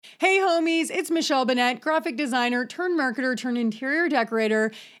Hey homies, it's Michelle Bennett, graphic designer, turned marketer, turned interior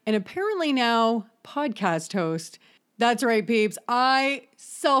decorator, and apparently now podcast host. That's right, peeps. I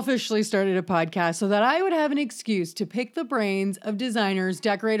selfishly started a podcast so that I would have an excuse to pick the brains of designers,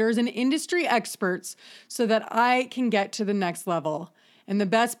 decorators, and industry experts so that I can get to the next level. And the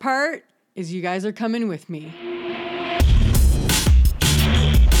best part is you guys are coming with me.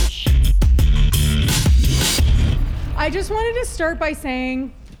 I just wanted to start by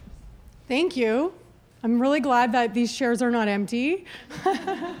saying thank you. I'm really glad that these chairs are not empty.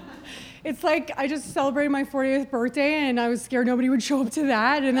 It's like I just celebrated my 40th birthday and I was scared nobody would show up to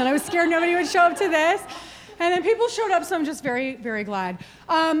that, and then I was scared nobody would show up to this, and then people showed up, so I'm just very, very glad.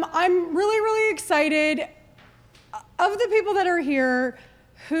 I'm really excited. Of the people that are here,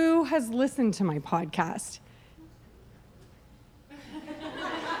 who has listened to my podcast?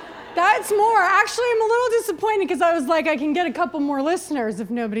 That's more. Actually, I'm a little disappointed because I was like, I can get a couple more listeners if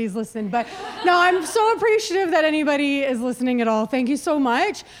nobody's listened. But no, I'm so appreciative that anybody is listening at all. Thank you so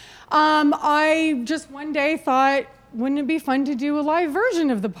much. I just one day thought, wouldn't it be fun to do a live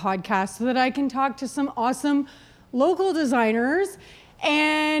version of the podcast so that I can talk to some awesome local designers?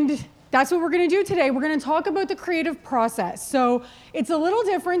 And that's what we're going to do today. We're going to talk about the creative process. So it's a little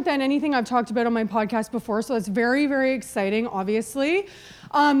different than anything I've talked about on my podcast before. So it's very, very exciting, obviously.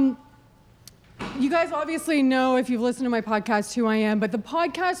 You guys obviously know, if you've listened to my podcast, who I am, but the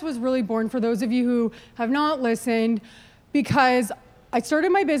podcast was really born, for those of you who have not listened, because I started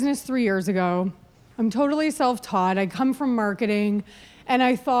my business 3 years ago. I'm totally self-taught. I come from marketing, and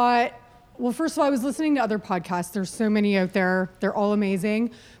I thought, well, first of all, I was listening to other podcasts. There's so many out there. They're all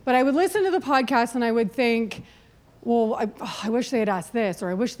amazing. But I would listen to the podcast, and I would think, well, I wish they had asked this,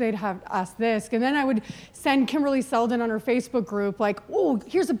 or I wish they'd have asked this. And then I would send Kimberly Selden on her Facebook group, like, oh,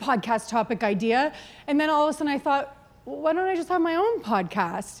 here's a podcast topic idea. And then all of a sudden I thought, well, why don't I just have my own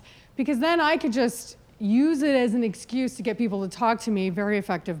podcast? Because then I could just use it as an excuse to get people to talk to me. Very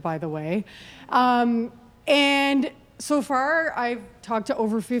effective, by the way. And so far, I've talked to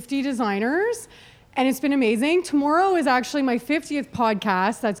over 50 designers, and it's been amazing. Tomorrow is actually my 50th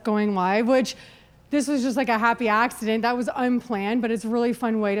podcast that's going live, which this was just like a happy accident. That was unplanned, but it's a really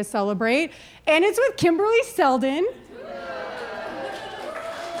fun way to celebrate. And it's with Kimberly Selden.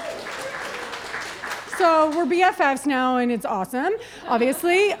 So we're BFFs now, and it's awesome,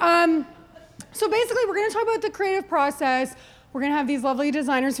 obviously. So basically, we're going to talk about the creative process. We're going to have these lovely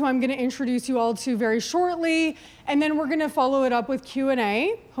designers who I'm going to introduce you all to very shortly. And then we're going to follow it up with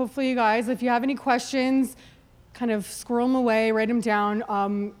Q&A. Hopefully, you guys, if you have any questions, kind of squirrel them away, write them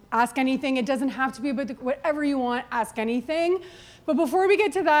down, ask anything. It doesn't have to be about whatever you want, ask anything. But before we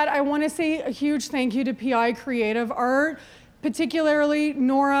get to that, I want to say a huge thank you to PI Creative Art, particularly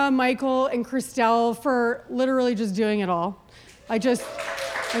Nora, Michael, and Christelle for literally just doing it all. I just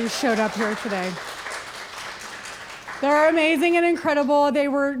showed up here today. They're amazing and incredible. They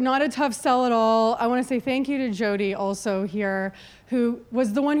were not a tough sell at all. I want to say thank you to Jody also here, who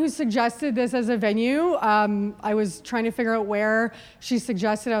was the one who suggested this as a venue. I was trying to figure out where she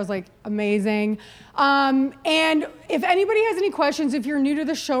suggested. I was like, amazing. And if anybody has any questions, if you're new to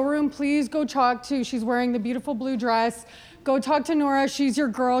the showroom, please go talk to, she's wearing the beautiful blue dress. Go talk to Nora. She's your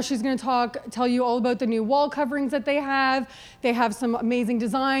girl. She's going to tell you all about the new wall coverings that they have. They have some amazing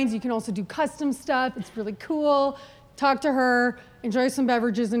designs. You can also do custom stuff. It's really cool. Talk to her, enjoy some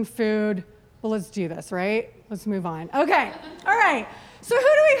beverages and food. Well, let's do this, right? Let's move on. Okay, all right. So who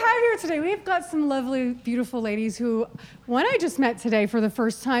do we have here today? We've got some lovely, beautiful ladies who, one I just met today for the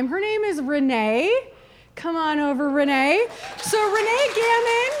first time. Her name is Renee. Come on over, Renee. So Renee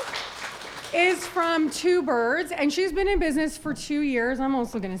Gammon is from Two Birds, and she's been in business for 2 years. I'm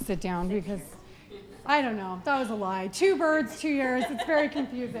also gonna sit down because I don't know. That was a lie. 2 birds, 2 years. It's very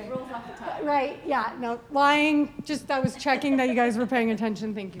confusing. Rolls off the tongue. Right, yeah, no, lying. Just, I was checking that you guys were paying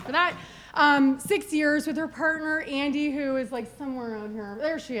attention. Thank you for that. 6 years with her partner, Andy, who is like somewhere around here.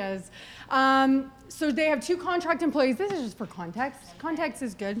 There she is. So they have 2 contract employees. This is just for context. Context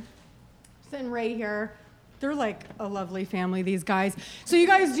is good. Sitting right here. They're like a lovely family, these guys. So you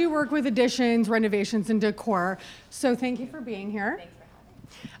guys do work with additions, renovations, and decor. So thank you for being here. Thanks for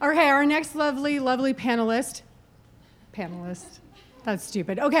having me. Okay, our next lovely panelist. That's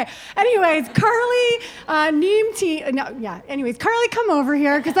stupid. Okay, anyways, Carly anyways, Carly, come over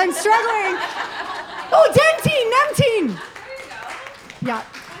here, because I'm struggling. Oh, Nemtine. There you go.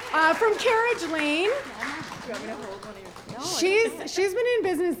 Yeah, from Carriage Lane. Do you want me to hold one of your... No, She's been in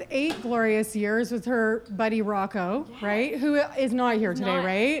business 8 glorious years with her buddy Rocco, right? Who is not here today,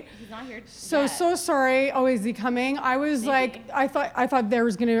 right? He's not here So sorry. Oh, is he coming? I was Maybe. like, I thought there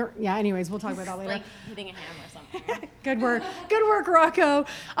was gonna. Yeah. Anyways, we'll talk about that later. Like hitting a hammer or something. Good work, Rocco.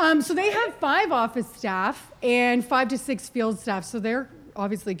 So they have 5 office staff and 5 to 6 field staff. So they're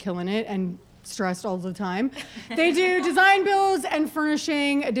obviously killing it and stressed all the time. They do design builds and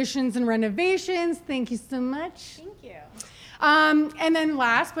furnishing, additions and renovations. Thank you so much. Thank you. And then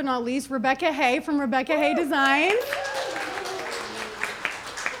last but not least, Rebecca Hay from Rebecca Hay Designs.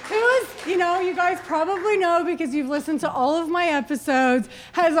 Who's, you guys probably know because you've listened to all of my episodes,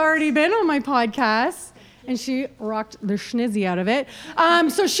 has already been on my podcast. And she rocked the schnizzy out of it.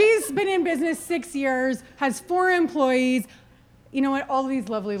 So she's been in business 6 years, has 4 employees. You know what? All of these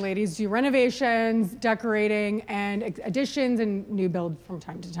lovely ladies do renovations, decorating, and additions and new build from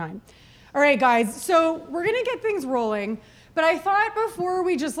time to time. All right, guys. So we're gonna get things rolling. But I thought before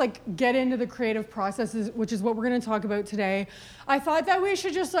we just get into the creative processes, which is what we're gonna talk about today, I thought that we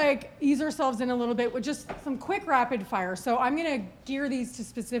should just ease ourselves in a little bit with just some quick rapid fire. So I'm gonna gear these to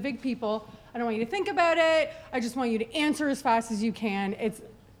specific people. I don't want you to think about it. I just want you to answer as fast as you can. It's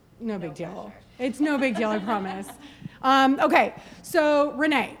no big deal. It's no big deal, I promise. Okay, so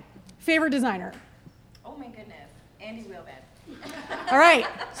Renee, favorite designer? Oh my goodness, Andy Wheelman. All right,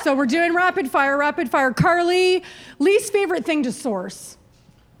 so we're doing rapid fire. Carly, least favorite thing to source?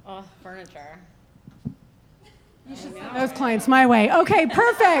 Oh, furniture. You should send those clients my way. Okay,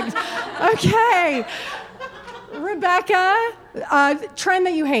 perfect. Okay. Rebecca, trend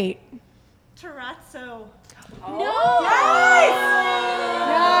that you hate? Terrazzo. No!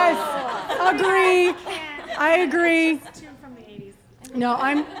 Yes! Agree. I agree. Tune from the 80s. No,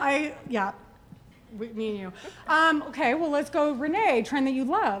 yeah. Me and you. Okay, well, let's go. Renee, trend that you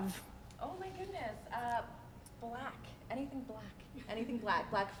love. Oh my goodness, black. Anything black. Anything black.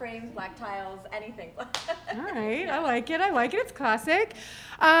 Black frames, black tiles, anything black. All right, I like it. It's classic.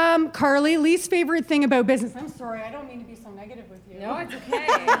 Carly, least favorite thing about business? I'm sorry, I don't mean to be so negative with you. No, it's okay.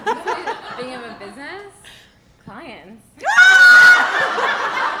 Being of a business, clients. Am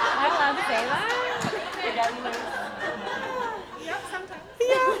I allowed to say that? Yep, sometimes.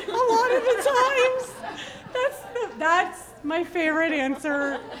 Yeah, a lot of the times. That's my favorite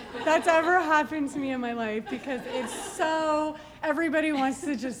answer that's ever happened to me in my life because it's so, everybody wants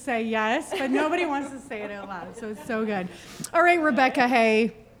to just say yes, but nobody wants to say it out loud, so it's so good. All right, Rebecca,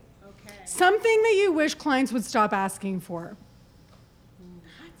 hey. Okay. Something that you wish clients would stop asking for.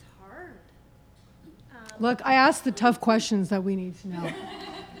 That's hard. Look, I asked the tough questions that we need to know.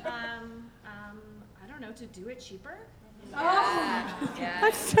 I don't know, to do it cheaper? Yeah.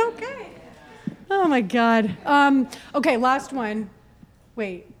 That's so good. Oh my God. Okay, last one.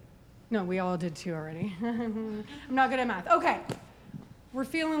 Wait. No, we all did 2 already. I'm not good at math. Okay. We're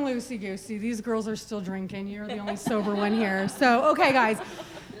feeling loosey-goosey. These girls are still drinking. You're the only sober one here. So, okay, guys.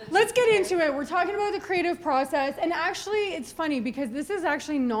 Let's get into it. We're talking about the creative process. And actually, it's funny because this is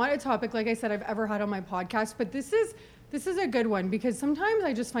actually not a topic, like I said, I've ever had on my podcast. But this is a good one because sometimes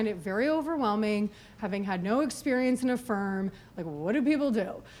I just find it very overwhelming, having had no experience in a firm. What do people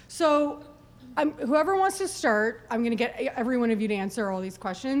do? So whoever wants to start, I'm going to get every one of you to answer all these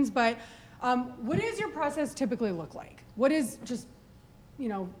questions. But what does your process typically look like? What is just,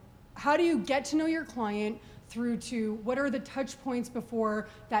 how do you get to know your client through to what are the touch points before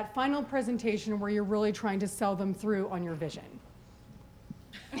that final presentation where you're really trying to sell them through on your vision?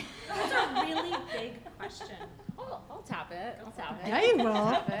 That's a really big question. I'll tap it. Yeah, you will.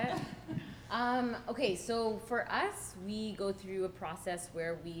 Tap it. Okay, so for us, we go through a process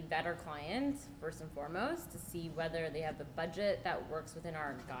where we vet our clients first and foremost to see whether they have the budget that works within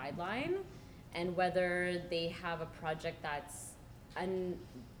our guideline and whether they have a project that's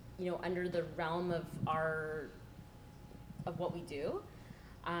under the realm of what we do.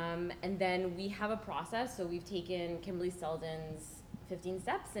 And then we have a process. So we've taken Kimberly Selden's 15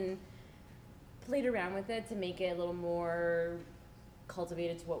 steps and played around with it to make it a little more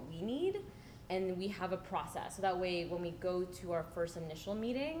cultivated to what we need. And we have a process. So that way, when we go to our first initial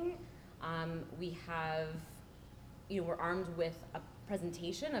meeting, we have, we're armed with a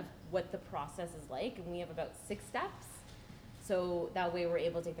presentation of what the process is like. And we have about 6 steps. So that way, we're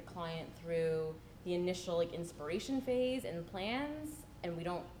able to take the client through the initial inspiration phase and plans, and we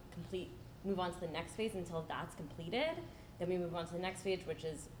don't move on to the next phase until that's completed. Then we move on to the next phase, which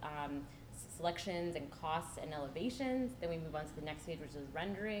is selections and costs and elevations. Then we move on to the next phase, which is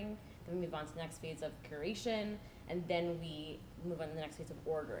rendering. Then we move on to the next phase of curation, and then we move on to the next phase of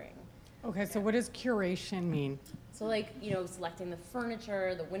ordering. Okay, so what does curation mean? So selecting the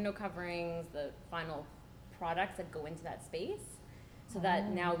furniture, the window coverings, the final products that go into that space, so that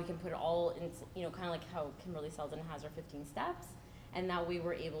now we can put it all in, kind of like how Kimberly Selden has her 15 steps, and that way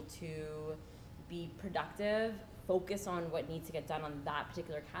we're able to be productive focus on what needs to get done on that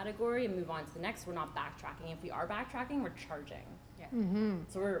particular category and move on to the next. We're not backtracking. If we are backtracking, we're charging. Yeah.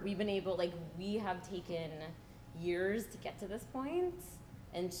 So we've been able, like, we have taken years to get to this point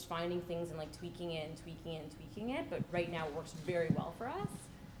and just finding things and like tweaking it, but right now it works very well for us.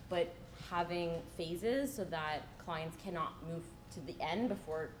 But having phases so that clients cannot move to the end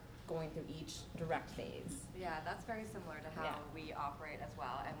before going through each direct phase. Yeah, that's very similar to how we operate as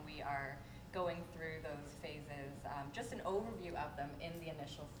well, and we are going through those phases, just an overview of them in the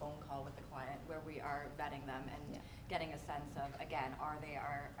initial phone call with the client, where we are vetting them and getting a sense of, again, are they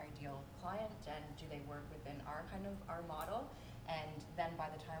our ideal client, and do they work within our model? And then by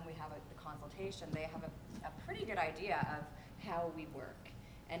the time we have the consultation, they have a pretty good idea of how we work.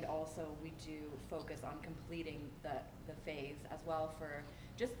 And also we do focus on completing the phase as well for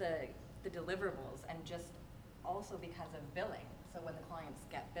just the deliverables, and just also because of billing. So when the clients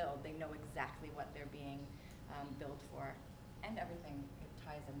get billed, they know exactly what they're being billed for, and everything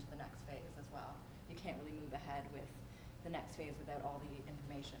ties into the next phase as well. You can't really move ahead with the next phase without all the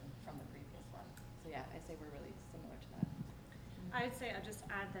information from the previous one. So yeah, I'd say we're really similar to that. I would say I'll just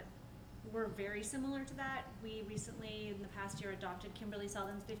add that we're very similar to that. We recently, in the past year, adopted Kimberly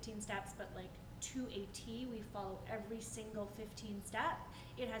Seldon's 15 steps, but like to a T, we follow every single 15 step.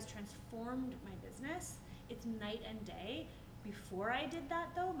 It has transformed my business. It's night and day. Before I did that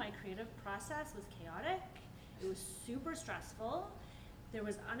though, my creative process was chaotic. It was super stressful. There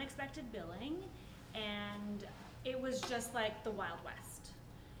was unexpected billing, and it was just like the Wild West.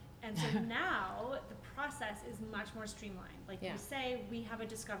 And so now the process is much more streamlined. Like you say, we have a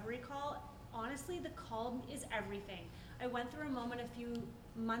discovery call. Honestly, the call is everything. I went through a moment a few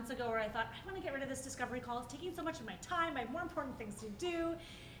months ago where I thought, I want to get rid of this discovery call. It's taking so much of my time. I have more important things to do.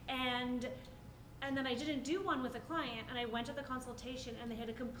 And then I didn't do one with a client, and I went to the consultation, and they had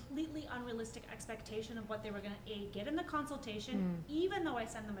a completely unrealistic expectation of what they were going to A, get in the consultation, even though I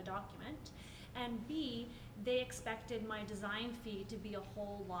send them a document, and B, they expected my design fee to be a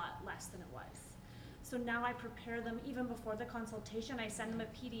whole lot less than it was. So now I prepare them even before the consultation. I send them a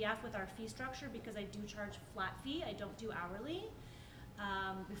PDF with our fee structure, because I do charge flat fee. I don't do hourly.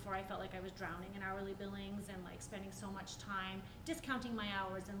 Before I felt like I was drowning in hourly billings and like spending so much time discounting my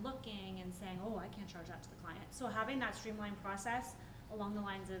hours and looking and saying, oh, I can't charge that to the client. So having that streamlined process along the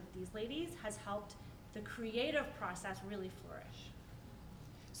lines of these ladies has helped the creative process really flourish.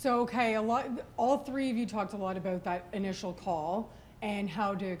 So, okay, all three of you talked a lot about that initial call and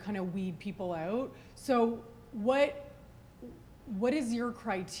how to kind of weed people out. So what is your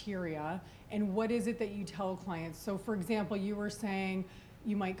criteria, and what is it that you tell clients? So for example, you were saying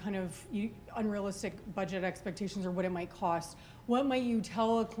you might unrealistic budget expectations or what it might cost. What might you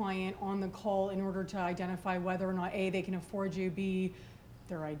tell a client on the call in order to identify whether or not A, they can afford you, B,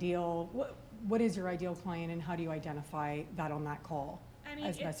 their ideal? What is your ideal client, and how do you identify that on that call? I mean,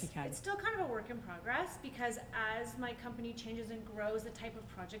 as best you can? It's still kind of a work in progress, because as my company changes and grows, the type of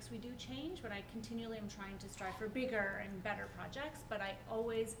projects we do change, but I continually am trying to strive for bigger and better projects. But I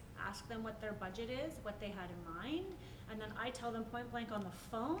always ask them what their budget is, what they had in mind, and then I tell them point blank on the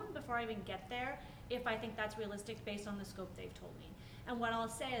phone before I even get there if I think that's realistic based on the scope they've told me. And what I'll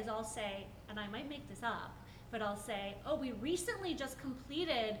say is, and I might make this up, but I'll say, oh, we recently just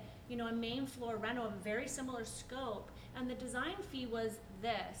completed, a main floor reno of a very similar scope, and the design fee was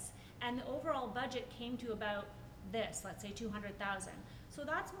this, and the overall budget came to about this, let's say 200,000. So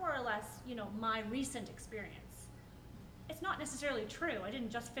that's more or less, my recent experience. It's not necessarily true. I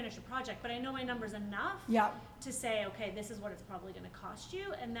didn't just finish a project, but I know my numbers enough to say, okay, this is what it's probably going to cost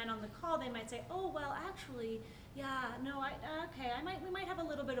you. And then on the call, they might say, oh, well, actually, we might have a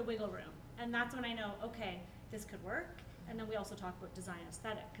little bit of wiggle room. And that's when I know, okay, this could work. And then we also talk about design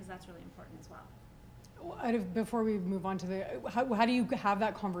aesthetic, because that's really important as well. Before we move on to how do you have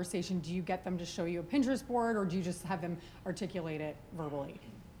that conversation? Do you get them to show you a Pinterest board, or do you just have them articulate it verbally?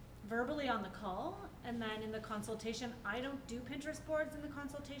 Verbally on the call, and then in the consultation, I don't do Pinterest boards in the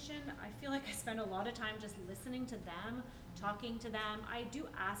consultation. I feel like I spend a lot of time just listening to them, talking to them. I do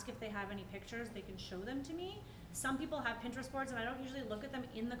ask if they have any pictures, they can show them to me. Some people have Pinterest boards, and I don't usually look at them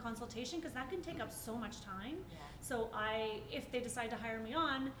in the consultation, because that can take up so much time. Yeah. So if they decide to hire me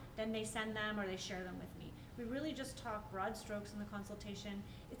on, then they send them or they share them with me. We really just talk broad strokes in the consultation.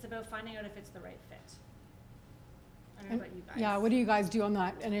 It's about finding out if it's the right fit. I don't know about you guys. Yeah, what do you guys do on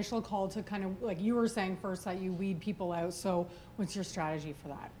that initial call to kind of, like you were saying first, that you weed people out? So what's your strategy for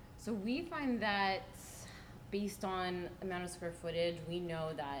that? So we find that based on amount of square footage, we know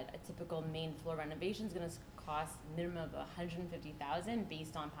that a typical main floor renovation is going to cost minimum of $150,000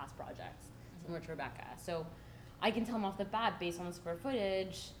 based on past projects, similar to Rebecca. So I can tell them off the bat, based on the square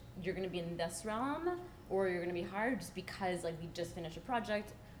footage, you're going to be in this realm, or you're gonna be hired just because like we just finished a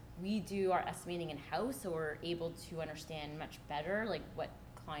project. We do our estimating in-house, so we're able to understand much better like what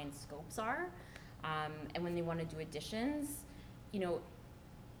client scopes are. And when they want to do additions, you know,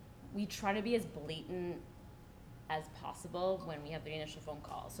 we try to be as blatant as possible when we have the initial phone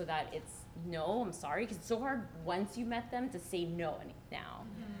call, so that it's no, I'm sorry, because it's so hard once you met them to say no now.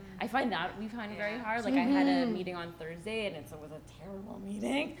 I find that we find it very hard. Like I had a meeting on Thursday and it was a terrible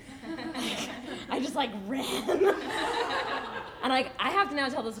meeting. I just like ran. And like I have to now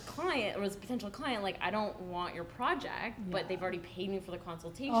tell this client or this potential client, like I don't want your project, but they've already paid me for the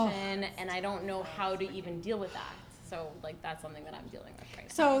consultation and I don't know how to even deal with that. So like that's something that I'm dealing with right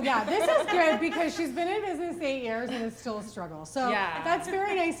now. So yeah, this is good because she's been in business 8 years and it's still a struggle. So that's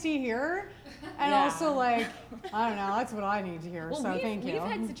very nice to hear. And also like, I don't know, that's what I need to hear. Well, so thank you. We've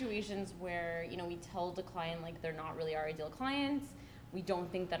had situations where, you know, we tell the client like they're not really our ideal clients. We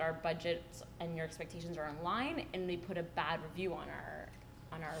don't think that our budgets and your expectations are in line, and they put a bad review on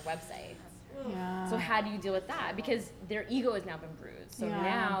our website. Yeah. So how do you deal with that? Because their ego has now been bruised. So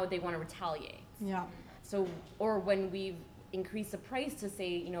now they want to retaliate. Yeah. So, or when we've increased the price to say,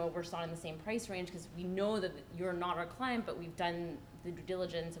 you know, we're not in the same price range because we know that you're not our client, but we've done the due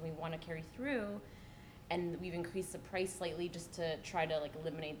diligence and we want to carry through, and we've increased the price slightly just to try to like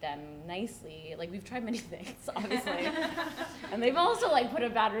eliminate them nicely. Like we've tried many things, obviously, and they've also like put a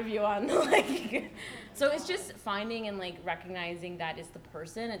bad review on like. So it's just finding and like recognizing that it's the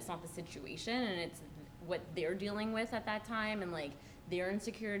person, it's not the situation, and it's what they're dealing with at that time, and like their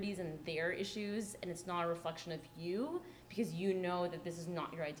insecurities and their issues, and it's not a reflection of you because you know that this is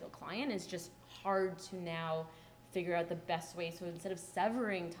not your ideal client. It's just hard to now figure out the best way. So instead of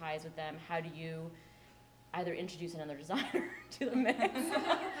severing ties with them, how do you either introduce another designer to the mix?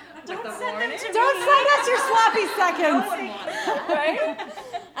 Don't send us your sloppy seconds. Right?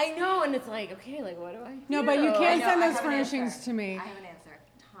 I know, and it's like, okay, like what do I do? No, but you can't send I those have an furnishings answer. to me. I have an answer.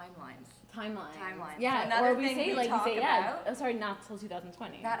 Timelines. Timelines. So Yeah, another or we thing say, we like, talk we say, yeah, about- oh, sorry, not till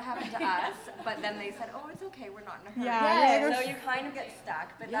 2020. That happened to us, but then they said, oh, it's okay, we're not in a hurry. Yeah, So you kind of get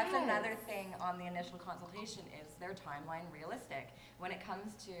stuck, but that's Yes. another thing on the initial consultation is their timeline realistic? When it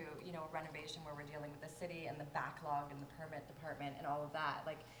comes to, you know, renovation where we're dealing with the city and the backlog and the permit department and all of that,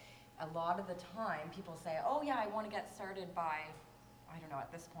 like a lot of the time people say, oh yeah, I want to get started by, I don't know,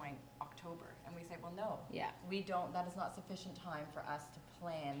 at this point, October. And we say, well, no, we don't, that is not sufficient time for us to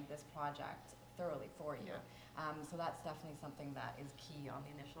plan this project thoroughly for you. So that's definitely something that is key on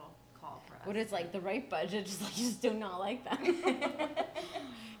the initial call for us. What is like the right budget, just like you just do not like them.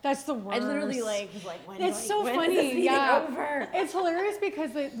 That's the worst. I literally like was like, when It's so when funny. is this meeting over? It's hilarious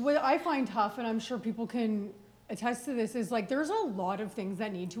because what I find tough, and I'm sure people can attest to this, is like there's a lot of things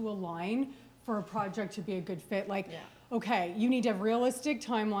that need to align for a project to be a good fit. Like, okay, you need to have realistic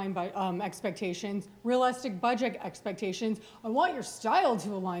timeline expectations, realistic budget expectations. I want your style to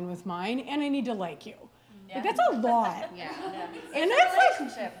align with mine, and I need to like you. Like, that's a lot. And And it's it's a like,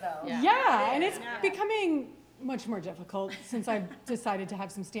 relationship though. and it's becoming much more difficult since I've decided to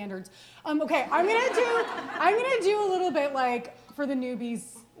have some standards. Okay, I'm gonna do a little bit like for the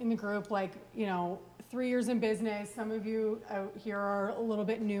newbies in the group, like, you know, 3 years in business. Some of you out here are a little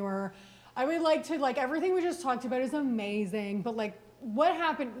bit newer. I would like to, like, everything we just talked about is amazing, but like what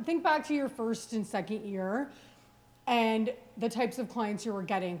happened, think back to your first and second year and the types of clients you were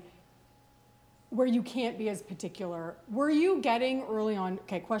getting where you can't be as particular. Were you getting early on,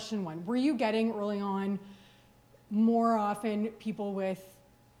 okay, question one, were you getting early on more often people with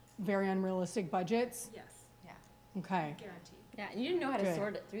very unrealistic budgets? Yes, Okay. guaranteed. Yeah, and you didn't know how to Good.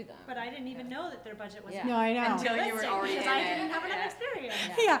 sort it through them. But I didn't even know that their budget was No, I know. Until you were already in because I it. didn't have enough experience.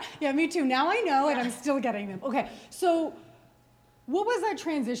 Yeah, me too. Now I know and I'm still getting them. Okay, so what was that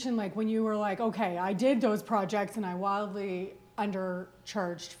transition like when you were like, okay, I did those projects and I wildly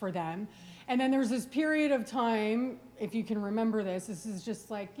undercharged for them. And then there's this period of time, if you can remember this is just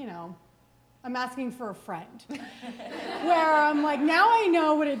like, you know, I'm asking for a friend. Where I'm like, now I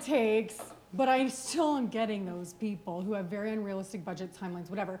know what it takes, but I still am getting those people who have very unrealistic budget timelines,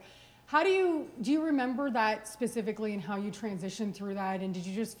 whatever. How do you remember that specifically and how you transitioned through that? And did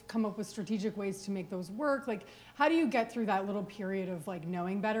you just come up with strategic ways to make those work? Like, how do you get through that little period of like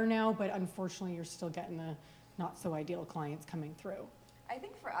knowing better now, but unfortunately you're still getting the not so ideal clients coming through? I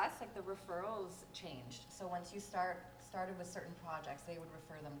think for us, like the referrals changed. So once you started with certain projects, they would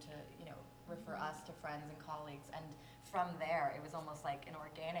refer them to, you know, refer us to friends and colleagues. And from there, it was almost like an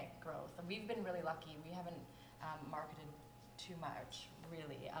organic growth. And we've been really lucky. We haven't marketed too much,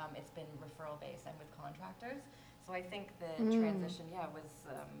 really. It's been referral based and with contractors. So I think the transition,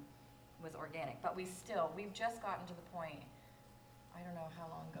 was organic. But we've just gotten to the point, I don't know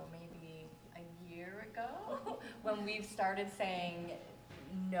how long ago, maybe a year ago when we've started saying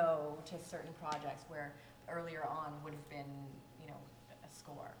no to certain projects where earlier on would have been, you know, a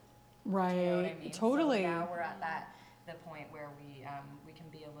score. Right. Do you know what I mean? Totally. So now we're at the point where we can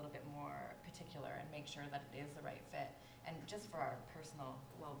be a little bit more particular and make sure that it is the right fit, and just for our personal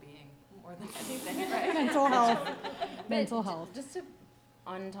well-being more than anything, right? Mental health. But Mental health. Just to,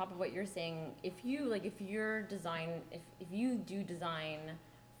 on top of what you're saying, if you do design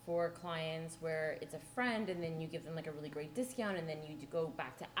for clients where it's a friend and then you give them like a really great discount and then you go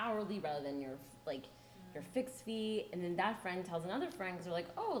back to hourly rather than your fixed fee, and then that friend tells another friend because they're like,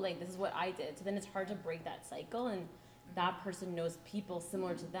 oh, like this is what I did. So then it's hard to break that cycle, and that person knows people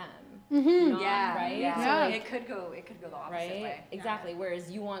similar to them. Mm-hmm. Yeah, right? Yeah. Yeah. So it could go the opposite Right? way. Exactly. Whereas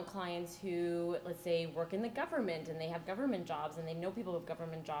you want clients who, let's say, work in the government and they have government jobs and they know people with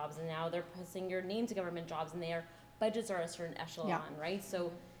government jobs, and now they're posting your name to government jobs and their budgets are a certain echelon, right?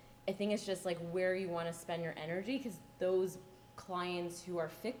 So I think it's just like where you want to spend your energy, because those clients who are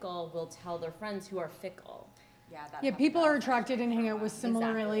fickle will tell their friends who are fickle. Yeah, that Yeah, happens people are often. attracted and hang out with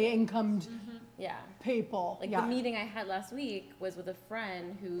similarly incomed Yeah. people. Like the meeting I had last week was with a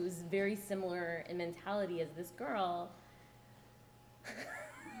friend who's very similar in mentality as this girl.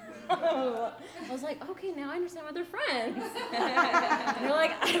 I was like, okay, now I understand why they're friends. And they're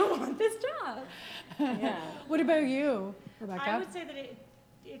like, I don't want this job. Yeah. What about you, Rebecca? I would say that it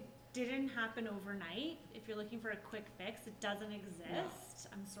didn't happen overnight. If you're looking for a quick fix, it doesn't exist.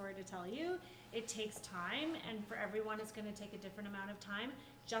 I'm sorry to tell you. It takes time, and for everyone it's going to take a different amount of time.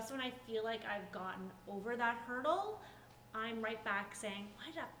 Just when I feel like I've gotten over that hurdle, I'm right back saying,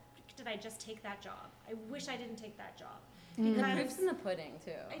 why did I just take that job? I wish I didn't take that job. The proof's in the pudding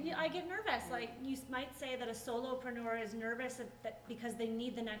too. I get nervous. Like, you might say that a solopreneur is nervous that because they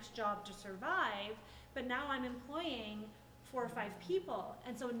need the next job to survive, but now I'm employing 4 or 5 people,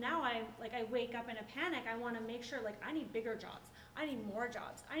 and so now I wake up in a panic. I want to make sure, like, I need bigger jobs, I need more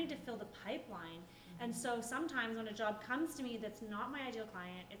jobs, I need to fill the pipeline. And so sometimes when a job comes to me that's not my ideal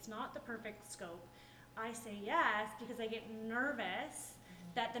client, it's not the perfect scope, I say yes because I get nervous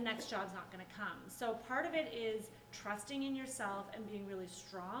that the next job's not going to come. So part of it is trusting in yourself and being really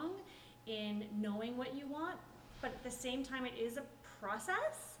strong in knowing what you want, but at the same time it is a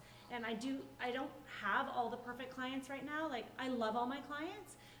process. And I don't have all the perfect clients right now. Like, I love all my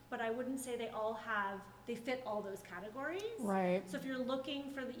clients, but I wouldn't say they fit all those categories. Right. So if you're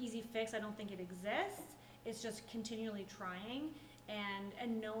looking for the easy fix, I don't think it exists. It's just continually trying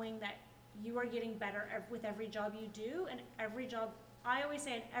and knowing that you are getting better with every job you do, and every job, I always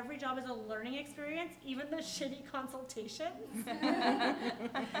say, every job is a learning experience, even the shitty consultations.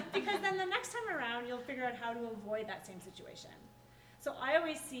 Because then the next time around, you'll figure out how to avoid that same situation. So I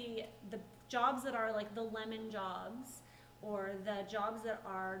always see the jobs that are like the lemon jobs, or the jobs that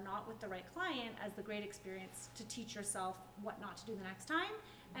are not with the right client, as the great experience to teach yourself what not to do the next time.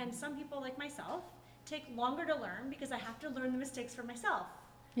 And some people, like myself, take longer to learn because I have to learn the mistakes for myself.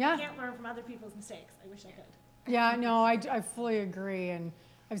 Yeah. I can't learn from other people's mistakes. I wish I could. Yeah, no, I fully agree, and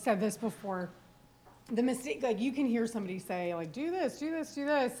I've said this before. The mistake, like, you can hear somebody say, like, do this, do this, do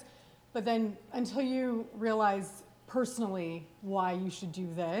this, but then until you realize personally why you should do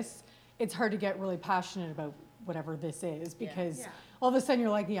this, it's hard to get really passionate about whatever this is, because Yeah. all of a sudden you're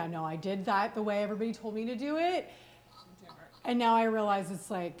like, yeah, no, I did that the way everybody told me to do it. And now I realize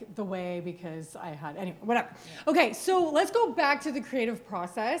it's like the way because I had, anyway, whatever. Okay, so let's go back to the creative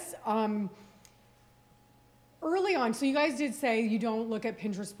process. Early on, so you guys did say you don't look at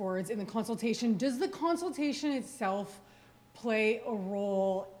Pinterest boards in the consultation. Does the consultation itself play a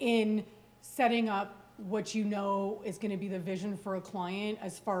role in setting up what you know is going to be the vision for a client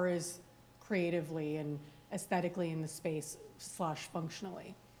as far as creatively and aesthetically in the space /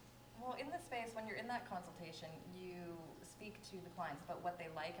 functionally? Well, in the space, when you're in that consultation, you speak to the clients about what they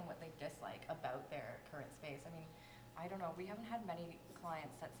like and what they dislike about their current space. I mean, I don't know, we haven't had many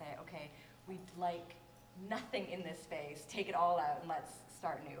clients that say, okay, we like nothing in this space, take it all out and let's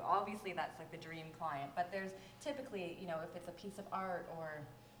start new. Obviously that's like the dream client, but there's typically, you know, if it's a piece of art or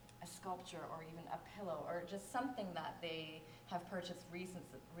a sculpture or even a pillow or just something that they have purchased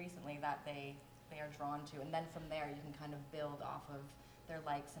recently that they are drawn to, and then from there you can kind of build off of their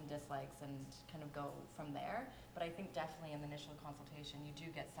likes and dislikes and kind of go from there. But I think definitely in the initial consultation you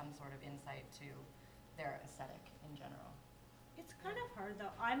do get some sort of insight to their aesthetic in general. It's kind of hard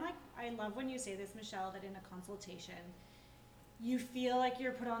though. I love when you say this, Michelle, that in a consultation you feel like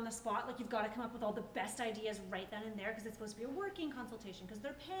you're put on the spot, like you've got to come up with all the best ideas right then and there because it's supposed to be a working consultation because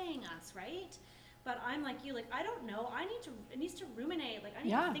they're paying us, right? But I'm like you, like, I don't know. It needs to ruminate. Like, I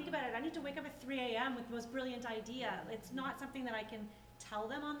need to think about it. I need to wake up at 3 a.m. with the most brilliant idea. It's not something that I can tell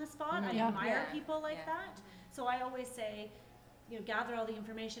them on the spot. I Yeah. admire Yeah. people like Yeah. that. So I always say, gather all the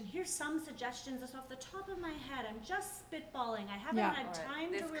information. Here's some suggestions just off the top of my head. I'm just spitballing. I haven't Yeah. had Or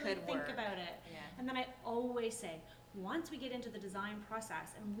time this to really could think work. about it. Yeah. And then I always say, once we get into the design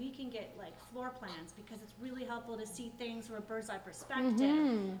process and we can get like floor plans, because it's really helpful to see things from a bird's eye perspective.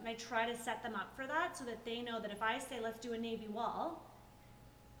 Mhm. And I try to set them up for that so that they know that if I say, let's do a navy wall,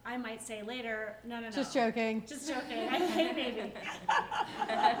 I might say later, no. Just joking. Just joking. I hate navy.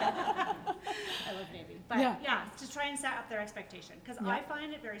 I love navy. But Yeah. just try and set up their expectation. Because Yeah. I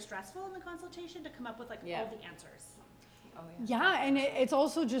find it very stressful in the consultation to come up with like Yeah. all the answers. Oh, Yeah, and it's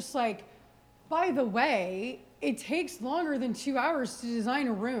also just like, by the way, it takes longer than 2 hours to design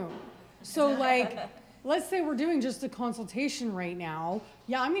a room. So like, let's say we're doing just a consultation right now.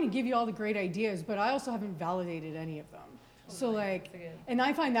 Yeah, I'm gonna give you all the great ideas, but I also haven't validated any of them. So like, That's a good- and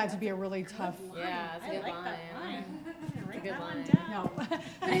I find that to be a really tough. Yeah, it's a I good like line. that line. I'm gonna write good that one line. down. No,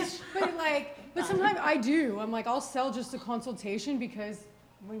 but sometimes I do. I'm like, I'll sell just a consultation because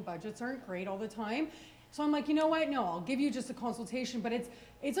my budgets aren't great all the time. So I'm like, you know what? No, I'll give you just a consultation. But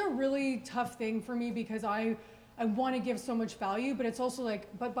it's a really tough thing for me because I want to give so much value, but it's also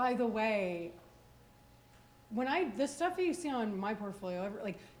like, but by the way, the stuff that you see on my portfolio,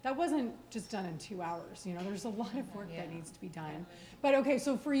 like that wasn't just done in 2 hours. There's a lot of work that Yeah. needs to be done. But okay,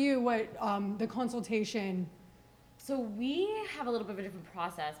 so for you, what the consultation? So we have a little bit of a different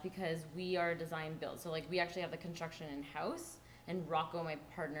process because we are design build. So like we actually have the construction in house, and Rocco, my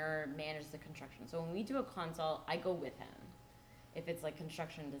partner, manages the construction. So when we do a consult, I go with him if it's like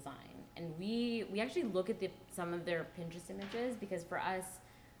construction design, and we actually look at some of their Pinterest images, because for us,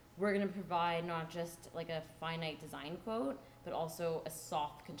 we're going to provide not just like a finite design quote, but also a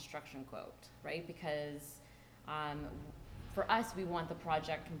soft construction quote, right? Because for us, we want the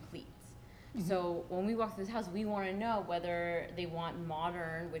project complete. So when we walk through this house, we want to know whether they want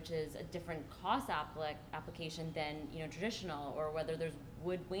modern, which is a different cost application than traditional, or whether there's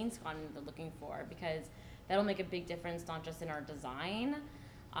wood wainscoting they're looking for, because that'll make a big difference not just in our design,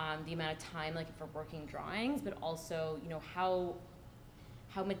 the amount of time like for working drawings, but also how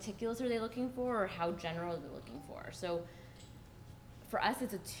meticulous are they looking for, or how general are they looking for. So for us,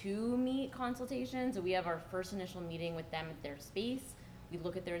 it's a 2-meet consultation. So we have our first initial meeting with them at their space. We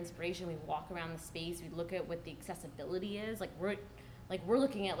look at their inspiration. We walk around the space. We look at what the accessibility is. We're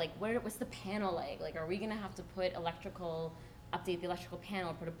looking at what's the panel like? Like, are we gonna have to update the electrical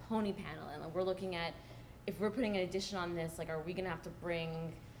panel, put a pony panel in? Like, we're looking at, if we're putting an addition on this, like, are we gonna have to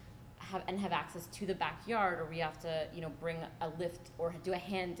have access to the backyard, or we have to bring a lift or do a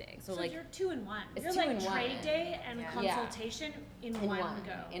hand dig? So like, you're 2 in 1. it's You're 2 like in 1. trade day and Yeah. consultation in In one one.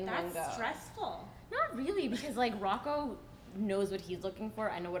 go. In That's one go. stressful. not really, because like Rocco knows what he's looking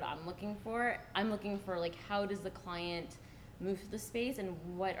for. I know what I'm looking for. I'm looking for like, how does the client move through the space and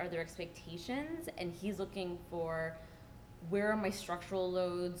what are their expectations? And he's looking for, where are my structural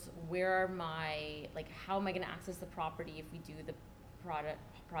loads? Where are my, how am I going to access the property if we do the project?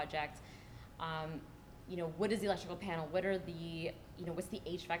 What is the electrical panel? What are the, what's the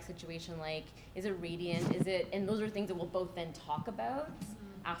HVAC situation like? Is it radiant? And those are things that we'll both then talk about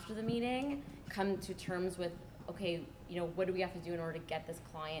after the meeting, come to terms with, okay, what do we have to do in order to get this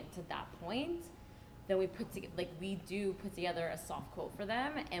client to that point? Then we put together a soft quote for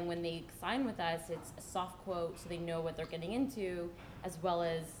them, and when they sign with us, it's a soft quote so they know what they're getting into, as well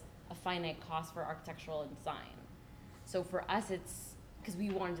as a finite cost for architectural and design. So for us, it's because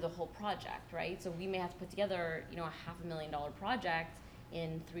we want to do the whole project, right? So we may have to put together, a $500,000 project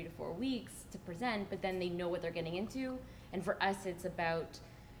in 3 to 4 weeks to present, but then they know what they're getting into. And for us, it's about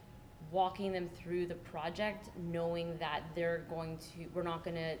walking them through the project, knowing that we're not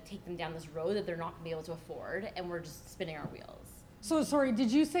going to take them down this road that they're not going to be able to afford, and we're just spinning our wheels. So sorry,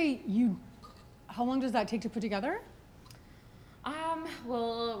 did you say how long does that take to put together?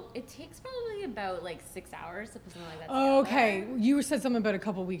 Well, it takes probably about 6 hours to put something like that Oh, together. okay, you said something about a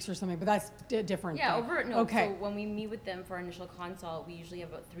couple weeks or something, but that's different. Yeah, thing. So when we meet with them for our initial consult, we usually have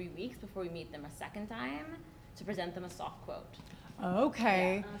about 3 weeks before we meet them a second time to present them a soft quote.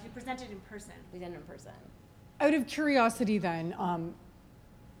 Okay. If you present it in person. We send it in person. Out of curiosity then,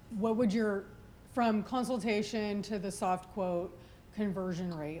 what would from consultation to the soft quote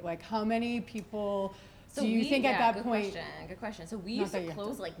conversion rate, how many people do you think at that point? Good question. So we Not used that to you have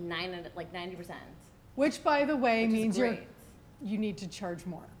close 90%. Which, by the way, Which is means great. you need to charge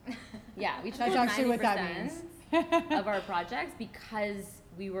more. Yeah, we That's close actually what that 90% of our projects, because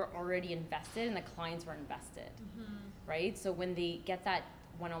we were already invested and the clients were invested, right? So when they get that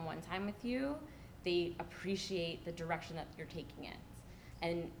one-on-one time with you, they appreciate the direction that you're taking it,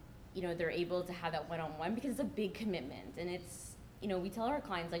 and they're able to have that one-on-one, because it's a big commitment, and it's you know, we tell our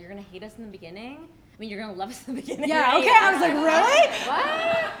clients, like, you're gonna hate us in the beginning. I mean, you're gonna love us in the beginning. Yeah, right? okay, I was like, really?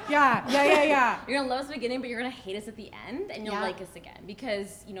 What? Yeah. You're gonna love us in the beginning, but you're gonna hate us at the end, and you'll Yeah. like us again.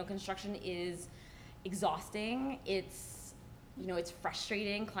 Because, you know, construction is exhausting. It's, you know, it's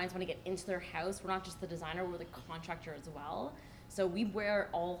frustrating. Clients want to get into their house. We're not just the designer, we're the contractor as well. So we wear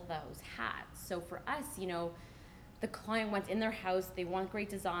all those hats. So for us, you know, the client wants in their house, they want great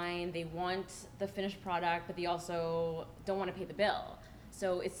design, they want the finished product, but they also don't want to pay the bill.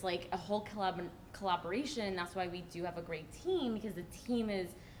 So it's like a whole collaboration. That's why we do have a great team, because the team is,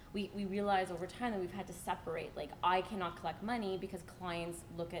 we realize over time that we've had to separate. Like, I cannot collect money because clients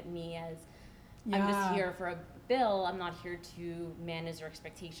look at me as, I'm just Yeah. here for a bill, I'm not here to manage their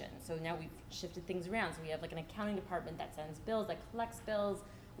expectations. So now we've shifted things around. So we have like an accounting department that sends bills, that collects bills.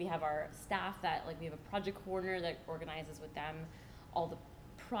 We have our staff that, like, we have a project coordinator that organizes with them all the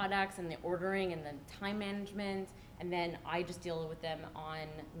products and the ordering and the time management. And then I just deal with them on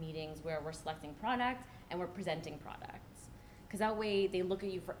meetings where we're selecting product and we're presenting products. Because that way they look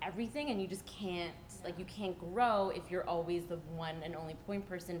at you for everything, and you just can't, like, you can't grow if you're always the one and only point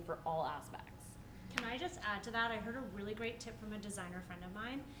person for all aspects. Can I just add to that? I heard a really great tip from a designer friend of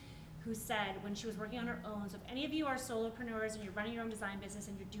mine who said when she was working on her own, so if any of you are solopreneurs and you're running your own design business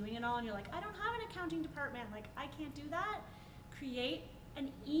and you're doing it all and you're like, I don't have an accounting department, like, I can't do that, create an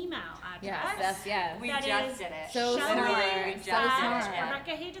email address. Yes. We That just is did it. so Shelley smart. We just at did it.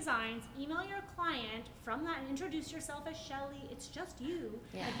 Rebecca Hay Designs. Email your client from that and introduce yourself as Shelley. It's just you.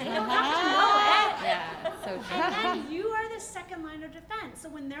 Yeah. Like, they don't have to know it. Yeah, so true. And then you are the second line of defense. So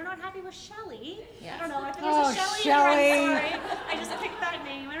when they're not happy with Shelley, Yes. I don't know if there's Oh, a Shelley. Shelley. Sorry, I just picked that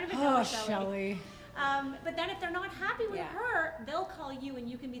name. I don't even know Oh, Shelley. Shelley. But then if they're not happy with Yeah. her, they'll call you and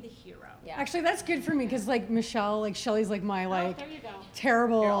you can be the hero. Yeah. Actually, that's good for me because, like, Michelle, like, Shelley's like my, like, There you go.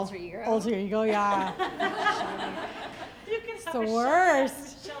 terrible Your alter ego? Alter ego, yeah. You can have the a Shelley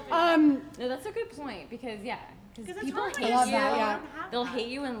worst. Shelby. No, that's a good point, because because 'Cause it's people hard hate when you. love that, yeah. don't have They'll that. hate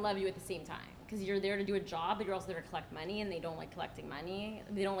you and love you at the same time, because you're there to do a job, but you're also there to collect money, and they don't like collecting money.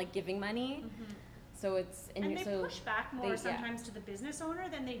 They don't like giving money. So it's And you're- they so push back more they- yeah. sometimes to the business owner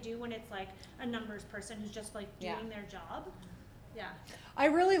than they do when it's like a numbers person who's just like doing Yeah. their job. Yeah. I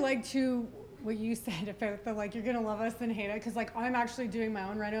really like to what you said about the, like, you're gonna love us and hate it, because, like, I'm actually doing my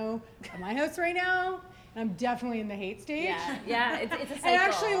own reno at my house right now, and I'm definitely in the hate stage. Yeah, it's a cycle. And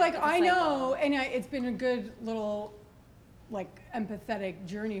actually, like, It's a I know, cycle. and it's been a good little, like, empathetic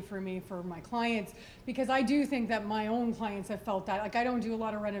journey for me, for my clients, because I do think that my own clients have felt that. Like, I don't do a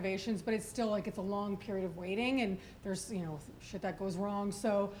lot of renovations, but it's still, like, it's a long period of waiting, and there's, you know, shit that goes wrong.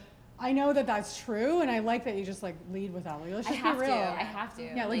 So I know that that's true, and I like that you just, like, lead with that. Like, let's I just have be real. to. I have to.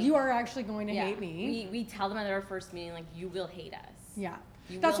 Yeah, like, you are actually going to hate me. We tell them at our first meeting, like, you will hate us. Yeah.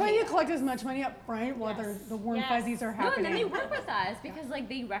 You That's will why hate you us. collect as much money up front while Yes. the warm Yes. fuzzies are No, and happening. then they work with us because, like,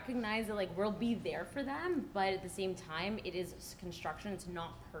 they recognize that, like, we'll be there for them, but at the same time, it is construction. It's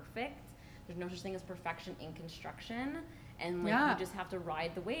not perfect. There's no such thing as perfection in construction, and, like, Yeah. you just have to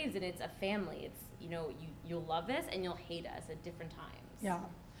ride the waves. And it's a family. It's, you know, you'll love us and you'll hate us at different times. Yeah.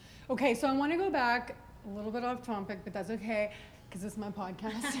 Okay, so I want to go back a little bit off topic, but that's okay because it's my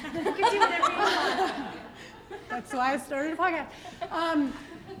podcast. You can do whatever you want. That's why I started a podcast.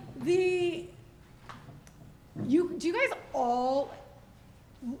 Do you guys all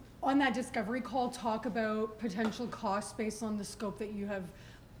on that discovery call talk about potential costs based on the scope that you have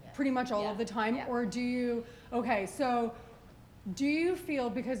pretty much all of the time, Yeah. or do you? Okay, so do you feel,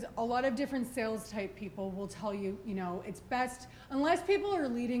 because a lot of different sales type people will tell you, you know, it's best unless people are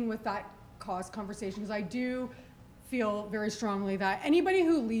leading with that cost conversation, because I do feel very strongly that anybody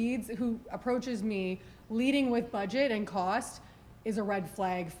who approaches me leading with budget and cost is a red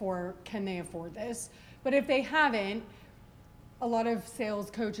flag for, can they afford this? But if they haven't, a lot of sales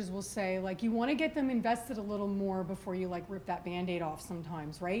coaches will say, like, you want to get them invested a little more before you, like, rip that Band-Aid off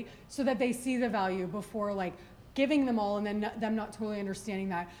sometimes, right? So that they see the value before, like, giving them all and then them not totally understanding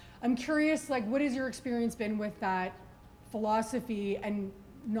that. I'm curious, like, what has your experience been with that philosophy and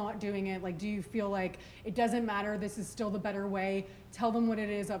not doing it? Like, do you feel like it doesn't matter, this is still the better way? Tell them what it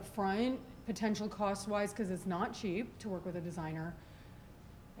is up front, potential cost-wise, because it's not cheap to work with a designer.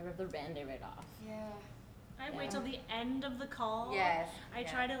 I rip their Band-Aid right off. Yeah. I Yeah. wait till the end of the call. Yes. I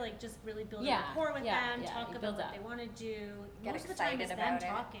yeah. try to, like, just really build Yeah, a rapport with yeah, them, yeah, talk you about build what up. they want to do. Get Most of the time excited it's them about it.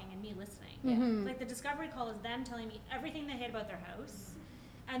 talking and me listening. Yeah. Mhm. Like, the discovery call is them telling me everything they hate about their house.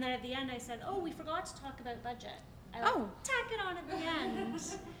 And then at the end I said, oh, we forgot to talk about budget. I, like, Oh. tack it on at the end.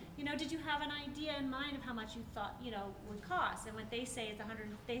 You know, did you have an idea in mind of how much you thought, you know, would cost? And what they say is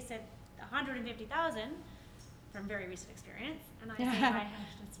they said 150,000 from very recent experience. And I said,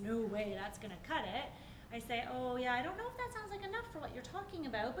 there's no way that's gonna cut it. I say, oh yeah, I don't know if that sounds like enough for what you're talking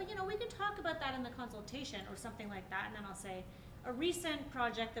about, but you know, we could talk about that in the consultation or something like that. And then I'll say, a recent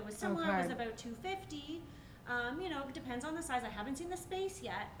project that was similar Okay. was about 250. You know, it depends on the size. I haven't seen the space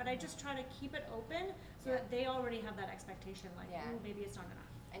yet, but I just try to keep it open so that they already have that expectation, like, Yeah. ooh, maybe it's not enough.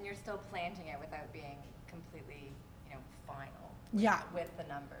 And you're still planting it without being completely, final Yeah. with the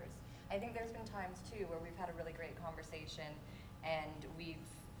numbers. I think there's been times too where we've had a really great conversation and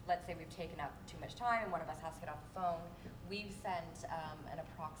let's say we've taken up too much time and one of us has to get off the phone. We've sent an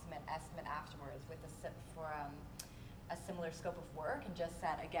approximate estimate afterwards with a similar scope of work and just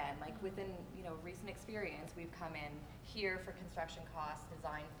said, again, like within, recent experience, we've come in here for construction costs,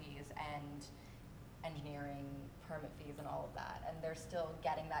 design fees, and engineering permit fees and all of that. And they're still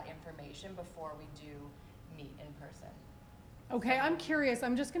getting that information before we do meet in person. Okay, I'm curious.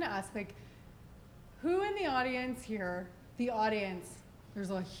 I'm just going to ask, like, who in the audience here, there's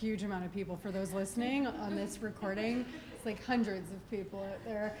a huge amount of people for those listening on this recording. It's like hundreds of people out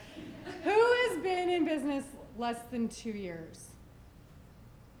there. Who has been in business less than 2 years?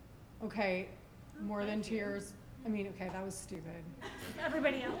 Okay, more than 2 years. I mean, okay, that was stupid.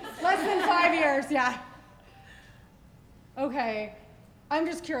 Everybody else? Less than 5 years, yeah. Okay, I'm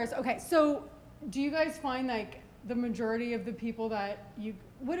just curious. Okay, so do you guys find like the majority of the people that do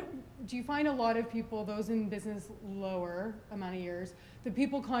you find a lot of people, those in business lower amount of years, the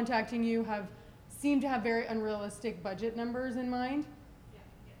people contacting you seem to have very unrealistic budget numbers in mind? Yeah,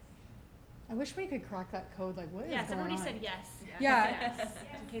 yes. I wish we could crack that code. Like, what is Yes, going on? everybody said yes. Yeah. Yes.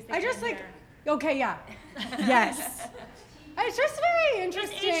 In case they I just didn't like, hear. okay, yeah. Yes. It's just very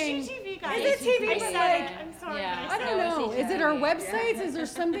interesting. It's HGTV, guys. Is it TV? I But said like, it. I'm sorry, Yeah. guys. I don't No, know. it's Is it our HGTV. websites? Is there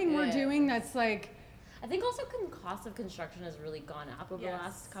something we're Yeah. doing that's like, I think also cost of construction has really gone up over Yes. the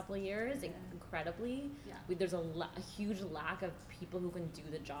last couple of years, incredibly. Yeah. There's a huge lack of people who can do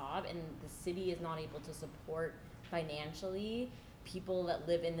the job, and the city is not able to support financially people that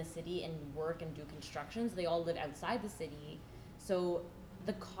live in the city and work and do construction. So they all live outside the city. So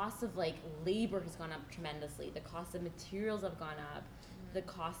the cost of like labor has gone up tremendously. The cost of materials have gone up. The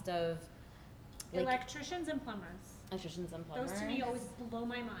cost of like Electricians and plumbers. electricians and plumbers. Those to me always blow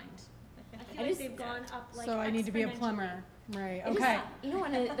my mind. I feel I like just- they've gone up like so I need to be a exponentially. plumber. Right, It okay. just,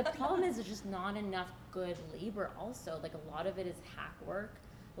 and the problem is there's just not enough good labor also. Like a lot of it is hack work.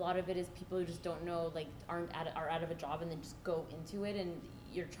 A lot of it is people who just don't know, like are out of a job and then just go into it, and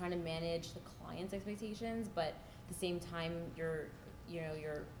you're trying to manage the client's expectations, but at the same time your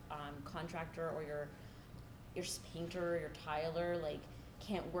contractor or your painter, your tiler, like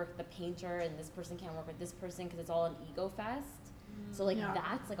can't work the painter, and this person can't work with this person because it's all an ego fest. So like Yeah.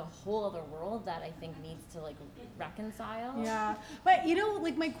 that's like a whole other world that I think needs to like reconcile. Yeah, but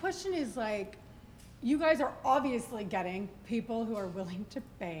like my question is like, you guys are obviously getting people who are willing to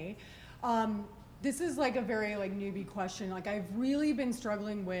pay. This is like a very like newbie question. Like I've really been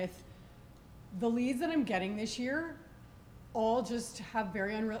struggling with the leads that I'm getting this year. All just have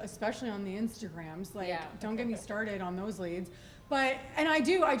very unreal, especially on the Instagrams. Like, Yeah. don't get me started on those leads. But, and I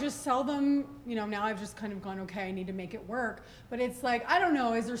just sell them, now I've just kind of gone, okay, I need to make it work. But it's like, I don't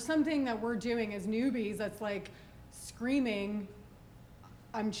know, is there something that we're doing as newbies that's like screaming,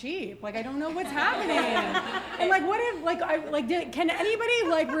 I'm cheap? Like, I don't know what's happening. And like, what if, can anybody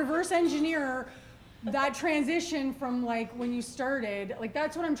like reverse engineer that transition from like when you started? Like,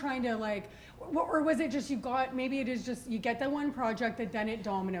 that's what I'm trying to like, or was it just maybe it is just you get that one project that then it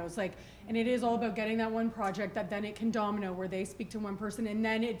dominoes, like, and it is all about getting that one project that then it can domino where they speak to one person and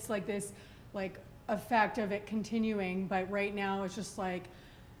then it's like this like effect of it continuing. But right now it's just like,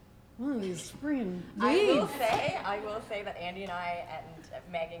 oh, these freaking leads. I will say that Andy and I and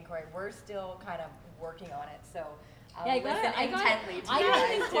Maggie and Corey, we're still kind of working on it. So Yeah, listen intently to I you got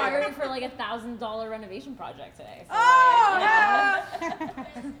guys, an too. inquiry for like $1,000 renovation project today. So Oh, yeah.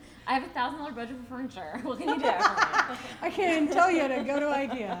 I have $1,000 budget for furniture. What can you do? I can't tell you to go to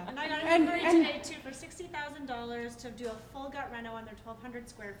IKEA. And I got an And- inquiry and- today too for $60,000 to do a full gut reno on their 1,200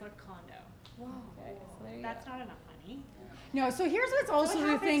 square foot condo. Okay, so there you That's go. not enough money. No, so here's what's also it the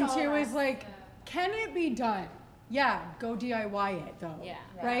happens thing all too is around. like, can it be done? Yeah, go DIY it though. Yeah.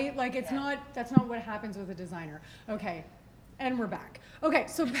 Right? Like it's Yeah. that's not what happens with a designer. Okay. And we're back. Okay,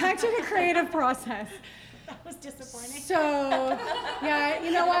 so back to the creative process. That was disappointing. So, yeah,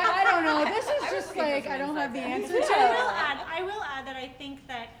 you know what? I don't know. This is just like, I don't have the answer to I will add that I think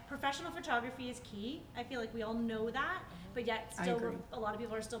that professional photography is key. I feel like we all know that, but yet I still agree. a lot of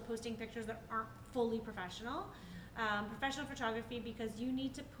people are still posting pictures that aren't fully professional. Professional photography, because you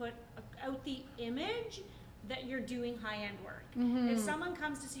need to put out the image that you're doing high-end work. If someone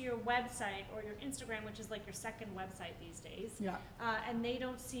comes to see your website or your Instagram, which is like your second website these days, Yeah. and they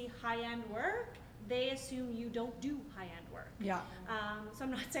don't see high-end work, they assume you don't do high-end work. Yeah. So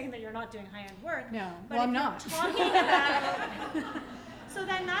I'm not saying that you're not doing high-end work. No, but well, if I'm you're not. talking about, so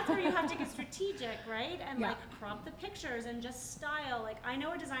then that's where you have to get strategic, right? And Yeah. like crop the pictures and just style. Like I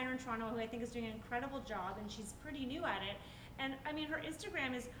know a designer in Toronto who I think is doing an incredible job, and she's pretty new at it. And I mean, her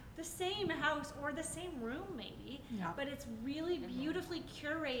Instagram is the same house or the same room maybe, Yeah. but it's really beautifully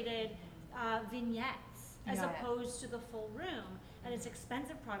curated vignettes as Yeah. opposed to the full room. And it's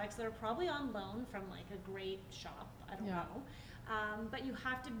expensive products that are probably on loan from like a great shop. I don't Yeah. know. But you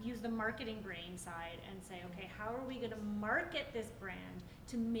have to use the marketing brain side and say, okay, how are we going to market this brand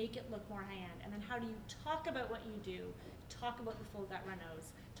to make it look more high-end? And then how do you talk about what you do? Talk about the full gut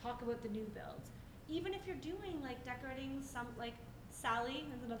renos. Talk about the new builds. Even if you're doing like decorating some like Sally,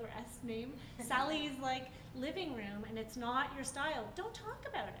 there's another S name, Sally's like living room, and it's not your style, don't talk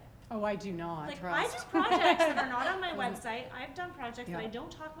about it. Oh, I do not Like trust. I do projects that are not on my website. I've done projects Yeah. that I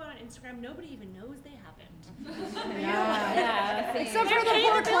don't talk about on Instagram. Nobody even knows they happened. Yeah. Yeah, same. Except for the They're poor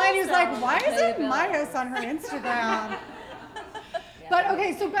paying the client who's bills, like, though. why Pay the isn't my bills. house on her Instagram? Yeah. But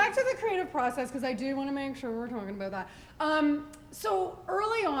okay, so back to the creative process, because I do want to make sure we're talking about that. So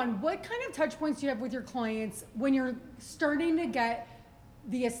early on, what kind of touch points do you have with your clients when you're starting to get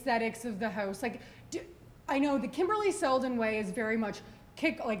the aesthetics of the house? Like, I know the Kimberly Seldon way is very much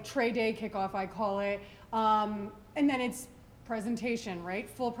like tray day kickoff, I call it, and then it's presentation, right?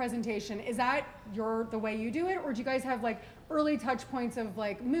 Full presentation. Is that the way you do it, or do you guys have like early touch points of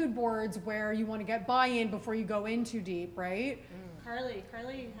like mood boards where you want to get buy-in before you go in too deep, right? Carly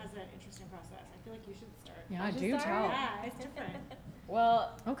has an interesting process. I feel like you should start. Yeah, I should do start? tell. Yeah, it's different.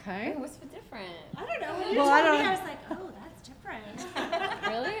 Well, Okay. what's so different? I don't know. When you Well, I told me, don't- I was like, oh, that's different.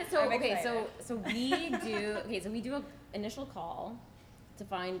 Really? So I'm okay, excited. so we do an initial call to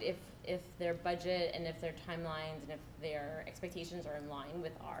find if their budget and if their timelines and if their expectations are in line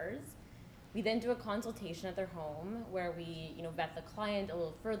with ours. We then do a consultation at their home where we, vet the client a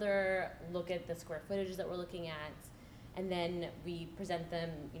little further, look at the square footage that we're looking at, and then we present them,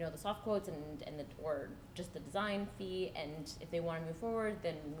 the soft quotes or just the design fee, and if they want to move forward,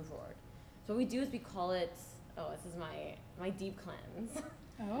 then we move forward. So what we do is we call it, this is my deep cleanse.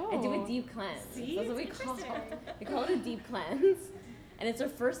 Oh. I do a deep cleanse. See? That's what we It's call it. interesting. We call it a deep cleanse. And it's our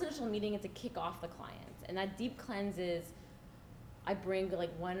first initial meeting to kick off the client. And that deep cleanse is, I bring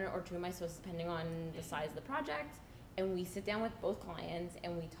like one or two of my associates depending on the size of the project, and we sit down with both clients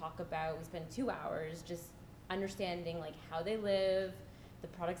and we spend 2 hours just understanding like how they live, the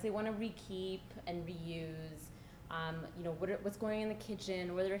products they want to rekeep and reuse, what's going in the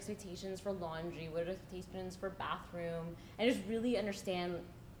kitchen, what are their expectations for laundry, what are their expectations for bathroom, and just really understand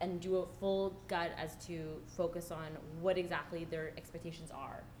and do a full gut as to focus on what exactly their expectations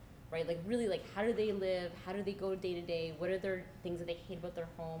are. Right, like really, like how do they live? How do they go day to day? What are their things that they hate about their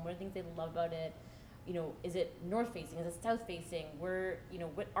home? What are things they love about it? Is it north facing? Is it south facing?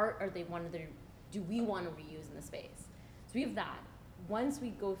 What art are they do we want to reuse in the space? So we have that. Once we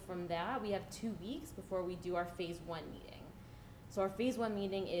go from that, we have 2 weeks before we do our phase 1 meeting. So our phase 1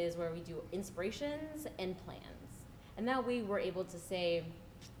 meeting is where we do inspirations and plans, and that way we're able to say,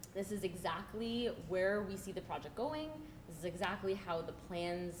 this is exactly where we see the project going. This is exactly how the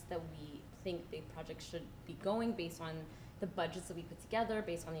plans that we think the project should be going based on the budgets that we put together,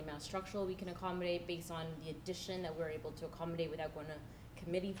 based on the amount of structural we can accommodate, based on the addition that we're able to accommodate without going to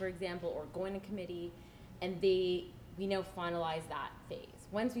committee, for example, or going to committee. And we now finalize that phase.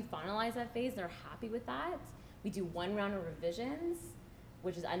 Once we finalize that phase, they're happy with that. We do 1 round of revisions,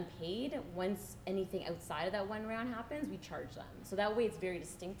 which is unpaid. Once anything outside of that 1 round happens, we charge them. So that way it's very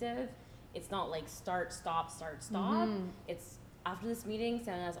distinctive. It's not like start, stop, start, stop. Mhm. It's after this meeting,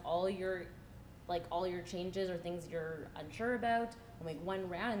 send us all your changes or things you're unsure about. We'll make 1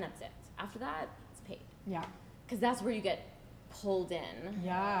 round and that's it. After that, it's paid. Yeah. Because that's where you get pulled in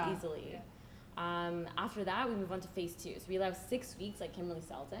Yeah. easily. After that, we move on to phase 2. So we allow 6 weeks like Kimberly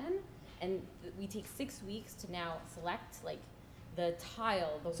Seldon, and we take 6 weeks to now select like the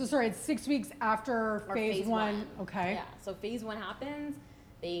tile. So sorry, it's 6 weeks after Or phase one. 1. Okay. Yeah. So phase 1 happens.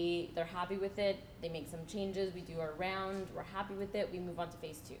 They're happy with it. They make some changes. We do our round. We're happy with it. We move on to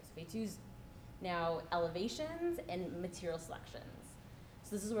phase 2. So phase 2 is now elevations and material selections.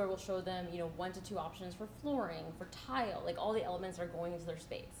 So this is where we'll show them, 1 to 2 options for flooring, for tile, like all the elements are going into their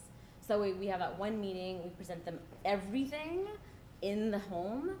space. So we have that 1 meeting. We present them everything in the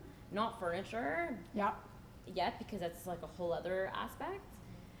home, not furniture Yeah. yet, because that's like a whole other aspect.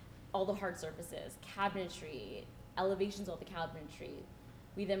 All the hard surfaces, cabinetry, elevations of the cabinetry.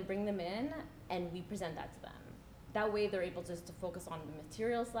 We then bring them in and we present that to them. That way they're able just to focus on the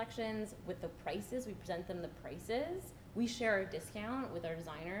material selections. With the prices, we present them the prices. We share a discount with our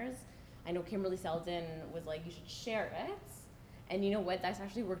designers I know Kimberly Seldon was like, you should share it. And you know what? That's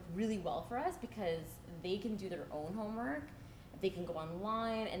actually worked really well for us because they can do their own homework. They can go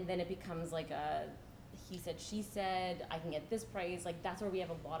online, and then it becomes like a he said, she said, I can get this price. Like, that's where we have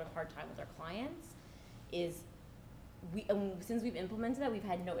a lot of hard time with our clients is since we've implemented that, we've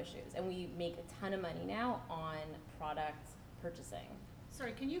had no issues. And we make a ton of money now on product purchasing.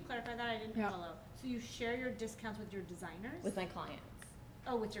 Sorry, can you clarify that? I didn't follow. So you share your discounts with your designers? With my clients.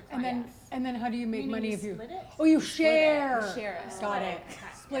 Oh, with your And clients. then how do you make Meaning money you if you split it? Oh, you share. You share it. Got it.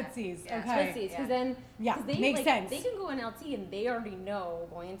 Okay. Splitsies. Yeah. Okay. Splitsies, because then they makes like, sense. they can go on LT and they already know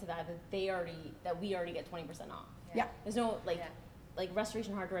going into that we already get 20% off. Yeah. There's no Yeah. like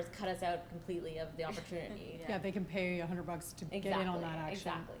Restoration Hardware has cut us out completely of the opportunity. Yeah, they can pay $100 to get in on that action.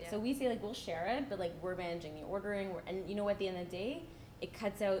 Exactly. Yeah. So we say like we'll share it, but like we're managing the ordering, and you know what? At the end of the day, it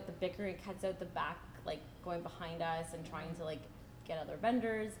cuts out the bickering, it cuts out the back like going behind us and trying to like get other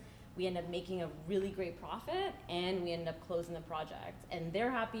vendors. We end up making a really great profit, and we end up closing the project, and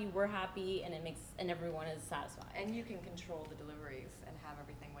they're happy, we're happy, and everyone is satisfied. And you can control the deliveries and have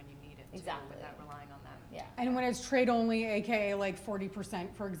everything when you need it too, Exactly. without relying on them. Yeah. And when it's trade only, aka like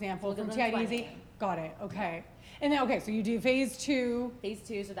 40%, for example, So from they're Tiat 20. Easy. Got it. Okay. And then so you do phase 2. Phase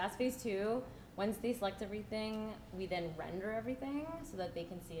 2, so that's phase 2. Once they select everything, we then render everything so that they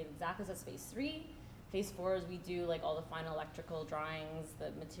can see it exactly. So that's phase 3. Phase 4 is we do like all the final electrical drawings,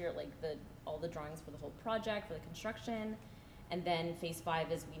 the material, like all the drawings for the whole project, for the construction. And then phase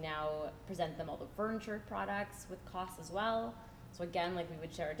 5 is we now present them all the furniture products with costs as well. So again, like we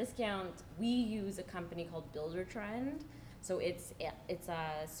would share a discount. We use a company called Buildertrend. So it's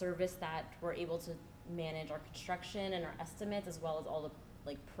a service that we're able to manage our construction and our estimates as well as all the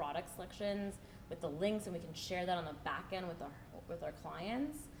like product selections with the links, and we can share that on the back end with our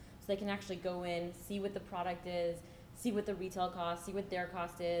clients. So they can actually go in, see what the product is, see what the retail cost, see what their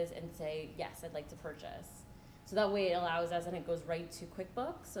cost is, and say, yes, I'd like to purchase. So that way it allows us, and it goes right to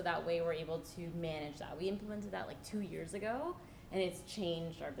QuickBooks, so that way we're able to manage that. We implemented that like 2 years ago, and it's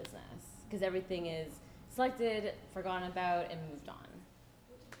changed our business, because everything is selected, forgotten about, and moved on.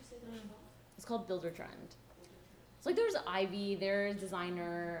 What did you say that was called? It's called Buildertrend. So like there's Ivy, there's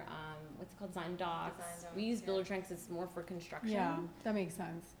Designer, what's it called, Design Docs. Design Docs, We use yeah. Buildertrend because it's more for construction. Yeah, that makes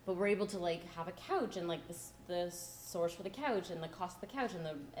sense. But we're able to like have a couch and like the source for the couch and the cost of the couch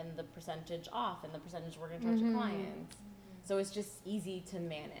and the percentage off and the percentage we're gonna charge the client. So it's just easy to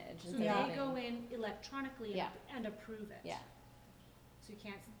manage. So instead they of having- go in electronically Yeah. and approve it. Yeah. So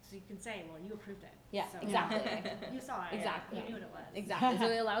you can say, well, you approved it. Yeah, So exactly. You saw it. Exactly. You knew what it was. Exactly.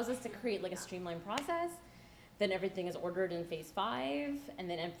 So it allows us to create like a streamlined process. Then everything is ordered in phase 5, and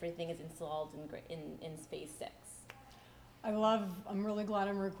then everything is installed in phase 6. I'm really glad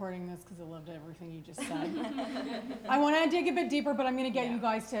I'm recording this because I loved everything you just said. I want to dig a bit deeper, but I'm going to get you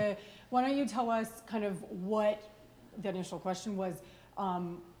guys to, why don't you tell us kind of what the initial question was,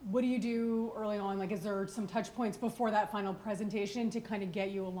 what do you do early on? Like, is there some touch points before that final presentation to kind of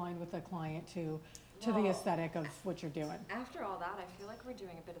get you aligned with the client to the Well, aesthetic of what you're doing? After all that, I feel like we're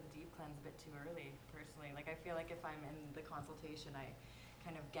doing a bit of the deep cleanse a bit too early, personally. Like, I feel like if I'm in the consultation, I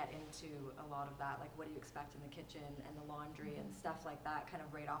kind of get into a lot of that, like what do you expect in the kitchen and the laundry and stuff like that, kind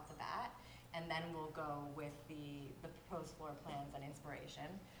of right off the bat. And then we'll go with the proposed floor plans and inspiration.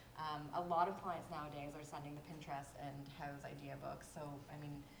 A lot of clients nowadays are sending the Pinterest and house idea books, so I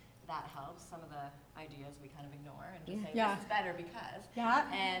mean, that helps. Some of the ideas we kind of ignore and just say, Yeah. this is better because. Yeah.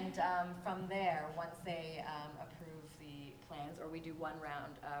 And from there, once they approve the plans, or we do one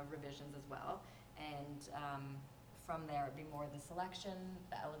round of revisions as well, and from there it'd be more the selection,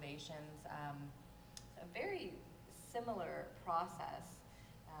 the elevations, a very similar process,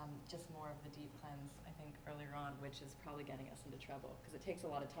 just more of the deep cleanse, I think, earlier on, which is probably getting us into trouble, because it takes a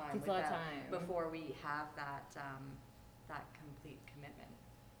lot of time Takes a with lot of that time. before we have that, that complete commitment.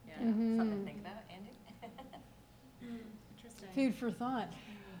 Yeah, Mhm. something to think about, Andy? Interesting. Food for thought.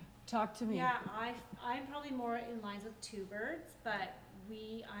 Talk to me. Yeah, I'm probably more in lines with Two Birds, but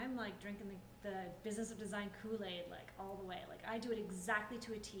I'm like drinking the business of design Kool-Aid like all the way. Like I do it exactly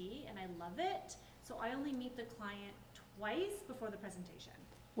to a T and I love it. So I only meet the client twice before the presentation,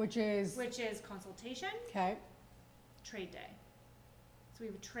 Which is, consultation, okay. trade day. So we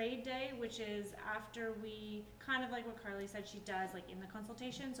have a trade day, which is after we, kind of like what Carly said she does, like in the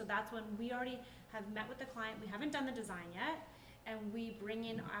consultation. So that's when we already have met with the client. We haven't done the design yet. And we bring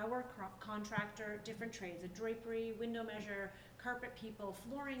in our contractor, different trades, a drapery, window measure, carpet people,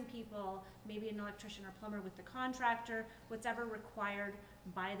 flooring people, maybe an electrician or plumber with the contractor, whatever required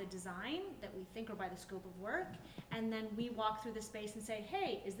by the design that we think or by the scope of work. And then we walk through the space and say,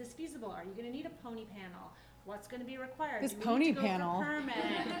 hey, is this feasible? Are you gonna need a pony panel? What's gonna be required? This Do we pony need to go for panel.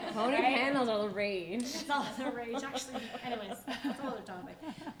 permit? Cone and panels are the rage. It's all the rage, actually. Anyways, that's a whole other topic.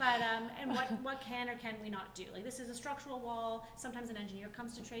 But, and what can or can we not do? Like, this is a structural wall. Sometimes an engineer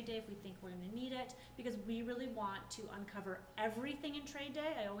comes to trade day if we think we're gonna need it, because we really want to uncover everything in trade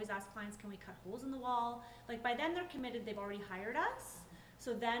day. I always ask clients, can we cut holes in the wall? Like, by then they're committed, they've already hired us.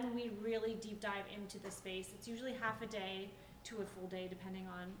 So then we really deep dive into the space. It's usually half a day to a full day, depending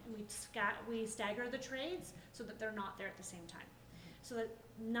on, and we stagger the trades so that they're not there at the same time. So that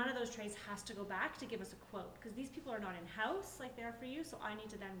none of those trades has to go back to give us a quote, because these people are not in-house like they are for you, so I need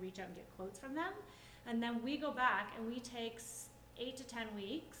to then reach out and get quotes from them. And then we go back and we take 8 to 10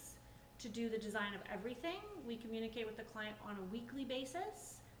 weeks to do the design of everything. We communicate with the client on a weekly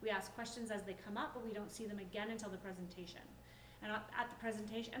basis. We ask questions as they come up, but we don't see them again until the presentation. And at the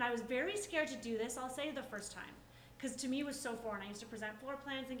presentation, and I was very scared to do this, I'll say, the first time. Because to me it was so foreign. I used to present floor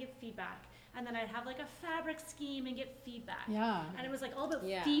plans and get feedback. And then I'd have like a fabric scheme and get feedback. Yeah. And it was like all about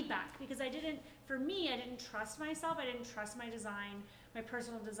feedback, because I didn't trust myself. I didn't trust my design, my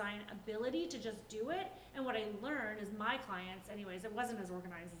personal design ability to just do it. And what I learned is my clients, anyways, it wasn't as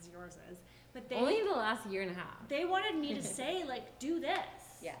organized as yours is, but Only in the last year and a half. they wanted me to say like, do this.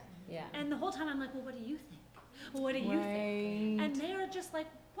 Yeah. Yeah. And the whole time I'm like, well, what do you think? Well, what do you think? Right. And they're just like,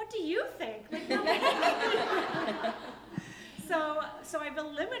 what do you think? Like, no. So I've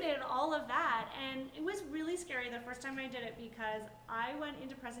eliminated all of that, and it was really scary the first time I did it, because I went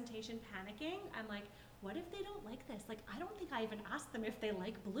into presentation panicking. I'm like, what if they don't like this? Like, I don't think I even asked them if they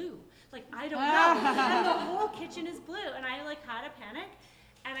like blue. Like, I don't know. And the whole kitchen is blue, and I like had a panic.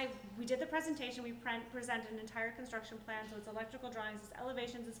 And we did the presentation. We presented an entire construction plan. So it's electrical drawings, it's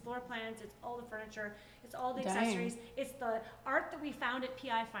elevations, it's floor plans, it's all the furniture, it's all the accessories, it's the art that we found at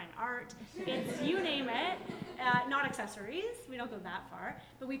PI Fine Art. It's you name it, not accessories. We don't go that far,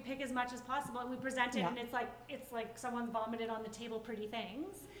 but we pick as much as possible, and we present it, and it's like someone vomited on the table pretty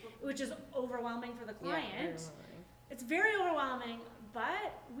things, which is overwhelming for the client. Yeah, very overwhelming. It's very overwhelming,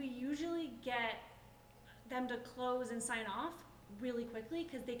 but we usually get them to close and sign off really quickly,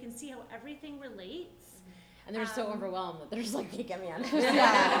 because they can see how everything relates. And they're so overwhelmed that they're just like, hey, get me on. Yes.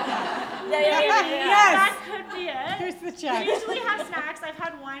 That could be it. Here's the We check. usually have snacks. I've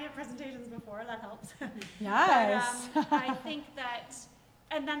had wine at presentations before. That helps. Yes. But I think that,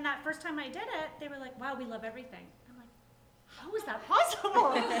 and then that first time I did it, they were like, wow, we love everything. I'm like, how is that possible?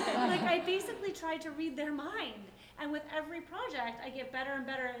 Like, I basically tried to read their mind. And with every project, I get better and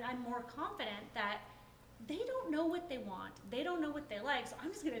better, and I'm more confident that they don't know what they want. They don't know what they like, so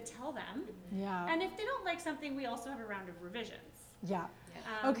I'm just going to tell them. Yeah. And if they don't like something, we also have a round of revisions. Yeah.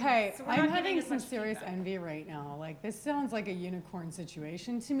 Um, Okay, so we're I'm not giving having as some much serious feedback. envy right now. Like, this sounds like a unicorn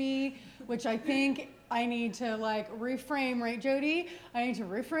situation to me, which I think I need to like reframe, right, Jody? I need to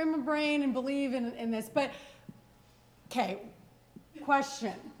reframe my brain and believe in this. But, okay,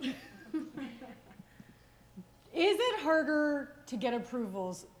 question. Is it harder to get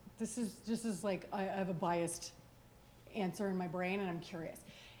approvals? This is like, I have a biased answer in my brain, and I'm curious.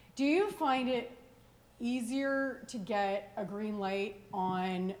 Do you find it easier to get a green light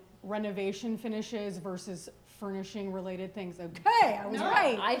on renovation finishes versus furnishing related things? Okay, I was No,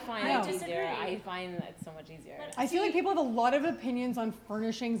 right. I find No. it easier. Disagree. I find that so much easier. But- I feel like people have a lot of opinions on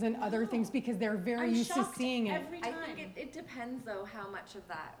furnishings and other things because they're very I'm used to shocked seeing it. every I time. think it depends though how much of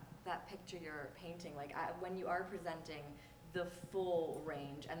that picture you're painting. Like when you are presenting the full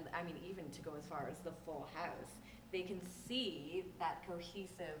range, and I mean even to go as far as the full house, they can see that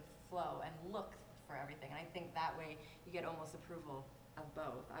cohesive flow and look for everything. And I think that way you get almost approval of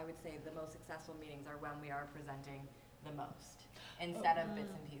both. I would say the most successful meetings are when we are presenting the most instead of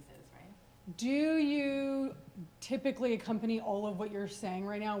bits and pieces, right? Do you typically accompany all of what you're saying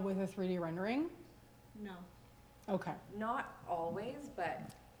right now with a 3D rendering? No. Okay. Not always,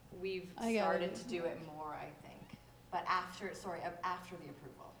 but we've I get started it. to do it more, I think. But after the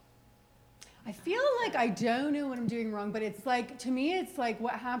approval. I feel like I don't know what I'm doing wrong, but it's like, to me, it's like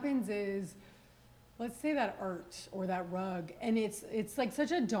what happens is, let's say that art or that rug, and it's like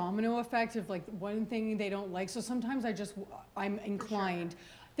such a domino effect of like one thing they don't like. So sometimes I'm inclined.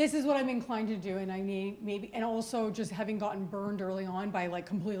 This is what I'm inclined to do, and I need maybe, and also just having gotten burned early on by like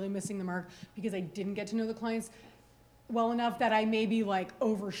completely missing the mark because I didn't get to know the clients well enough that I maybe like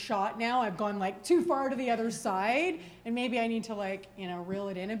overshot now. I've gone like too far to the other side, and maybe I need to like, reel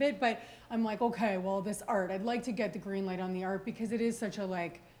it in a bit. But I'm like, okay, well, this art, I'd like to get the green light on the art because it is such a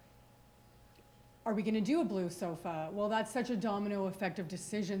like, are we going to do a blue sofa? Well, that's such a domino effect of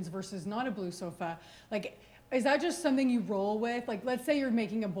decisions versus not a blue sofa. Like, is that just something you roll with? Like, let's say you're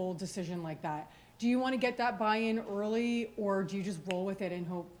making a bold decision like that. Do you want to get that buy-in early, or do you just roll with it and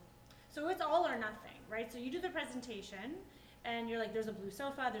hope? So it's all or nothing, right? So you do the presentation, and you're like, there's a blue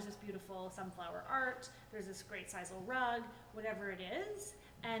sofa, there's this beautiful sunflower art, there's this great sisal rug, whatever it is,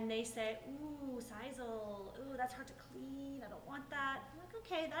 and they say, ooh, sisal, ooh, that's hard to clean, I don't want that. I'm like,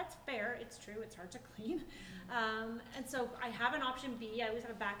 okay, that's fair, it's true, it's hard to clean. And so I have an option B, I always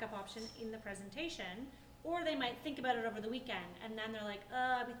have a backup option in the presentation, or they might think about it over the weekend, and then they're like,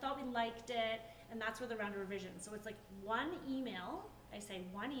 we thought we liked it, and that's where the round of revision. So it's like one email, I say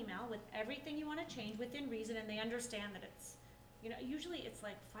one email with everything you want to change within reason, and they understand that it's, you know, usually it's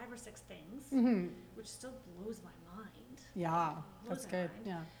like 5 or 6 things, which still blows my mind. Yeah, Blows that's my good.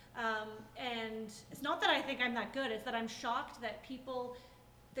 mind. Yeah. And it's not that I think I'm that good, it's that I'm shocked that people,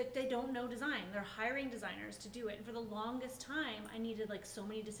 that they don't know design. They're hiring designers to do it. And for the longest time, I needed like so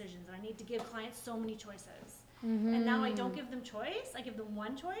many decisions, and I need to give clients so many choices. And now I don't give them choice, I give them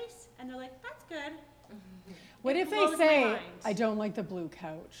one choice, and they're like, that's good. What It if they blows my say, mind. I don't like the blue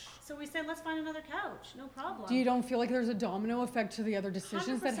couch? So we say, let's find another couch, no problem. Do you don't feel like there's a domino effect to the other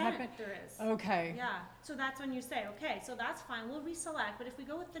decisions that 100% happen? there is. Okay. Yeah, so that's when you say, okay, so that's fine, we'll reselect, but if we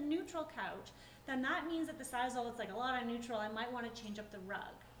go with the neutral couch, then that means that the sisal, it's like a lot of neutral, I might want to change up the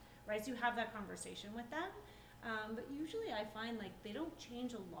rug, right? So you have that conversation with them. But usually I find like they don't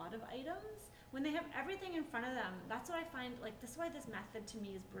change a lot of items. When they have everything in front of them, that's what I find, like, this is why this method to me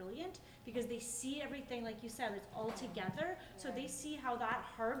is brilliant, because they see everything, like you said, it's all together. So they see how that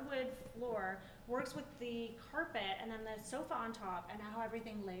hardwood floor works with the carpet and then the sofa on top, and how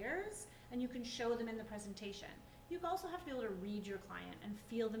everything layers, and you can show them in the presentation. You also have to be able to read your client and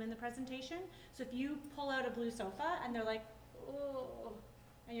feel them in the presentation. So if you pull out a blue sofa and they're like, oh,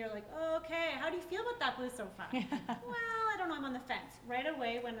 and you're like, oh, okay, how do you feel about that blue sofa? Well, I don't know, I'm on the fence. Right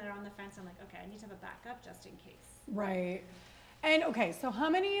away when they're on the fence, I'm like, okay, I need to have a backup just in case. Right. And okay, so how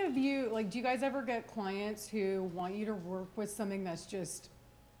many of you, like, do you guys ever get clients who want you to work with something that's just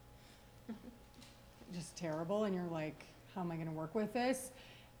terrible, and you're like, how am I gonna work with this?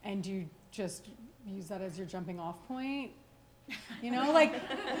 And do you just use that as your jumping off point? You know, like,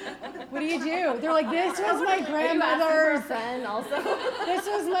 what do you do? They're like, this was my grandmother's. Friend also. This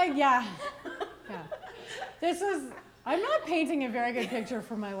was my, yeah. This was, I'm not painting a very good picture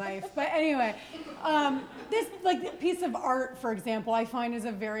for my life, but anyway, this, like, piece of art, for example, I find is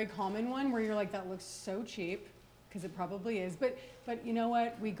a very common one where you're like, that looks so cheap, because it probably is, but you know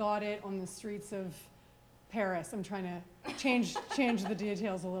what? We got it on the streets of Paris. I'm trying to change the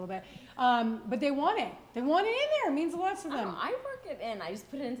details a little bit. But they want it. They want it in there. It means a lot to them. I work it in. I just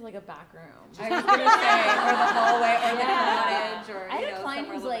put it into like a back room. I was gonna say, or the hallway, or the cottage, or I you had know, a client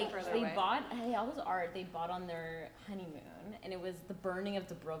somewhere who's a little like, further they away. bought, hey, all this art they bought on their honeymoon, and it was the burning of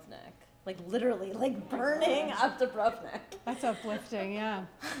Dubrovnik. Like literally, like burning up Dubrovnik. That's uplifting, yeah.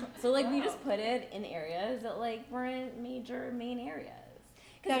 So like we just put it in areas that like weren't major main areas.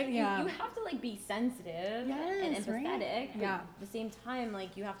 That- Because yeah. you have to like be sensitive and Yes, right? empathetic. But Yeah. at the same time,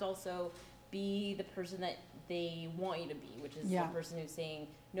 like you have to also be the person that they want you to be, which is Yeah. the person who's saying,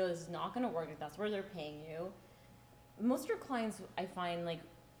 no, this is not going to work if that's where they're paying you. Most of your clients, I find, like,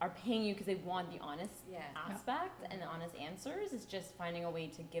 are paying you because they want the honest Yeah. aspect and the honest answers. It's just finding a way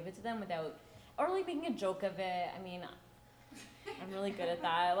to give it to them without, or like making a joke of it. I mean, I'm really good at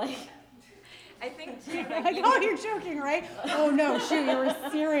that. Like, I think too, Like, like, oh, you're joking, right? Oh no, shoot, you were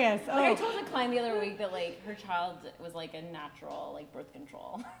serious. like I Oh, told a client the other week that like her child was like a natural like birth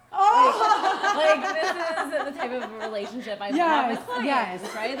control. oh. Like this is the type of relationship I Yes, have with clients,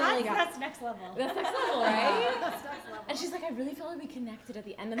 yes. right? They're like, That's next level. that's next level, right? That's next level. And she's like, I really felt like we connected at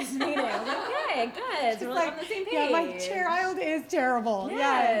the end of this meeting. I was like, okay, good. So we're like on the same page. Yeah, my child is terrible.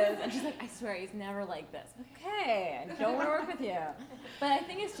 Yes. And she's like, I swear he's never like this. Okay, I don't want to work with you. But I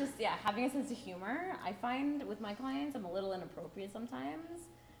think it's just, yeah, having a sense of humor. I find with my clients, I'm a little inappropriate sometimes.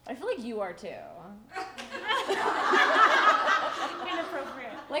 I feel like you are too.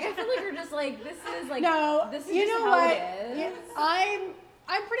 Inappropriate. Like, I feel like you're just like, this is like, No, this is you just know how what? it is. Yeah,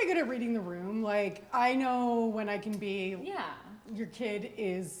 I'm pretty good at reading the room. Like, I know when I can be, Yeah. your kid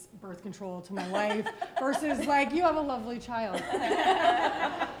is birth control to my life versus like, you have a lovely child.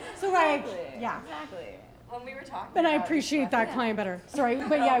 So like, Exactly. yeah. Exactly. when we were talking But I about appreciate these that questions- client better. Sorry,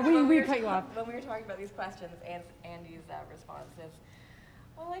 but yeah, When we were cut you off. When we were talking about these questions, Andy's response is,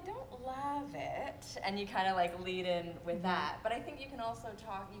 well, I don't love it. And you kind of like lead in with that. But I think you can also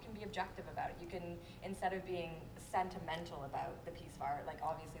talk, you can be objective about it. You can, instead of being sentimental about the piece of art, like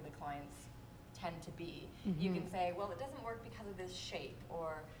obviously the clients tend to be, you can say, well, it doesn't work because of this shape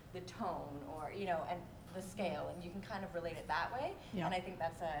or the tone or, you know, and the scale. And you can kind of relate it that way. Yeah. And I think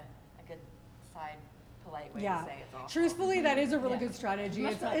that's a good side, polite way Yeah. to say it's awful. Truthfully, that is a really Yeah. good strategy.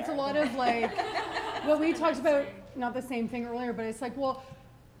 Much It's a better. lot of like what we talked about, not the same thing earlier, but it's like, well,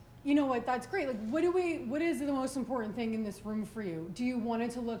 you know what, that's great. Like, what is the most important thing in this room for you? Do you want it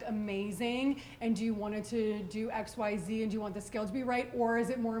to look amazing, and do you want it to do X, Y, Z, and do you want the scale to be right, or is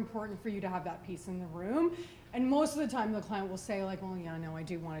it more important for you to have that piece in the room? And most of the time the client will say like, well, yeah, no, I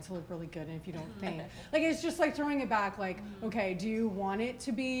do want it to look really good, and if you don't think, like, it's just like throwing it back, like, okay, do you want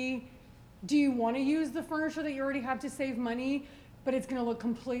to use the furniture that you already have to save money, but it's gonna look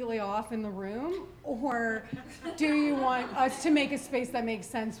completely off in the room? Or do you want us to make a space that makes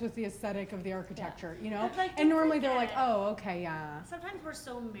sense with the aesthetic of the architecture, you know? But, like, And don't normally they're like, forget- oh, okay, yeah. Sometimes we're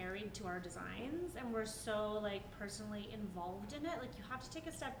so married to our designs and we're so like personally involved in it. Like you have to take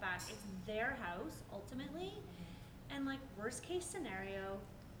a step back. It's their house ultimately. And like worst case scenario,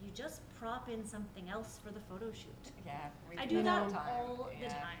 you just prop in something else for the photo shoot. Yeah. we I do that that all the time. all the Yeah.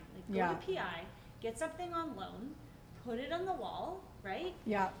 time. Like go Yeah. to PI, get something on loan, put it on the wall, right?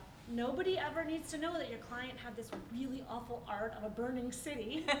 Yeah. Nobody ever needs to know that your client had this really awful art of a burning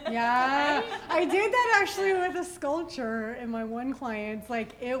city. Yeah, I did that actually with a sculpture in my one client's.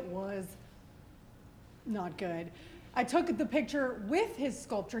 Like, it was not good. I took the picture with his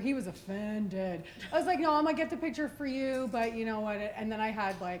sculpture. He was offended. I was like, no, I'm gonna get the picture for you, but you know what? And then I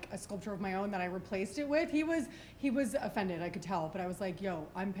had like a sculpture of my own that I replaced it with. He was offended, I could tell, but I was like, yo,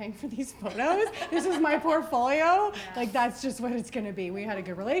 I'm paying for these photos. This is my portfolio. Like, that's just what it's gonna be. We had a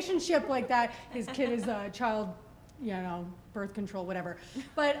good relationship like that. His kid is a child, you know, birth control, whatever.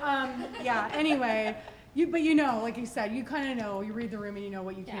 But yeah, anyway. But you know, like you said, you kind of know. You read the room and you know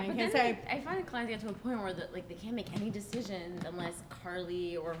what you can Yeah, and but can't then say. I find clients get to a point where they can't make any decisions unless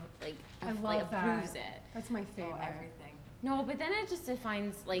Carly or I love like that. approves it. That's my Oh, favorite. everything. No, but then it just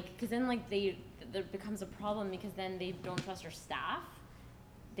defines because then there becomes a problem because then they don't trust your staff.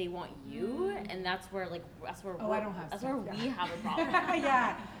 They want you, and that's where Oh, I don't have that's staff, where yeah. we have a problem.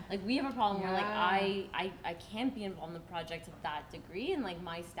 Yeah. Like we have a problem where like Yeah. I can't be involved in the project to that degree, and like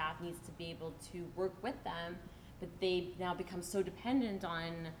my staff needs to be able to work with them, but they now become so dependent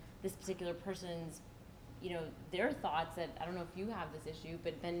on this particular person's, you know, their thoughts that I don't know if you have this issue,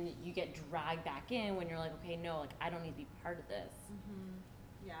 but then you get dragged back in when you're like, okay, no, like I don't need to be part of this.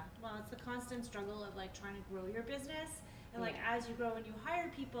 Yeah, well, it's the constant struggle of like trying to grow your business, and like Yeah. as you grow and you hire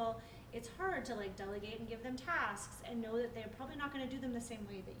people, it's hard to like delegate and give them tasks and know that they're probably not going to do them the same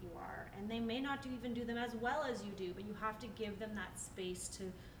way that you are, and they may not even do them as well as you do, but you have to give them that space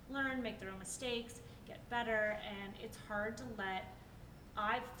to learn, make their own mistakes, get better, and it's hard to let.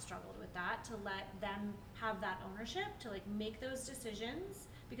 I've struggled with that, to let them have that ownership, to like make those decisions,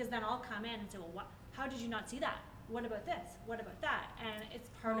 because then I'll come in and say, well, how did you not see that? What about this? What about that? And it's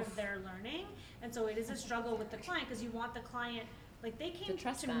part of their learning. And so it is a struggle with the client, because you want the client, like they came To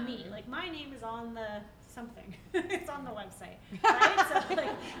trust to me, them. like my name is on the something, it's on the website, right? So like,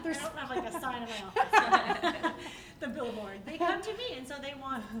 I don't have like a sign in my office, the billboard. They come to me, and so they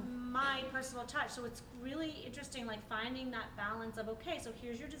want my personal touch. So it's really interesting, like finding that balance of, okay, so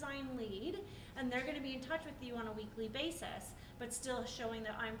here's your design lead, and they're gonna be in touch with you on a weekly basis, but still showing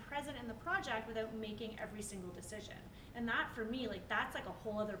that I'm present in the project without making every single decision. And that for me, like that's like a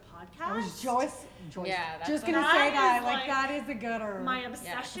whole other podcast. I was Joyce. Yeah, that's Just what gonna I- say that. That is Like, like that is a gooder. My Yeah, 'cause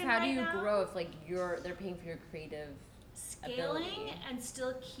obsession how do right you now, grow if like they're paying for your creative scaling ability. and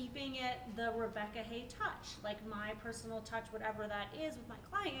still keeping it the Rebecca Hay touch, like my personal touch, whatever that is with my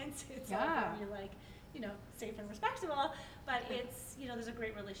clients. It's all Yeah. very like, you know, safe and respectable, but it's, you know, there's a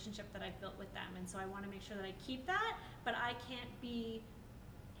great relationship that I've built with them, and so I want to make sure that I keep that, but I can't be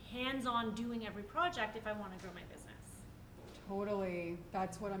hands-on doing every project if I want to grow my business. Totally.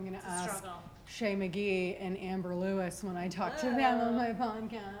 That's what I'm gonna It's a ask struggle. Shay McGee and Amber Lewis when I talk to them Oh. on my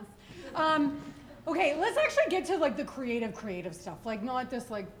podcast. Okay, let's actually get to like the creative stuff. Like, not this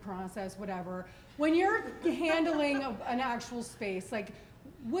like process, whatever. When you're handling an actual space, like,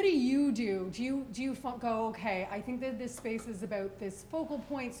 what do you do? Do you go, okay, I think that this space is about this focal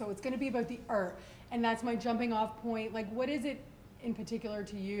point, so it's going to be about the art, and that's my jumping off point. Like, what is it in particular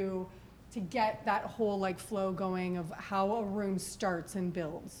to you to get that whole like flow going of how a room starts and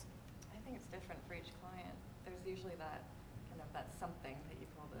builds? I think it's different for each client. There's usually that kind of that something that you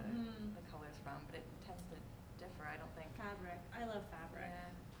pull the colors from, but it tends to differ. I don't think. Fabric. I love fabric.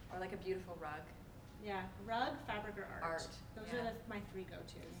 Yeah. Or like a beautiful rug. Yeah, rug, fabric, or art. Art, Those yeah. are my three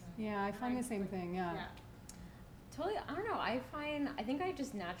go-tos. Yeah, I find the same thing. Yeah. Totally, I don't know. I think I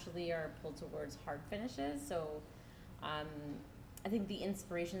just naturally are pulled towards hard finishes. So, I think the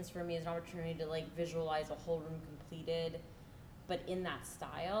inspirations for me is an opportunity to like visualize a whole room completed, but in that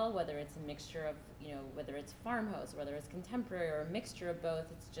style. Whether it's a mixture of, you know, whether it's farmhouse, whether it's contemporary, or a mixture of both.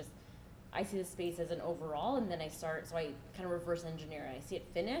 It's just I see the space as an overall, and then I kind of reverse engineer it. I see it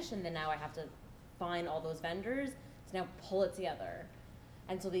finished, and then now I have to find all those vendors to now pull it together.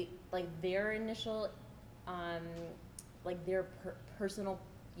 and so they like their initial, like their personal,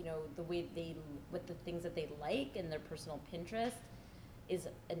 you know, the way they with the things that they like and their personal Pinterest is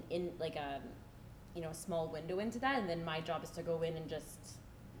you know, a small window into that, and then my job is to go in and just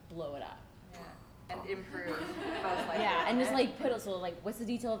blow it up. Yeah. And improve, most likely. Yeah, and just like put so like what's the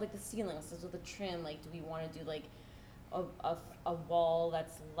detail of like the ceiling? What's the trim? Like, do we want to do like a wall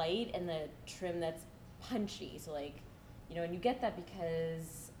that's light and the trim that's punchy? So like, you know, and you get that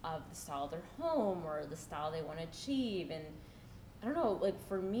because of the style of their home or the style they want to achieve. And I don't know, like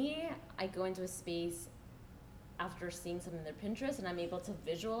for me, I go into a space after seeing something in their Pinterest and I'm able to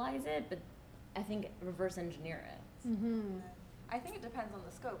visualize it, but I think reverse engineer it. Mm-hmm. I think it depends on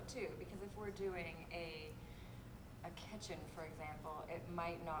the scope too, because if we're doing a kitchen, for example, it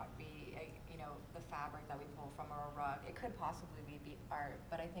might not be the fabric that we pull from or a rug. It could possibly be art,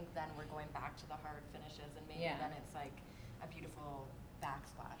 but I think then we're going back to the hard finishes, and maybe then it's like a beautiful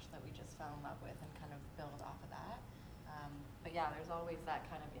backsplash that we just fell in love with and kind of build off of that. But yeah, there's always that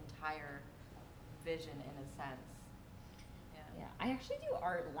kind of entire vision in a sense. Yeah, I actually do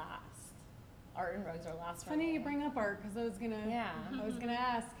art last. Art and rugs are last. It's funny you bring up art because I was gonna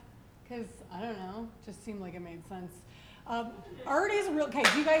ask because I don't know, just seemed like it made sense. Art is real. Okay,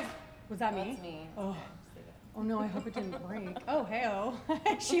 do you guys? Was that me? That's me. Oh. Oh no, I hope it didn't break. Oh, hey-oh.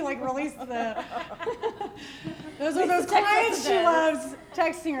 She like released the, those are those clients she loves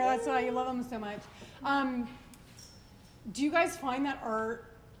texting her. That's why you love them so much. Do you guys find that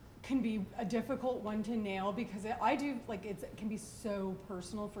art can be a difficult one to nail? Because I do, like it can be so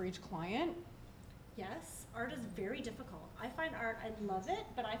personal for each client. Yes, art is very difficult. I find art, I love it,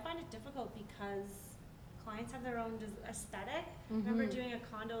 but I find it difficult because clients have their own aesthetic. I remember doing a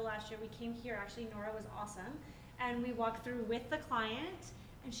condo last year. We came here, actually Nora was awesome, and we walked through with the client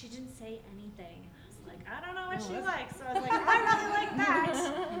and she didn't say anything. And I was like, I don't know what she likes. So I was like, I really like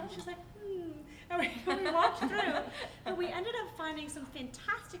that. And she's like, And we walked through, but we ended up finding some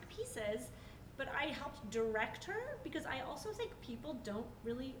fantastic pieces. But I helped direct her because I also think people don't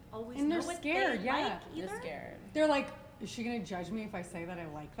really always know what scared, they like either. They're scared. They're like, is she gonna judge me if I say that I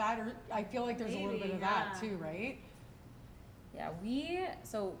like that? Or I feel like there's a little bit of that too, right? Yeah,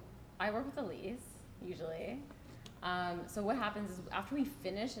 so I work with Elise usually. So what happens is after we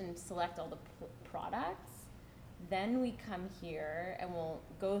finish and select all the products, then we come here and we'll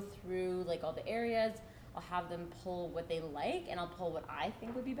go through like all the areas. I'll have them pull what they like, and I'll pull what I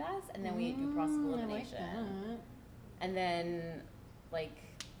think would be best, and then we do process elimination. I like that. And then, like,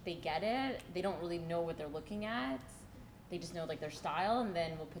 they get it. They don't really know what they're looking at. They just know like their style, and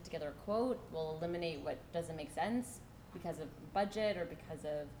then we'll put together a quote. We'll eliminate what doesn't make sense because of budget or because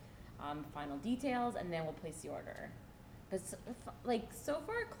of final details, and then we'll place the order. But so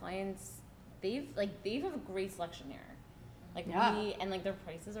far, clients they've a great selection here. Like their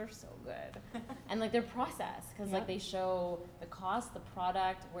prices are so good, and like their process because like they show the cost, the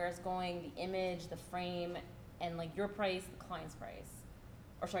product, where it's going, the image, the frame, and like your price, the client's price,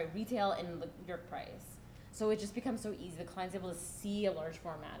 or sorry, retail and your price. So it just becomes so easy. The client's able to see a large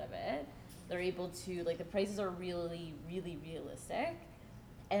format of it. They're able to like the prices are really, really realistic,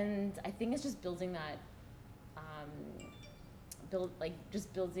 and I think it's just building that,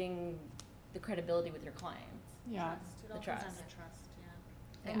 building the credibility with your clients. Yeah. It all The comes trust. down to trust,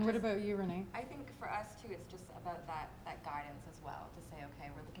 And what about you, Renee? I think for us too, it's just about that guidance as well, to say, okay,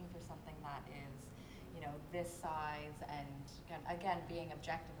 we're looking for something that is, this size, and again, being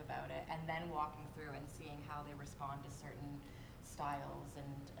objective about it, and then walking through and seeing how they respond to certain styles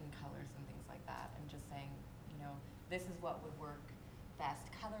and colors and things like that, and just saying, this is what would work best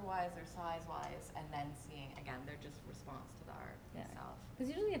color-wise or size-wise, and then seeing, again, their just response to the art itself. Because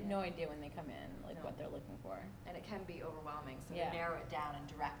usually you have no idea when they come in, what they're looking for. And it can be overwhelming, so to narrow it down and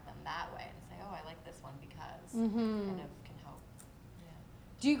direct them that way and say, oh, I like this one because kind of can help. Yeah.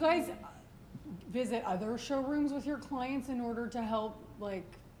 Do you guys visit other showrooms with your clients in order to help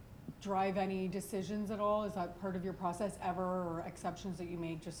drive any decisions at all? Is that part of your process ever, or exceptions that you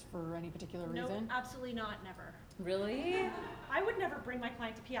make just for any particular reason? No, absolutely not, never. Really? I would never bring my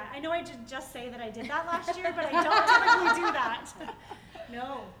client to PI. I know I did just say that I did that last year, but I don't typically do that.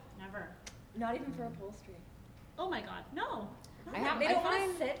 No, never. Not even for upholstery. Oh my God, no. They don't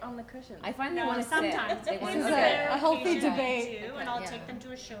want to sit on the cushions. I find they No, want to sometimes. sit. They want It's to a sit. rare A healthy occasion I debate. do, and I'll take them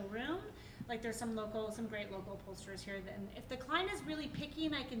to a showroom. Like there's some great local upholsterers here. And if the client is really picky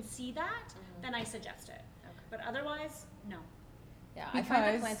and I can see that, then I suggest it. Okay. But otherwise, no. Yeah, I find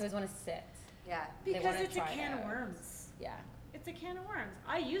that clients always want to sit. Yeah. Because wanna it's a try it can of out. worms. Yeah. It's a can of worms.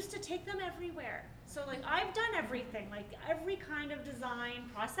 I used to take them everywhere. So I've done everything, every kind of design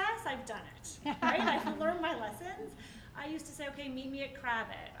process, I've done it, right? I've learned my lessons. I used to say, okay, meet me at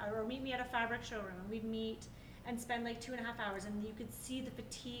Kravet, or meet me at a fabric showroom, and we'd meet and spend like 2.5 hours, and you could see the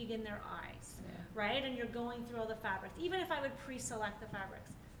fatigue in their eyes, right? And you're going through all the fabrics. Even if I would pre-select the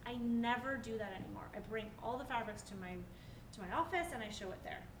fabrics, I never do that anymore. I bring all the fabrics to my office and I show it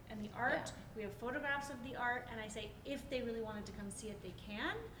there. And the art, we have photographs of the art, and I say if they really wanted to come see it, they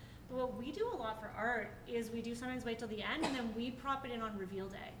can. But what we do a lot for art is we do sometimes wait till the end, and then we prop it in on reveal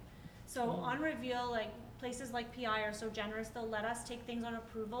day. So on reveal, like places like PI are so generous, they'll let us take things on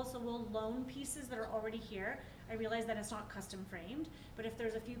approval, so we'll loan pieces that are already here. I realize that it's not custom framed, but if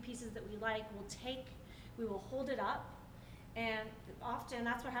there's a few pieces that we like, we will hold it up. And often,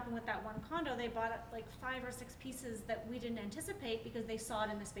 that's what happened with that one condo. They bought like 5 or 6 pieces that we didn't anticipate because they saw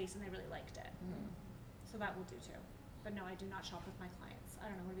it in the space and they really liked it. So that will do too. But no, I do not shop with my clients.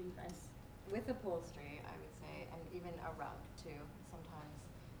 I don't know, what about you guys? With upholstery, I would say, and even a rug too, sometimes,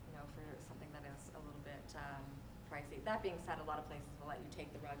 for something that is a little bit pricey. That being said, a lot of places will let you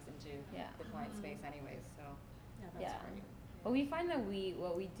take the rugs into the client space anyways, so that's great. But we find that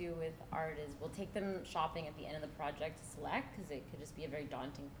what we do with art is we'll take them shopping at the end of the project to select, because it could just be a very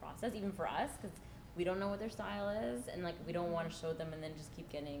daunting process, even for us, because we don't know what their style is, and like we don't want to show them and then just keep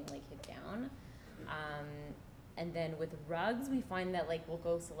getting like hit down. And then with rugs, we find that like we'll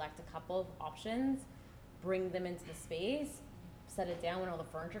go select a couple of options, bring them into the space, set it down when all the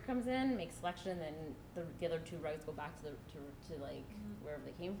furniture comes in, make selection, and then the other 2 rugs go back to like wherever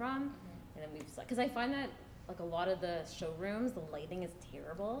they came from, and then we select. Because I find that like a lot of the showrooms, the lighting is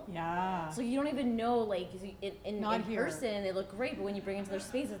terrible. Yeah. So you don't even know, like, in here. person they look great, but when you bring it into their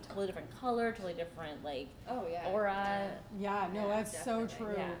space, it's a totally different color, totally different like aura. Yeah, no, that's definitely. so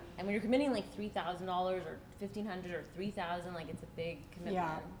true. Yeah, and when you're committing like $3,000 or $1,500 or $3,000, like it's a big commitment.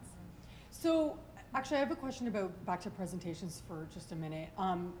 Yeah. So actually, I have a question about back to presentations for just a minute.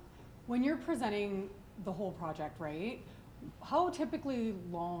 When you're presenting the whole project, right? How typically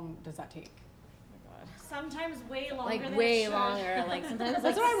long does that take? Sometimes way longer Like than way it should. longer, like sometimes That's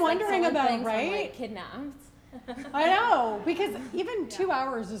like, what I'm wondering someone about, thinks I'm, right? like, kidnapped. I know, because even 2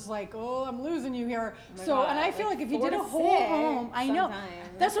 hours is like, oh, I'm losing you here. Oh my So, God, and I feel like like if you 4 did a to whole 6 home, I know. sometimes.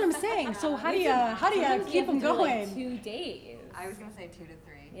 That's what I'm saying. So how do you Sometimes keep them have to do, going? like 2 days. I was gonna say 2 to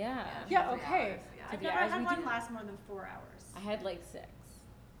 3. Yeah. Yeah, 2 to 3 okay. hours, yeah. I've the never hours had we one do. last more than 4 hours. I had like 6.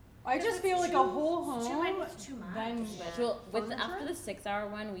 I just feel like a whole home. It's too much. Then Well, furniture? after the 6-hour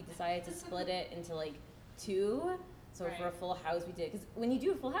one, we decided to split it into like 2. So for a full house, we did, because when you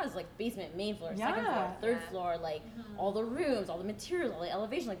do a full house, like basement, main floor, second floor, third floor, like all the rooms, all the materials, all the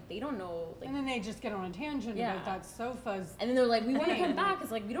elevation, like they don't know. Like, and then they just get on a tangent about that sofa's. and then they're like, we want to thing. come back.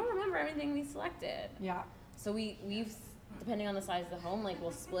 It's like we don't remember everything we selected. Yeah. So we've depending on the size of the home, like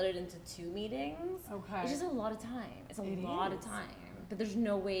we'll split it into 2 meetings. Okay. It's just a lot of time. It's a lot of time, but there's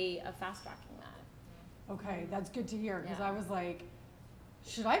no way of fast tracking that. Okay, that's good to hear, because Yeah. I was like,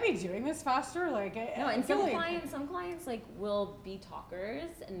 should I be doing this faster? Like, No, I and feel some clients like will be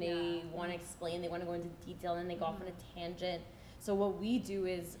talkers and they want to explain, they want to go into detail, and then they go off on a tangent. So what we do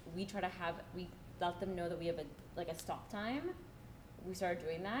is we let them know that we have a stop time. We started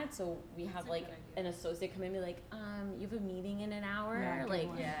doing that, so we have like an associate come in and be like, you have a meeting in an hour, Yeah, good like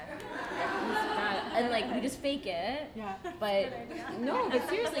one. and like we just fake it. Yeah. But no, but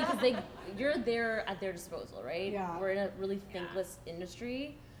seriously, because you're there at their disposal, right? Yeah. We're in a really thankless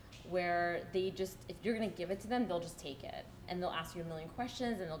industry where they just, if you're gonna give it to them, they'll just take it, and they'll ask you a million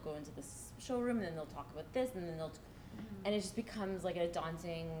questions, and they'll go into this showroom, and then they'll talk about this, and then and it just becomes like a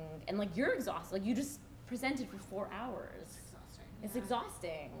daunting, and like you're exhausted, like you just presented for 4 hours. It's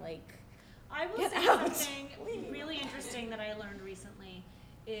exhausting, like. I will Get say out. something really interesting that I learned recently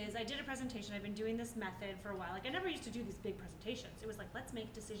is I did a presentation. I've been doing this method for a while. Like I never used to do these big presentations. It was like, let's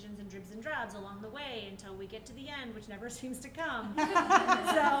make decisions in dribs and drabs along the way until we get to the end, which never seems to come.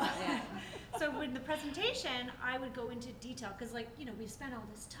 So with the presentation, I would go into detail because we've spent all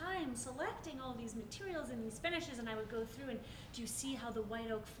this time selecting all these materials and these finishes, and I would go through and do you see how the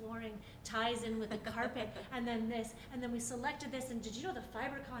white oak flooring ties in with the carpet, and then this, and then we selected this, and did you know the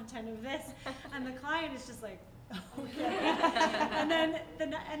fiber content of this? And the client is just like, okay. and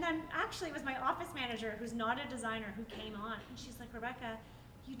then actually it was my office manager, who's not a designer, who came on, and she's like, Rebecca,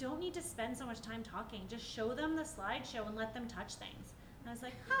 you don't need to spend so much time talking. Just show them the slideshow and let them touch things. And I was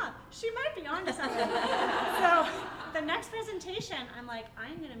like, she might be onto something. So the next presentation, I'm like,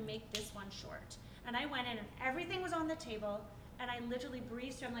 I'm gonna make this one short. And I went in and everything was on the table, and I literally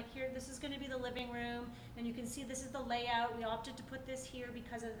breezed through. I'm like, here, this is gonna be the living room, and you can see this is the layout. We opted to put this here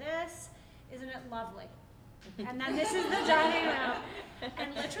because of this. Isn't it lovely? And then this is the dining room.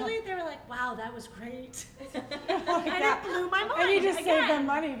 And literally Eventually, they were like, "Wow, that was great," and Yeah. it blew my mind. And you just Again, saved them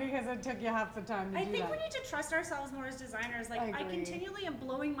money because it took you half the time to I do think that. we need to trust ourselves more as designers. Like, I I agree. continually am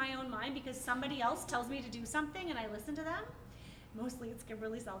blowing my own mind because somebody else tells me to do something and I listen to them. Mostly it's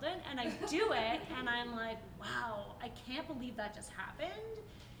Kimberly Seldon, and I do it, and I'm like, wow, I can't believe that just happened.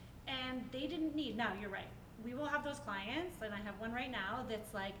 And they didn't need. Now, you're right. We will have those clients, and I have one right now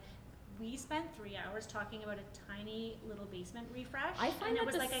that's like, we spent 3 hours talking about a tiny little basement refresh, I find and that it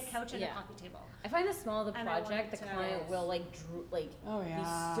was like a this- couch and yeah. a coffee table. I find the smaller the And I project, the wanted to- client will Oh,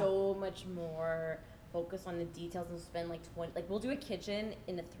 yeah. be so much more focused on the details and spend like 20, like we'll do a kitchen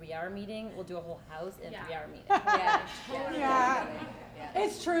in a 3-hour meeting, we'll do a whole house in a Yeah. 3-hour meeting. Yeah, Totally. Yeah. Yeah.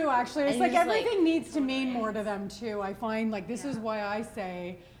 It's true, actually. It's And like you're just like- everything needs to mean more to them too. I find like this is Yeah. why I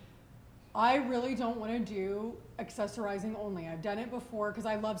say I really don't want to do accessorizing only. I've done it before because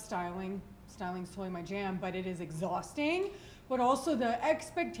I love styling. Styling's totally my jam, but it is exhausting. But also the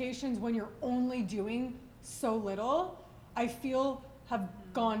expectations when you're only doing so little, I feel have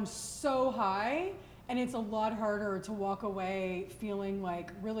gone so high, and it's a lot harder to walk away feeling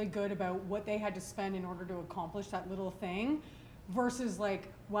like really good about what they had to spend in order to accomplish that little thing versus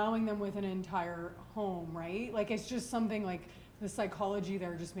like wowing them with an entire home, right? Like it's just something like the psychology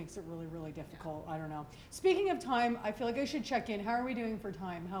there just makes it really, really difficult. I don't know. Speaking of time, I feel like I should check in. How are we doing for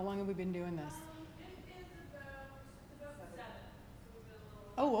time? How long have we been doing this? It is about 7. So we've been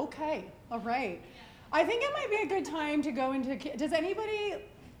a little. Oh, okay. All right. I think it might be a good time to go into. Does anybody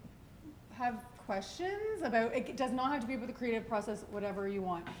have questions about? It does not have to be about the creative process, whatever you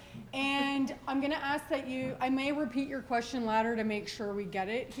want. And I'm going to ask that you. I may repeat your question louder to make sure we get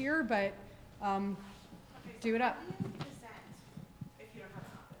it here, but do it up. How do you present if you don't have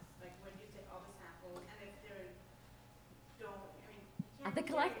an office? Like when you take all the samples and if they don't, I mean, you At the can't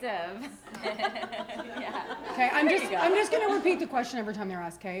collective. Yeah. Okay, I'm There just you go. I'm just gonna repeat the question every time they're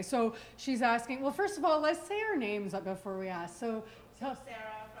asked. Okay, so she's asking. Well, first of all, let's say our names up before we ask. So tell,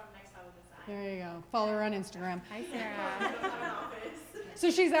 Sarah from Next Level Design. there you go. Follow her on Instagram. Hi, I Sarah. don't have an office. So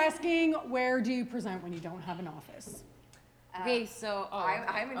she's asking, where do you present when you don't have an office? Okay, so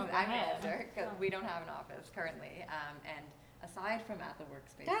I'm go an ahead. answer because we don't have an office currently. And aside from at the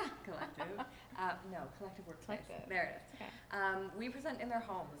Workspace Ah. Collective, no, Collective Workspace. Collective. There it is. Okay. We present in their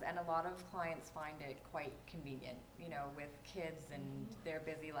homes, and a lot of clients find it quite convenient, you know, with kids and their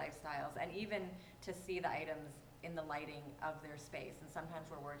busy lifestyles, and even to see the items in the lighting of their space. And sometimes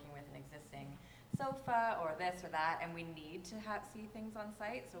we're working with an existing sofa or this or that, and we need to see things on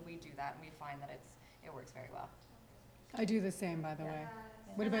site, so we do that, and we find that it works very well. I do the same, by the way.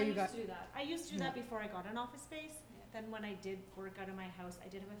 What And about you I guys? used to do that. I used to do Yeah. that before I got an office space. Then when I did work out of my house, I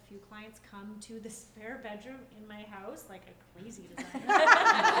did have a few clients come to the spare bedroom in my house, like a crazy designer.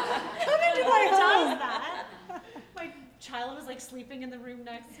 Come into my Who does home. that? My child was like sleeping in the room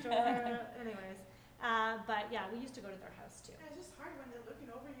next door. Anyways, but yeah, we used to go to their house too. Yeah, it's just hard when they're looking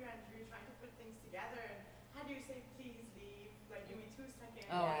over you and you're trying to put things together. And how do you say, please leave? Like, give me 2 seconds.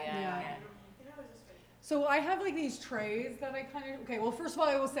 Oh, yeah. Yeah. You know, it's just really. So I have like these trays that I kind of, okay, well, first of all,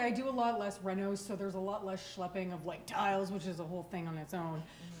 I will say I do a lot less renos, so there's a lot less schlepping of like tiles, which is a whole thing on its own.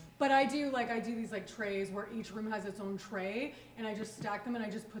 But I do these like trays where each room has its own tray, and I just stack them and I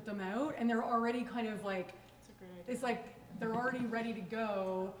just put them out, and they're already kind of like, It's a great idea. it's like they're already ready to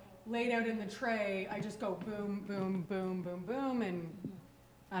go, laid out in the tray. I just go boom, boom, boom, boom, boom, and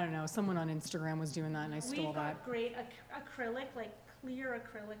I don't know, someone on Instagram was doing that and I stole We've that. got great acrylic, like clear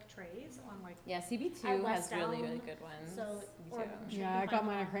acrylic trays on like Yeah, At CB2 West has really, Elm, really good ones. so- Me or- too. Yeah, I got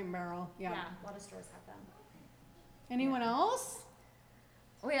mine at Crate and Barrel, yeah. a lot of stores have them. Anyone else?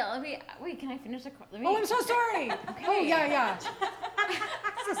 Wait, wait, can I finish the question? Oh, I'm so sorry. Oh, yeah.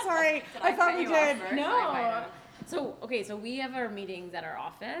 So sorry. I thought cut we you off did. first? No. So, okay, so we have our meetings at our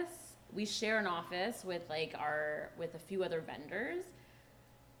office. We share an office with with a few other vendors.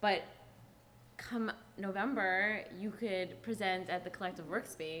 But come November, you could present at the Collective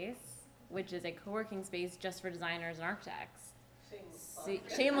Workspace, which is a co-working space just for designers and architects.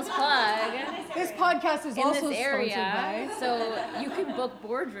 Shameless plug. This podcast is In also this area, sponsored by. so you can book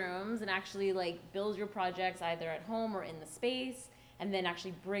boardrooms and actually like build your projects either at home or in the space, and then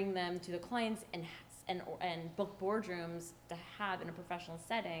actually bring them to the clients and book boardrooms to have in a professional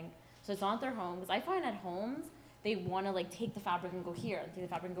setting. So it's not their home, because I find at homes they want to like take the fabric and go here, and take the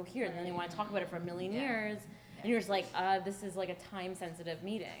fabric and go here, and then they want to talk about it for a million years, and you're just like, this is like a time sensitive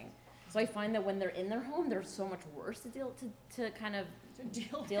meeting. So I find that when they're in their home, they're so much worse to kind of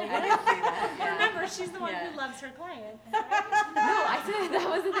Deal deal with. I did see that. Yeah. Remember, she's the one Yeah. who loves her clients. No, I said that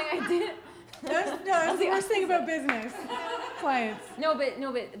was the thing I did. That's the worst thing about business. Clients. No,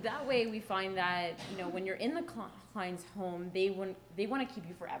 but that way we find that, when you're in the client's home, they want to keep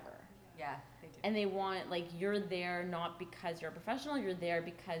you forever. Yeah, they do. And they want, like, you're there not because you're a professional, you're there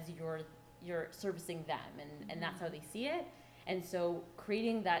because you're servicing them, and that's how they see it. And so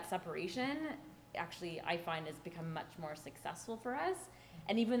creating that separation, actually, I find has become much more successful for us.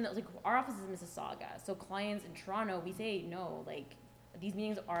 And even like our office is in Mississauga, so clients in Toronto, we say no, like these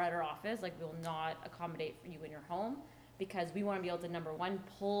meetings are at our office, like we will not accommodate for you in your home, because we want to be able to, number one,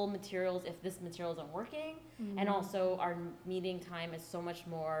 pull materials if this material isn't working, and also our meeting time is so much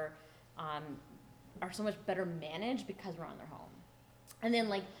more, are so much better managed because we're on their home. And then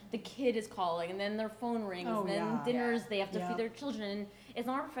like the kid is calling, and then their phone rings, Oh, and then yeah. dinners, they have to Yeah. feed their children. It's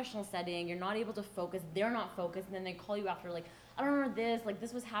not a professional setting. You're not able to focus. They're not focused, and then they call you after like, I don't remember this, like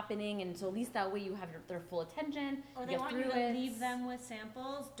this was happening, and so at least that way you have their full attention. Or they get want you through to it. leave them with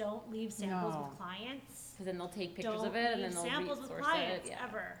samples. Don't leave samples No. with clients. Because then they'll take pictures Don't of it, and leave then they'll samples with resource clients it. Yeah.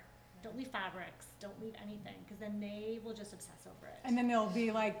 ever. Don't leave fabrics. Don't leave anything, because then they will just obsess over it. And then they'll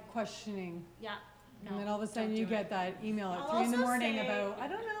be like questioning. Yeah. No, And then all of a sudden don't you do get it. that email at I'll 3 in the also morning say- about, I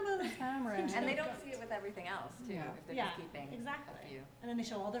don't know about the camera. And they don't see it with everything else too, Yeah. if they're Yeah, just keeping exactly. a few. And then they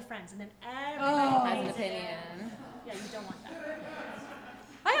show all their friends, and then everybody Oh. Has an sees it. opinion. Yeah, you don't want that.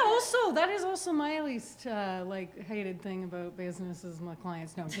 That is also my least hated thing about business is my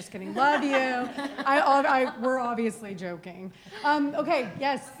clients. No, I'm just kidding. Love you. We're obviously joking. Okay,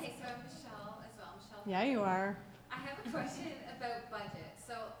 yes. Okay, so I'm Michelle as well. Michelle. Yeah, you are. I have a question about budget.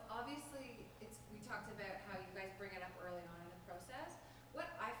 So obviously, we talked about how you guys bring it up early on in the process.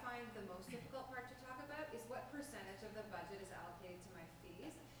 What I find the most difficult part to talk about is what percentage of the budget is allocated to my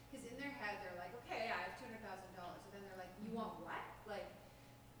fees. Because in their head, they're like, okay, I have $200,000, and then they're like, you want what? Like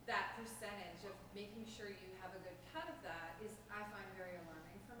that percentage of making sure you have a good cut of that is, I find, very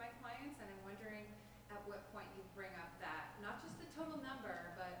alarming for my clients, and I'm wondering at what point you bring up that, not just the total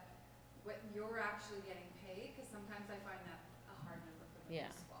number, but what you're actually getting paid, because sometimes I find that a hard number for them Yeah.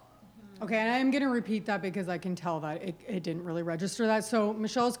 to swallow. Okay, and I'm going to repeat that because I can tell that it didn't really register that. So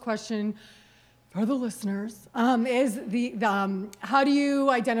Michelle's question for the listeners is how do you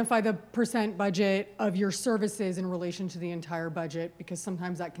identify the percent budget of your services in relation to the entire budget? Because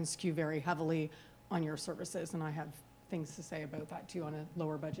sometimes that can skew very heavily on your services, and I have things to say about that too on a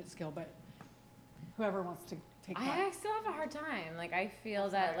lower budget scale, but whoever wants to take that. I still have a hard time. Like I feel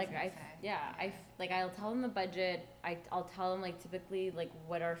that like I'll tell them the budget. I'll tell them like typically like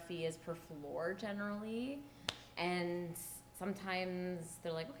what our fee is per floor generally, and sometimes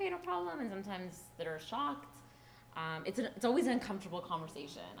they're like, okay, no problem, and sometimes they're shocked. It's always an uncomfortable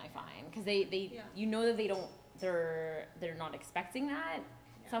conversation, I find, because they Yeah. you know that they're not expecting that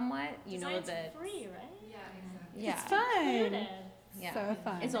somewhat. You know Design's that free, right? Yeah, exactly. yeah. It's fun. Included. Yeah. So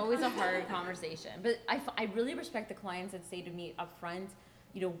fun. It's always a hard conversation, but I really respect the clients that say to me up front,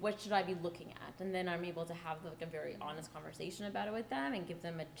 what should I be looking at? And then I'm able to have like a very honest conversation about it with them and give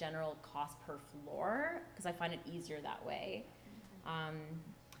them a general cost per floor, because I find it easier that way. Yeah.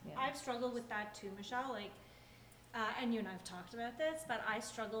 I've struggled with that too, Michelle. Like, and you and I've talked about this, but I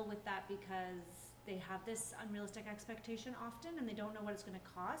struggle with that because they have this unrealistic expectation often, and they don't know what it's going to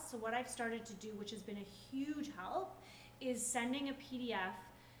cost. So what I've started to do, which has been a huge help, is sending a PDF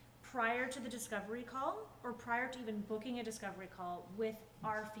prior to the discovery call, or prior to even booking a discovery call, with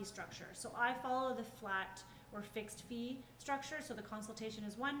our fee structure. So I follow the flat or fixed fee structure. So the consultation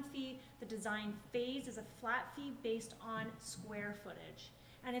is one fee, the design phase is a flat fee based on square footage.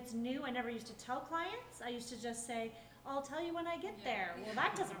 And it's new. I never used to tell clients. I used to just say, I'll tell you when I get there. Well,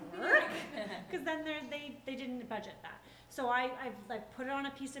 that doesn't work, because then they didn't budget that. So I've like put it on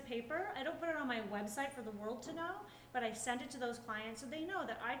a piece of paper. I don't put it on my website for the world to know, but I send it to those clients so they know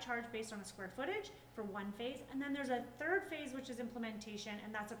that I charge based on a square footage for one phase. And then there's a third phase, which is implementation,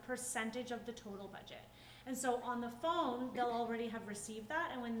 and that's a percentage of the total budget. And so on the phone, they'll already have received that.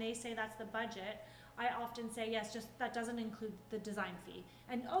 And when they say that's the budget, I often say, yes, just that doesn't include the design fee.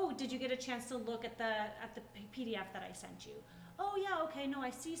 And, oh, did you get a chance to look at the PDF that I sent you? Oh, yeah, okay, no, I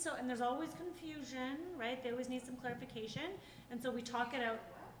see. So, and there's always confusion, right? They always need some clarification. And so we talk it out.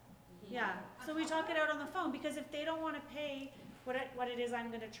 Yeah, so we talk it out on the phone, because if they don't want to pay what it is I'm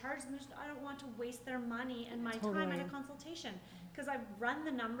going to charge them, I don't want to waste their money and my time at Totally. a consultation. Because I've run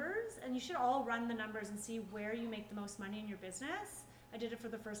the numbers, and you should all run the numbers and see where you make the most money in your business. I did it for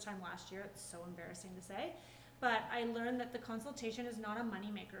the first time last year. It's so embarrassing to say. But I learned that the consultation is not a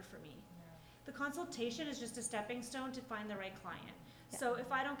moneymaker for me. The consultation is just a stepping stone to find the right client. Yeah. So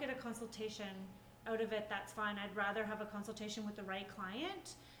if I don't get a consultation out of it, that's fine. I'd rather have a consultation with the right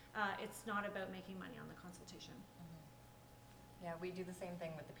client. It's not about making money on the consultation. Yeah, we do the same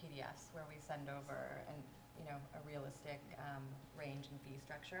thing with the PDFs where we send over a realistic range and fee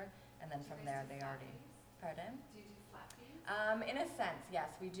structure, and then from there they already. Pardon? Do you do flat fees? In a sense, yes,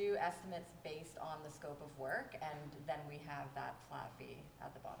 we do estimates based on the scope of work, and then we have that flat fee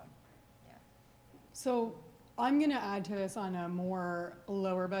at the bottom. Yeah. So I'm going to add to this on a more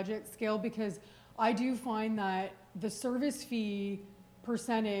lower budget scale, because I do find that the service fee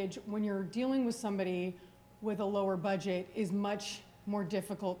percentage when you're dealing with somebody with a lower budget is much more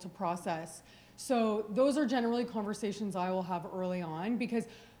difficult to process. So those are generally conversations I will have early on, because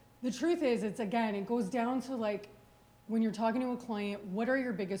the truth is, it goes down to like, when you're talking to a client, what are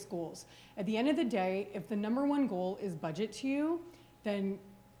your biggest goals? At the end of the day, if the number one goal is budget to you, then,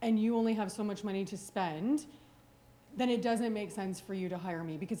 and you only have so much money to spend, then it doesn't make sense for you to hire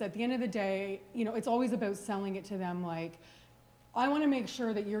me. Because at the end of the day, it's always about selling it to them. Like, I want to make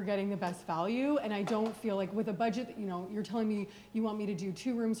sure that you're getting the best value, and I don't feel like with a budget that, you're telling me you want me to do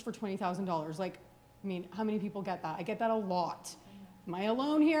 2 rooms for $20,000. Like, I mean, how many people get that? I get that a lot. Am I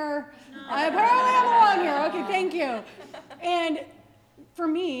alone here? No. I apparently am alone here. Okay, thank you. And for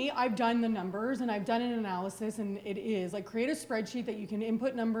me, I've done the numbers and I've done an analysis, and it is like, create a spreadsheet that you can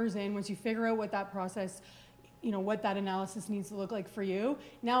input numbers in. Once you figure out what that process, what that analysis needs to look like for you.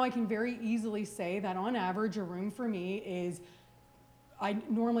 Now I can very easily say that on average, a room for me is, I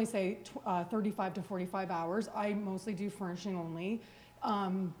normally say 35 to 45 hours. I mostly do furnishing only.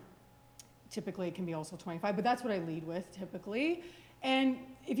 Typically it can be also 25, but that's what I lead with typically. And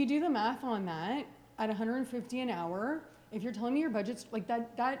if you do the math on that, at $150 an hour, if you're telling me your budget's like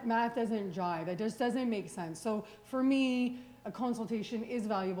that math doesn't jive. That just doesn't make sense. So for me, a consultation is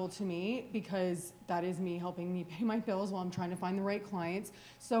valuable to me, because that is me helping me pay my bills while I'm trying to find the right clients.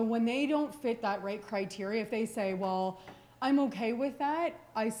 So when they don't fit that right criteria, if they say, well, I'm okay with that,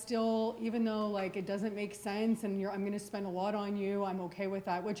 I still, even though like it doesn't make sense and I'm going to spend a lot on you, I'm okay with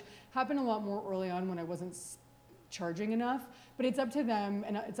that, which happened a lot more early on when I wasn't charging enough. But it's up to them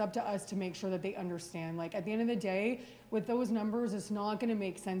and it's up to us to make sure that they understand. Like, at the end of the day, with those numbers, it's not going to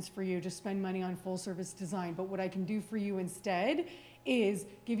make sense for you to spend money on full service design. But what I can do for you instead is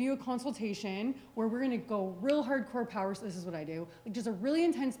give you a consultation where we're going to go real hardcore power. This is what I do, like just a really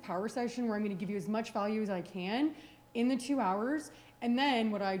intense power session where I'm going to give you as much value as I can in the 2 hours. And then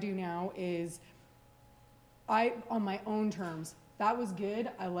what I do now is on my own terms, that was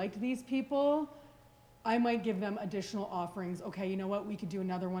good, I liked these people, I might give them additional offerings. Okay, you know what, we could do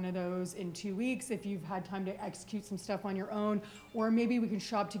another one of those in 2 weeks if you've had time to execute some stuff on your own, or maybe we can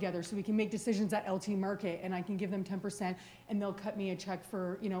shop together so we can make decisions at LT Market and I can give them 10% and they'll cut me a check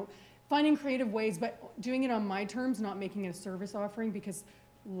for, finding creative ways, but doing it on my terms, not making it a service offering, because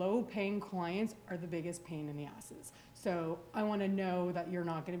low paying clients are the biggest pain in the asses. So I want to know that you're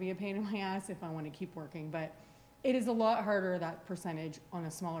not going to be a pain in my ass if I want to keep working. But it is a lot harder, that percentage, on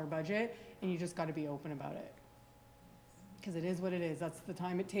a smaller budget, and you just got to be open about it. Because it is what it is. That's the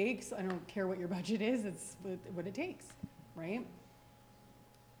time it takes. I don't care what your budget is. It's what it takes, right?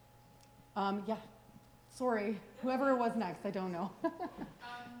 Yeah. Sorry. Whoever it was next, I don't know. My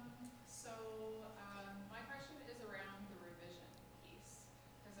question is around the revision piece,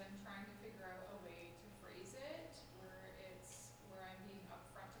 because I'm trying to figure out a way to phrase it where I'm being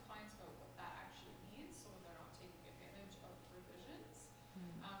upfront to clients about what that actually means, so they're not taking advantage of revisions.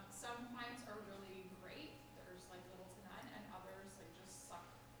 Some clients are really great. There's like little to none, and others like just suck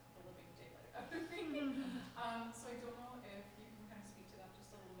the living daylight out of me. So I don't know if you can kind of speak to that just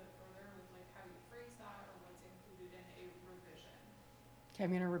a little bit further with like how you phrase that or what's included in a revision. Okay, I'm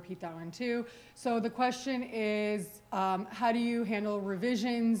going to repeat that one too. So the question is, how do you handle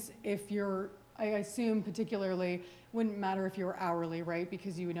revisions if you're, I assume particularly, wouldn't matter if you were hourly, right?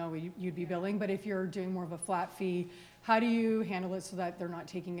 Because you know you'd be billing, but if you're doing more of a flat fee, how do you handle it so that they're not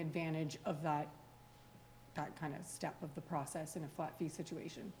taking advantage of that kind of step of the process in a flat fee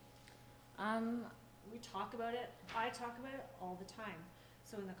situation? We talk about it. I talk about it all the time.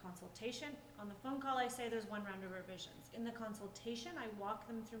 So in the consultation, on the phone call, I say there's 1 round of revisions. In the consultation, I walk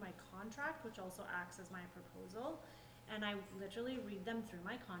them through my contract, which also acts as my proposal. And I literally read them through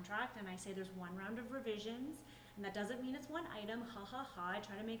my contract and I say there's 1 round of revisions. And that doesn't mean it's 1 item, ha ha ha, I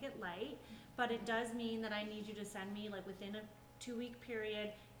try to make it light. But it does mean that I need you to send me, like within a 2-week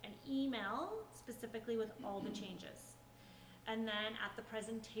period, an email specifically with all the changes. And then at the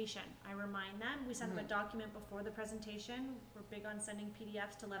presentation, I remind them, we send them a document before the presentation. We're big on sending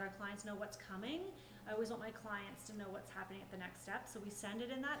PDFs to let our clients know what's coming. I always want my clients to know what's happening at the next step. So we send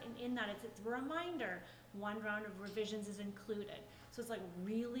it in that, and in that it's a reminder, 1 round of revisions is included. So it's like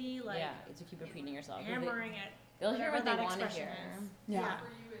really like to keep repeating yourself. hammering it. They'll hear what they whatever that want to expression hear. is. Yeah.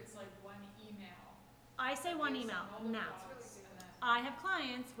 For you, it's like 1 email. I say 1 email Based on all the now. docs, and I have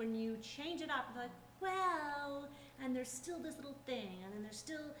clients, when you change it up, they're like, well, and there's still this little thing, and then there's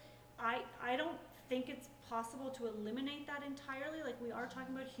still, I don't think it's possible to eliminate that entirely. Like, we are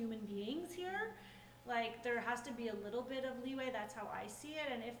talking about human beings here. Like, there has to be a little bit of leeway. That's how I see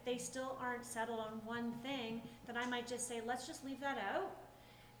it. And if they still aren't settled on one thing, then I might just say, let's just leave that out.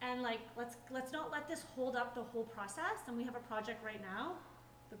 And like, let's not let this hold up the whole process. And we have a project right now,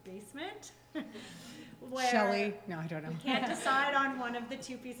 the basement, where Shelley? No, I don't know. we can't decide on one of the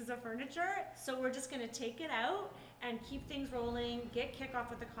two pieces of furniture. So we're just gonna take it out and keep things rolling, get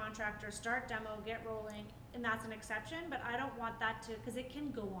kickoff with the contractor, start demo, get rolling, and that's an exception. But I don't want that to, because it can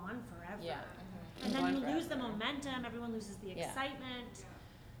go on forever. Yeah. And Go then on you lose the forever. momentum, everyone loses the Yeah. excitement.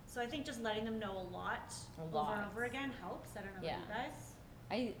 So I think just letting them know a lot A over lot. and over again helps. I don't know Yeah. about you guys.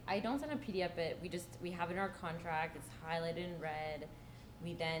 I don't send a PDF, but we have it in our contract. It's highlighted in red.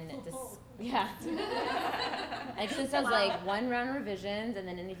 We then yeah. It just says like one round of revisions, and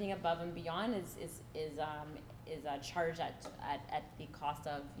then anything above and beyond is charged at the cost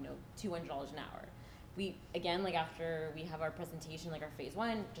of $200 an hour. We again, like, after we have our presentation, like our phase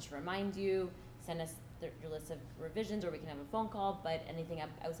one, just remind you, send us your list of revisions, or we can have a phone call. But anything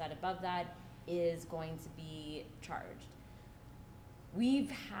outside above that is going to be charged.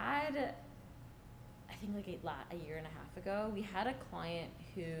 We've had, I think like a year and a half ago, we had a client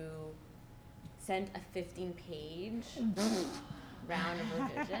who sent a 15-page round of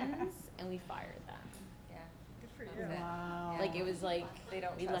revisions, and we fired them. Yeah. Good for That's you. it. Wow. Like, it was like, They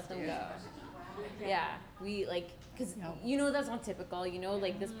don't we trust let them you. go. Yeah, we like, cause Yep. that's not typical,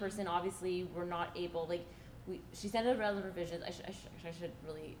 like this person, obviously we're not able, like, she sent a round of revisions. I should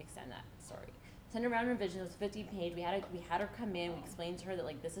really extend that story. Sent a round of revisions, it was 15 page. We had her come in, we explained to her that,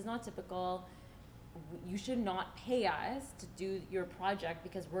 like, this is not typical. You should not pay us to do your project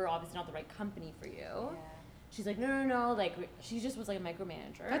because we're obviously not the right company for you. Yeah. She's like, no, like, she just was like a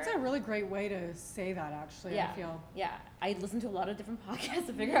micromanager. That's a really great way to say that, actually, I feel. Yeah, I listened to a lot of different podcasts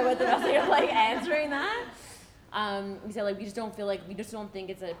to figure out what the best way of like answering that. We said, like, we just don't think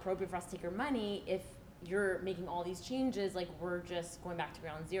it's appropriate for us to take your money if you're making all these changes. Like, we're just going back to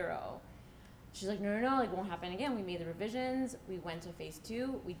ground zero. She's like, no, like, it won't happen again. We made the revisions. We went to phase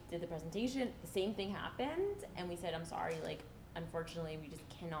 2. We did the presentation. The same thing happened, and we said, I'm sorry, like, unfortunately, we just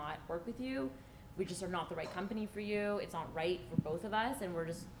cannot work with you. We just are not the right company for you. It's not right for both of us, and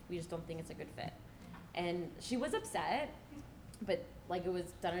we just don't think it's a good fit. And she was upset, but like, it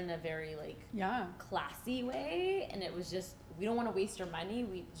was done in a very like classy way, and it was just, we don't want to waste your money.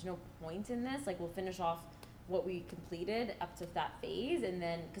 There's no point in this. Like, we'll finish off what we completed up to that phase, and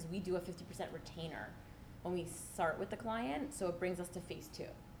then because we do a 50% retainer when we start with the client, so it brings us to phase 2.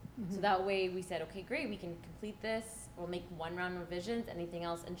 So that way we said, okay, great, we can complete this. We'll make one round of revisions, anything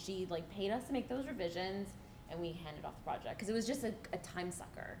else. And she like paid us to make those revisions, and we handed off the project. Because it was just a time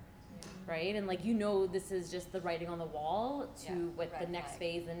sucker, right? And like, this is just the writing on the wall to what the next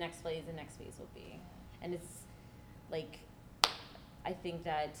phase, the next phase will be. And it's like, I think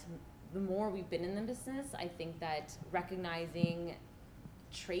that the more we've been in the business, I think that recognizing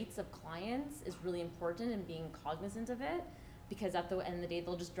traits of clients is really important, and being cognizant of it. Because at the end of the day,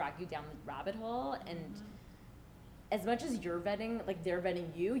 they'll just drag you down the rabbit hole. And as much as you're vetting, like, they're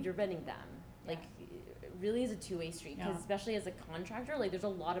vetting you, you're vetting them. Like, it really is a two-way street. Because especially as a contractor, like, there's a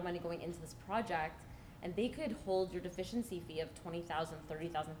lot of money going into this project, and they could hold your deficiency fee of $20,000,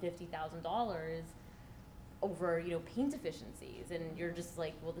 $30,000, $50,000 over, paint deficiencies. And you're just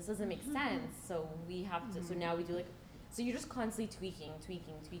like, well, this doesn't make sense. So we have to, so now we do like, so you're just constantly tweaking.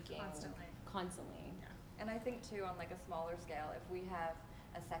 Constantly. And I think too, on like a smaller scale, if we have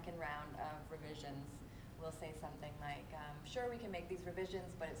a second round of revisions, we'll say something like, sure, we can make these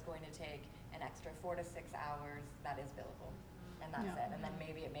revisions, but it's going to take an extra 4 to 6 hours that is billable. And that's it. And then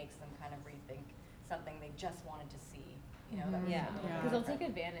maybe it makes them kind of rethink something they just wanted to see, that was a little Because bit they'll different. take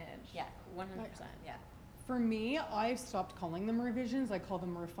advantage. Yeah. 100%. Yeah. For me, I've stopped calling them revisions. I call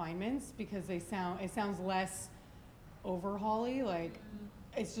them refinements, because it sounds less overhauly. Like,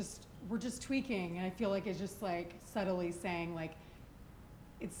 it's just, we're just tweaking, and I feel like it's just like subtly saying, like,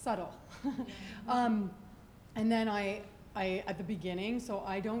 it's subtle. And then I at the beginning, so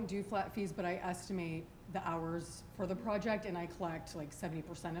I don't do flat fees, but I estimate the hours for the project, and I collect like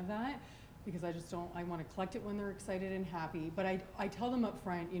 70% of that, because I want to collect it when they're excited and happy. But I tell them up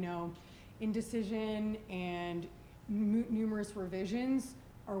front, indecision and numerous revisions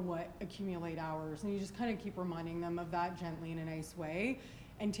are what accumulate hours, and you just kind of keep reminding them of that gently in a nice way.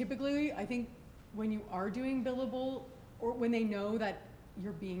 And typically, I think when you are doing billable, or when they know that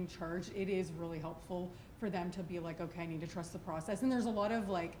you're being charged, it is really helpful for them to be like, okay, I need to trust the process. And there's a lot of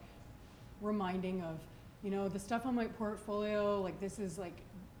like reminding of you know, the stuff on my portfolio, like this is like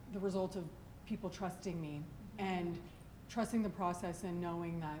the result of people trusting me and trusting the process and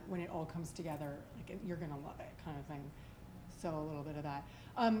knowing that when it all comes together, like you're gonna love it, kind of thing. So a little bit of that.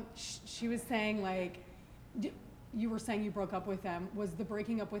 She was saying like, you were saying you broke up with them. Was the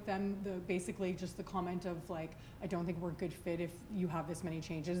breaking up with them basically just the comment of like, I don't think we're a good fit if you have this many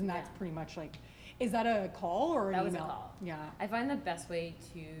changes, and that's pretty much like, is that a call or an email? That was a call. Yeah. I find the best way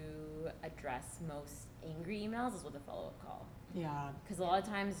to address most angry emails is with a follow-up call. Yeah. Because a lot of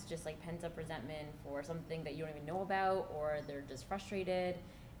times it's just like pent up resentment for something that you don't even know about, or they're just frustrated.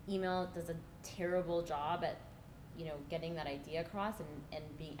 Email does a terrible job at, you know, getting that idea across and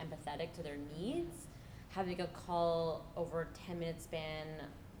being empathetic to their needs. Having a call over a 10-minute span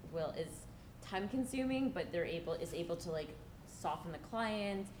is time consuming, but is able to like soften the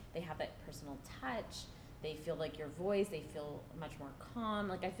client. They have that personal touch. They feel like your voice. They feel much more calm.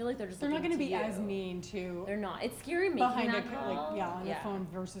 Like I feel like they're not going to be you. as mean to. They're not. It's scary making behind that a call. like on a phone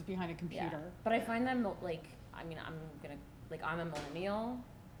versus behind a computer. Yeah. But I find them like, I mean, I'm a millennial.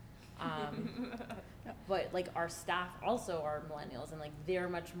 But like our staff also are millennials, and like they're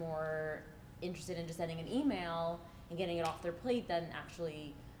much more interested in just sending an email and getting it off their plate than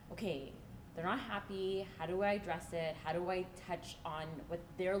actually, okay, they're not happy, how do I address it, how do I touch on what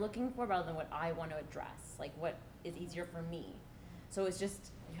they're looking for rather than what I want to address, like what is easier for me. So it's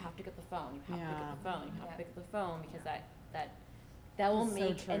just, you have to pick up the phone, you have to pick up the phone, you have to pick up the phone, because that will That's so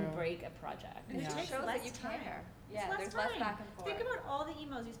make and true. break a project. And Yeah. it takes Shows less that you time. care. It's Yeah, less there's time. less back and forth. Think about all the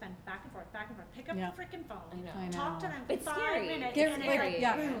emails you spend back and forth. Pick up Yeah. the freaking phone. I know. I know. Talk to them for It's 5 scary. minutes. Get, and like, it's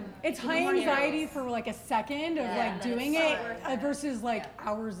yeah, boom. it's Even high more anxiety nervous. for like a second of Yeah, like that's doing so it worth it. versus like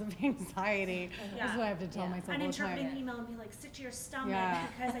hours of anxiety. Yeah. That's what I have to tell Yeah. myself And all the interpret time. an email and be like, sit to your stomach Yeah.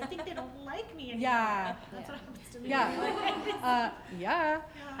 because I think they don't like me anymore. Yeah. That's what happens to me. Yeah. Yeah.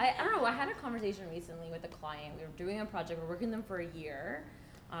 I don't know. I had a conversation recently with a client. We were doing a project. We're working with them for a year.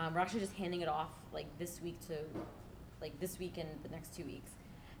 We're actually just handing it off like this week and the next 2 weeks.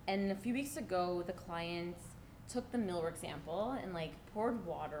 And a few weeks ago, the client took the millwork sample and like poured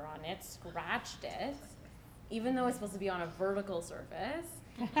water on it, scratched it, even though it's supposed to be on a vertical surface,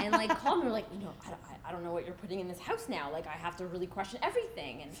 and like called me. We're like, I don't know what you're putting in this house now. Like I have to really question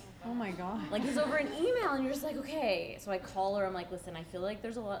everything. And Oh my god. like it's over an email, and you're just like, okay. So I call her. I'm like, listen, I feel like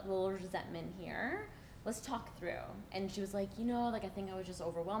there's a little resentment here. Let's talk through. And she was like, like I think I was just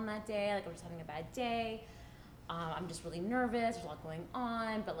overwhelmed that day. Like I was just having a bad day. I'm just really nervous. There's a lot going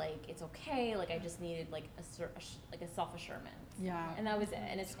on, but like it's okay. Like I just needed like a self-assurance. Yeah. And that was it.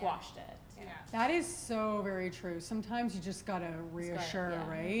 And it squashed it. Yeah. That is so very true. Sometimes you just gotta reassure, yeah.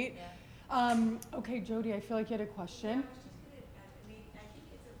 right? Yeah. Okay, Jody, I feel like you had a question. I was just gonna, I mean, I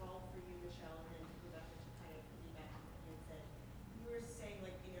think it's evolved for you, Michelle, and then Rebecca to kind of piggyback on what you had said. You were saying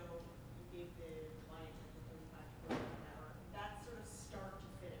like, you gave the client like the 35 to 40 an hour. That's sort of start to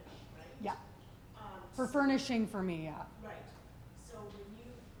finish, right? Yeah. For So- furnishing for me, yeah. Right. So when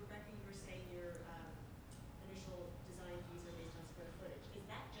Rebecca, you were saying your initial design fees are based on square footage. Is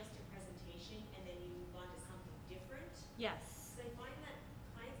that just a presentation and then you move on to something different? Yes. So I find that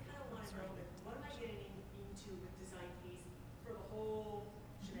clients kind of want to know, like, what am I getting into with design fees for the whole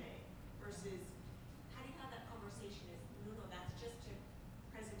shebang versus how do you have that conversation is, no, that's just a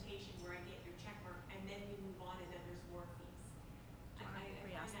presentation where I get your check mark and then you move on and then there's more fees. I find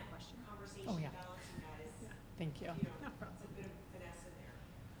Re-ask that that question. conversation Oh, yeah. balancing that is, Thank you. it's a bit of finesse in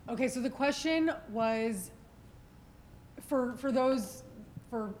there. Okay, so the question was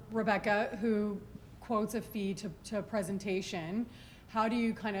for Rebecca, who quotes a fee to a presentation, how do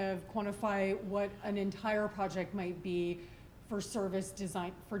you kind of quantify what an entire project might be for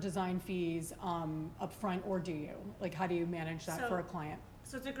design fees upfront, or do you? Like, how do you manage that for a client?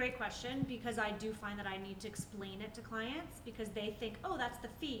 So it's a great question because I do find that I need to explain it to clients because they think, oh, that's the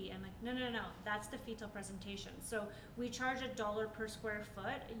fee. I'm like, no, that's the fee till presentation. So we charge $1 per square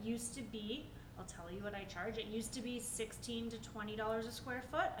foot. It used to be, I'll tell you what I charge. It used to be $16 to $20 a square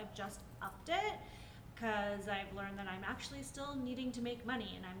foot. I've just upped it because I've learned that I'm actually still needing to make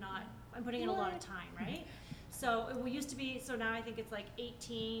money and I'm putting in a lot of time, right? So it used to be, so now I think it's like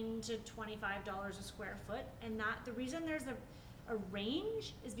 $18 to $25 a square foot. And the reason there's a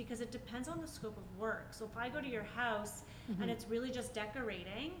range is because it depends on the scope of work. So if I go to your house and it's really just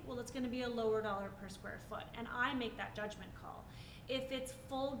decorating, well, it's going to be a lower dollar per square foot, and I make that judgment call. If it's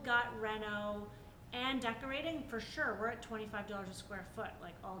full gut reno and decorating, for sure we're at $25 a square foot,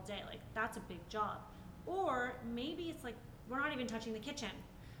 like all day. Like that's a big job. Or maybe it's like we're not even touching the kitchen,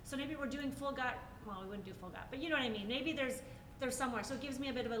 so maybe we're doing full gut. Well, we wouldn't do full gut, but you know what I mean. Maybe there's somewhere, so it gives me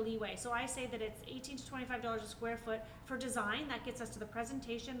a bit of a leeway. So I say that it's $18 to $25 a square foot for design. That gets us to the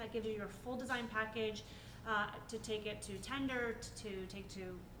presentation. That gives you your full design package, to take it to tender,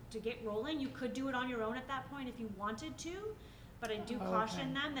 to get rolling. You could do it on your own at that point if you wanted to, but I do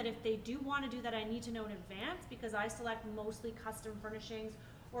caution them that if they do want to do that, I need to know in advance, because I select mostly custom furnishings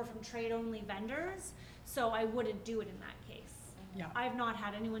or from trade-only vendors, so I wouldn't do it in that case. Yeah. I've not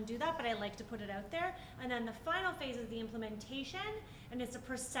had anyone do that, but I like to put it out there. And then the final phase is the implementation, and it's a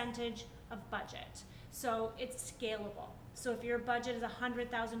percentage of budget. So it's scalable. So if your budget is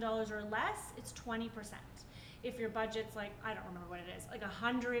 $100,000 or less, it's 20%. If your budget's like, I don't remember what it is, like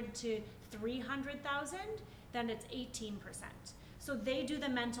 100 to 300,000, then it's 18%. So they do the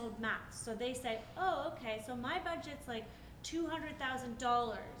mental math. So they say, oh, okay, so my budget's like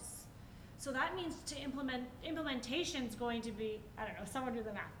 $200,000. So that means to implementation's going to be, I don't know, someone do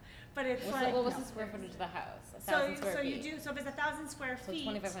the math, but it's what's the square footage of the house? So if it's 1,000 square feet.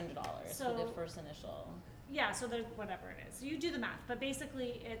 So $2,500 for the first initial. Yeah, so there's whatever it is. So you do the math, but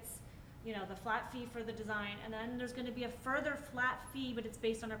basically it's, you know, the flat fee for the design, and then there's going to be a further flat fee, but it's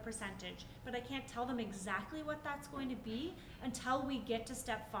based on a percentage. But I can't tell them exactly what that's going to be until we get to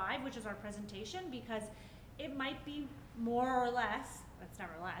step 5, which is our presentation, because it might be more or less, that's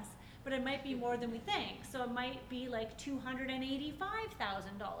never less, but it might be more than we think. So it might be like $285,000.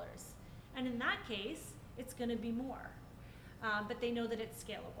 And in that case, it's going to be more. But they know that it's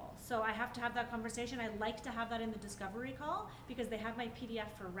scalable. So I have to have that conversation. I like to have that in the discovery call, because they have my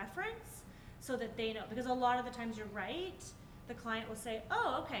PDF for reference, so that they know. Because a lot of the times you're right, the client will say,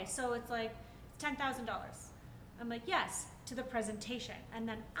 oh, okay, so it's like $10,000. I'm like, yes, to the presentation. And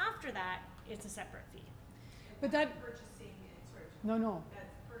then after that, it's a separate fee. But that, Purchasing and sort of. no.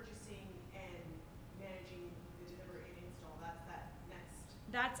 That's purchasing and managing the delivery and install. That's that next.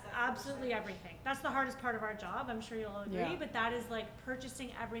 That's absolutely everything. That's the hardest part of our job, I'm sure you'll all agree, Yeah. but that is like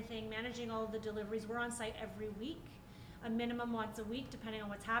purchasing everything, managing all of the deliveries. We're on site every week, a minimum once a week, depending on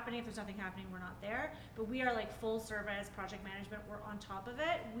what's happening. If there's nothing happening, we're not there. But we are like full service project management. We're on top of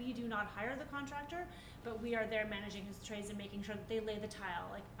it. We do not hire the contractor, but we are there managing his trades and making sure that they lay the tile.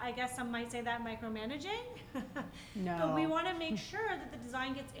 Like, I guess some might say that micromanaging, No. but we want to make sure that the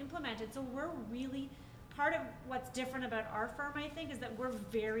design gets implemented. So we're really, part of what's different about our firm, I think, is that we're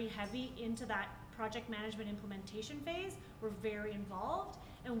very heavy into that project management implementation phase. We're very involved,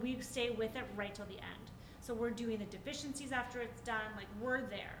 and we stay with it right till the end. So we're doing the deficiencies after it's done, like we're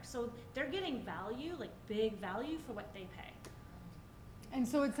there. So they're getting value, like big value for what they pay. And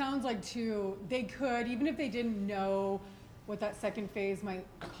so it sounds like too, they could, even if they didn't know what that second phase might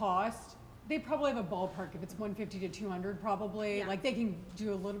cost, they probably have a ballpark. If it's 150 to 200 probably, Yeah. like they can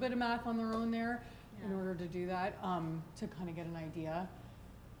do a little bit of math on their own there in Yeah. order to do that, to kind of get an idea.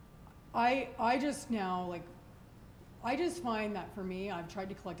 I just now, like, I just find that for me, I've tried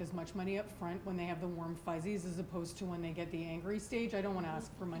to collect as much money up front when they have the warm fuzzies as opposed to when they get the angry stage. I don't want to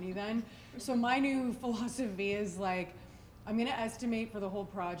ask for money then. So my new philosophy is like, I'm going to estimate for the whole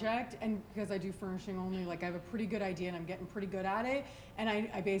project, and because I do furnishing only, like I have a pretty good idea and I'm getting pretty good at it. And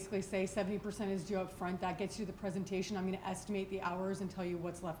I basically say 70% is due up front. That gets you the presentation. I'm going to estimate the hours and tell you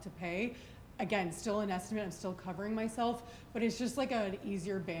what's left to pay. Again, still an estimate. I'm still covering myself, but it's just like an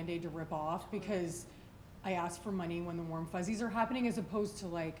easier Band-Aid to rip off because I ask for money when the warm fuzzies are happening, as opposed to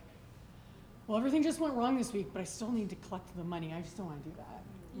like, well, everything just went wrong this week, but I still need to collect the money. I just don't want to do that.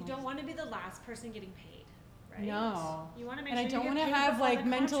 You don't want to be the last person getting paid, right? No. You want to make And sure I don't you want get to paid have before like the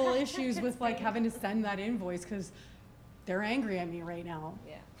mental contractor issues gets with like paid. having to send that invoice because they're angry at me right now.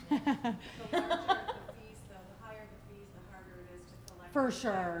 Yeah. The larger the fees, though, the higher the fees, the harder it is to collect. For the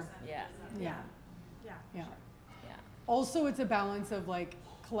sure. percentages Yeah. of Yeah. Yeah. Yeah. Yeah. Also, it's a balance of like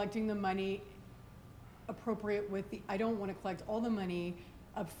collecting the money appropriate with the, I don't want to collect all the money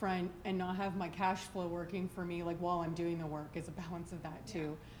up front and not have my cash flow working for me like while I'm doing the work. Is a balance of that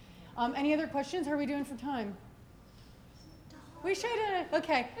too. Any other questions? How are we doing for time? We should,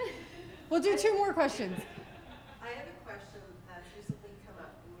 okay. We'll do 2 more questions. I have a question that's recently come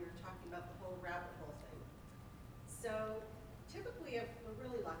up when we were talking about the whole rabbit hole thing. So typically, if we're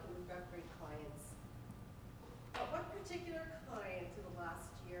really lucky, we've got great clients. But one particular client in the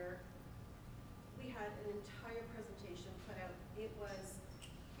last year, we had an entire presentation put out. It was,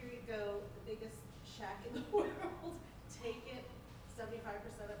 here you go, the biggest shack in the world. Take it, 75%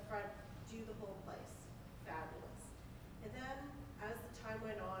 up front, do the whole place. Fabulous. And then, as the time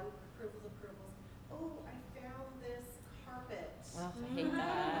went on, approvals. Oh, I found this carpet. Oh, I hate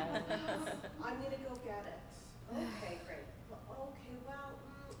that. I'm gonna go get it. Okay, great. Well,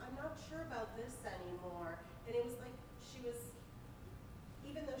 I'm not sure about this anymore. And it was like, she was,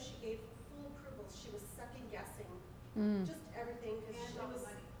 even though she gave full approvals, she was second guessing just everything, because And she all the was,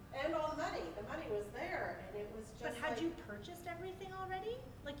 money. and all the money was there, and it was just But had like, you purchased everything already?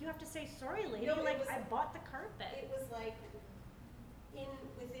 Like you have to say, sorry lady, No, it like was- I bought the carpet. It was like,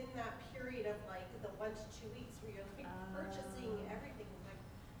 within that period of like the 1 to 2 weeks where you're like purchasing everything, it's like,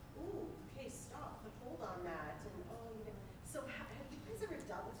 ooh, okay, stop, but hold on that, and so have you guys ever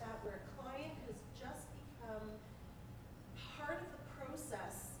dealt with that where a client has just become part of the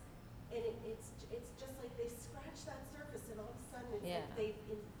process, and it's just like they scratch that surface, and all of a sudden it's Yeah. like they've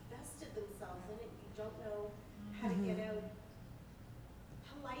invested themselves in it, you don't know how to get out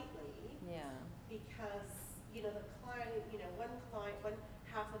politely, Yeah. because, the client, one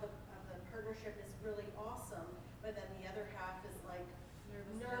half of the partnership is really awesome, but then the other half is like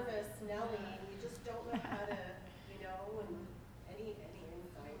nervous Nelly, and you just don't know how to, and any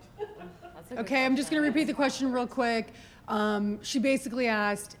insight. That's a good Okay, I'm just going to question. repeat the question real quick. She basically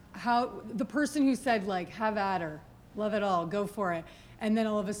asked how the person who said like, have at her, love it all, go for it. And then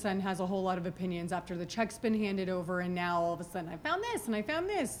all of a sudden has a whole lot of opinions after the check's been handed over, and now all of a sudden I found this and I found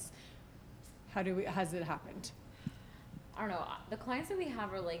this. Has it happened? I don't know. The clients that we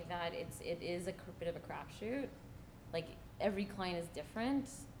have are like that. It is a bit of a crapshoot. Like every client is different.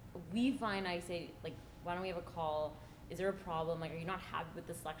 We find, I say, like, why don't we have a call? Is there a problem? Like, are you not happy with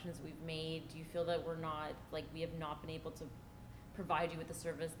the selections we've made? Do you feel that we have not been able to provide you with the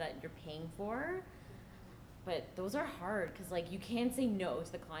service that you're paying for? But those are hard because like you can't say no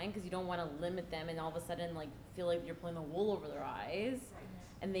to the client because you don't want to limit them and all of a sudden like feel like you're pulling the wool over their eyes.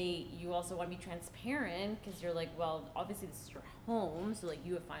 And you also want to be transparent because you're like, well, obviously this is your home, so like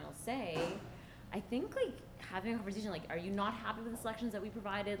you have final say. I think like having a conversation like, are you not happy with the selections that we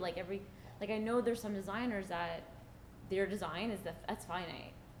provided? Like I know there's some designers that their design is that's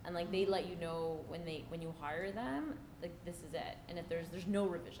finite, and like they let you know when you hire them, like this is it, and if there's no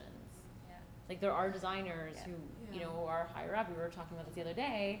revisions. Yeah. Like there are designers who are higher up. We were talking about this the other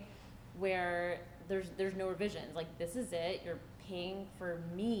day, where there's no revisions. Like this is it. You're paying for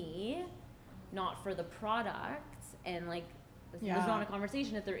me, not for the product, and like there's not a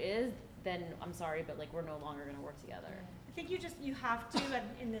conversation. If there is, then I'm sorry, but like we're no longer going to work together. I think you have to, and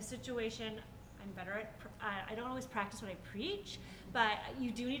in this situation, I'm better at, I don't always practice what I preach, but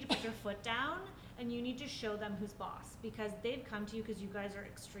you do need to put your foot down and you need to show them who's boss, because they've come to you because you guys are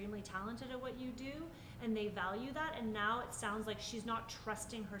extremely talented at what you do and they value that, and now it sounds like she's not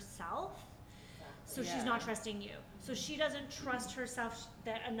trusting herself. So she's not trusting you. So she doesn't trust herself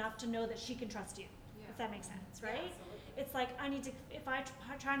enough to know that she can trust you, if that makes sense, right? Yeah, It's like, if I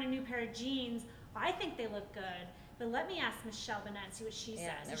try on a new pair of jeans, I think they look good, but let me ask Michelle Bennett and see what she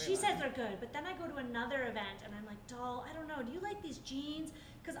says. And she says they're good, but then I go to another event and I'm like, doll, I don't know, do you like these jeans?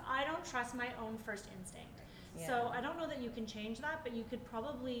 Because I don't trust my own first instinct. Yeah. So I don't know that you can change that, but you could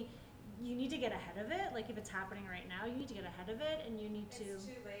probably, you need to get ahead of it. Like if it's happening right now, you need to get ahead of it, and you need to. It's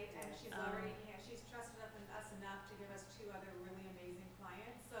too late, and she's already, she's trusted us enough to give us 2 other really amazing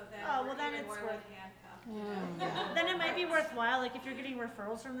clients, so then we're even more like handcuffed. Then it might be worthwhile, like if you're getting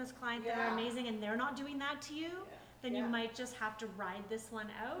referrals from this client that are Yeah. amazing and they're not doing that to you, then you Yeah. might just have to ride this one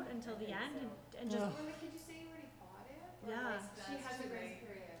out until the end and just. Ugh. Well, could you say you already bought it? Or Yeah. like, she That's has a too grace late.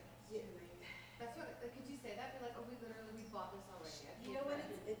 period. It's too late. That's what, like, could you say that? Be like, oh, we bought this already. I You paid know for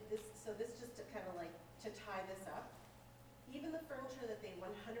what, it. this just to kind of like, to tie this up, even the furniture that they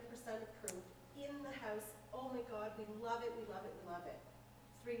 100% approved in the house, oh my God, we love it, we love it, we love it.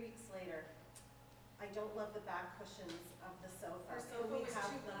 3 weeks later, I don't love the back cushions of the sofa. Our Can sofa we was have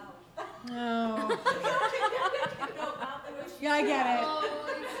too them? loud. No. No, it was Yeah, I get it. Oh,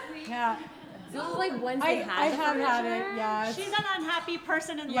 it's sweet. Yeah. So this is like once I they had I the have had furniture? it. Yeah. She's an unhappy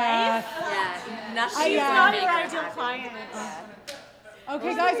person in Yeah. life. Yeah, nothing. She's yeah. not your ideal client.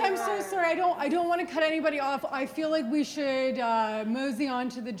 Okay, guys, I'm so sorry. I don't want to cut anybody off. I feel like we should mosey on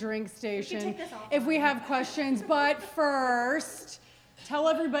to the drink station take this off. if we have questions. But first, tell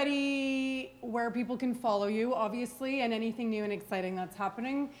everybody where people can follow you, obviously, and anything new and exciting that's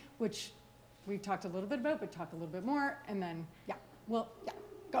happening, which we've talked a little bit about, but talk a little bit more, and then go.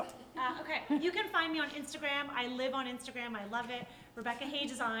 Okay, you can find me on Instagram. I live on Instagram. I love it. Rebecca Hay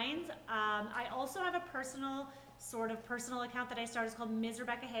Designs. I also have a personal account that I started. It's called Ms.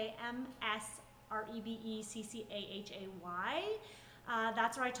 Rebecca Hay, MsRebeccAhay.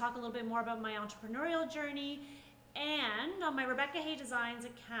 That's where I talk a little bit more about my entrepreneurial journey. And on my Rebecca Hay Designs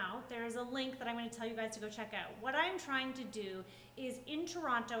account, there is a link that I'm going to tell you guys to go check out. What I'm trying to do is in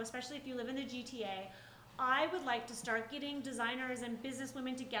Toronto, especially if you live in the GTA, I would like to start getting designers and business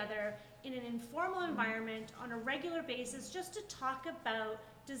women together in an informal environment on a regular basis just to talk about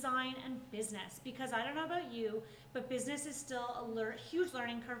design and business, because I don't know about you, but business is still a huge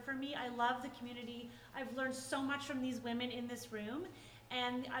learning curve for me. I love the community. I've learned so much from these women in this room,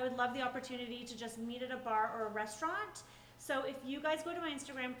 and I would love the opportunity to just meet at a bar or a restaurant So if you guys go to my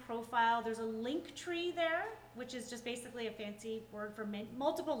Instagram profile, there's a link tree there, which is just basically a fancy word for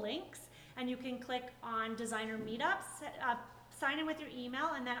multiple links. And you can click on designer meetups, sign in with your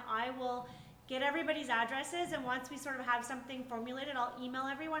email, and then I will get everybody's addresses. And once we sort of have something formulated, I'll email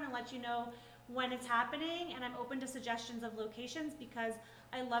everyone and let you know when it's happening. And I'm open to suggestions of locations because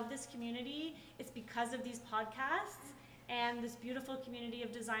I love this community. It's because of these podcasts and this beautiful community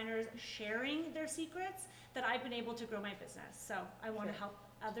of designers sharing their secrets that I've been able to grow my business. So I want to help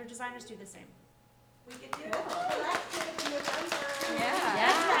other designers do the same. We can do it. Collective in November.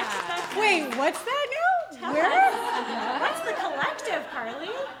 Yeah. Wait, what's that now? Tell Where? What's the collective, Carly?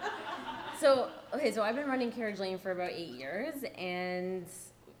 So I've been running Carriage Lane for about 8 years, and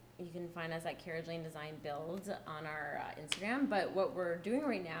you can find us at Carriage Lane Design Build on our Instagram. But what we're doing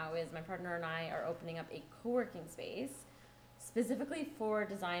right now is my partner and I are opening up a co-working space specifically for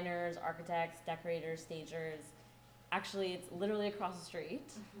designers, architects, decorators, stagers. Actually, it's literally across the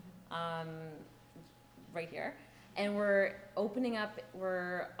street, right here. And we're opening up,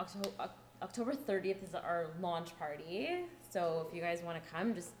 October 30th is our launch party. So if you guys want to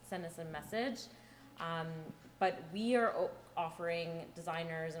come, just send us a message. But we are offering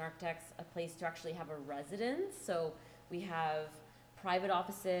designers and architects a place to actually have a residence. So we have private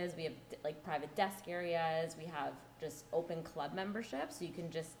offices, we have like private desk areas, we have just open club memberships. So you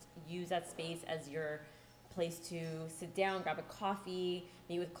can just use that space as your place to sit down, grab a coffee,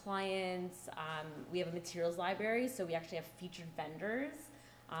 meet with clients. We have a materials library, so we actually have featured vendors.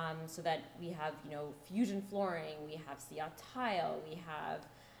 So that we have, Fusion Flooring, we have Siat Tile, we have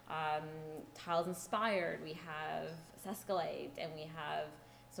Tiles Inspired, we have Sescalite, and we have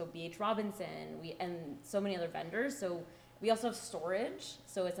BH Robinson, and so many other vendors. So we also have storage,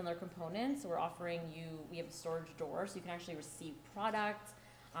 so it's another component. So we have a storage door, so you can actually receive product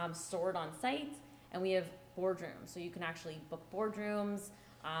stored on site, and we have boardrooms, so you can actually book boardrooms.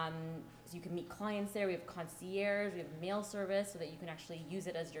 So you can meet clients there. We have concierge, we have mail service, so that you can actually use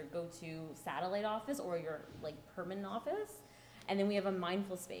it as your go-to satellite office or your permanent office. And then we have a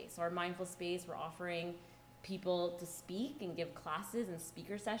mindful space. So our mindful space, we're offering people to speak and give classes and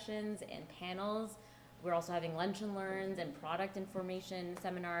speaker sessions and panels. We're also having lunch and learns and product information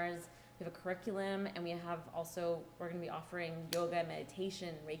seminars. We have a curriculum, and we're going to be offering yoga,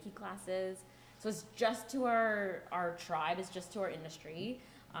 meditation, Reiki classes. So it's just to our tribe, it's just to our industry.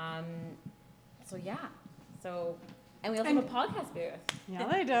 And we also have a podcast booth. Yeah,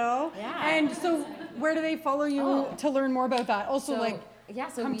 they do. Yeah. And so where do they follow you to learn more about that? Also,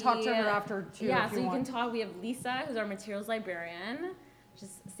 come talk to her after too. Yeah, if so you want. can talk. We have Lisa, who's our materials librarian.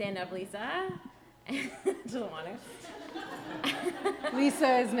 Just stand up, Lisa. Doesn't want to.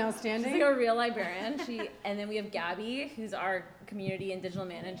 Lisa is now standing. She's like a real librarian. And then we have Gabby, who's our community and digital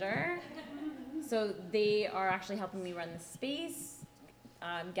manager. So they are actually helping me run the space.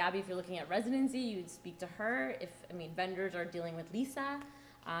 Gabby, if you're looking at residency, you'd speak to her. Vendors are dealing with Lisa.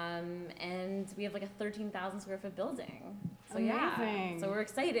 And we have a 13,000 square foot building. So amazing. So we're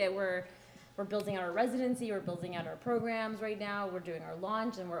excited. We're building out our residency. We're building out our programs right now. We're doing our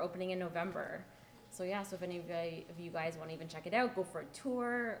launch, and we're opening in November. So so if any of you guys want to even check it out, go for a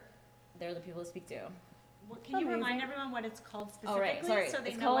tour. They're the people to speak to. Well, can you remind everyone what it's called specifically? Oh, right, sorry. So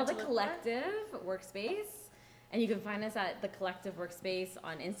they It's know called what The to look for? Collective Workspace. And you can find us at The Collective Workspace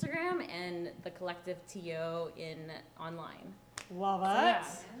on Instagram and The Collective TO online. Love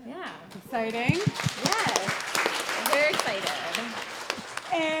So, it. yeah. Exciting. Yes. Very excited.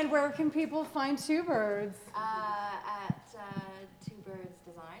 And where can people find Two Birds? At Two Birds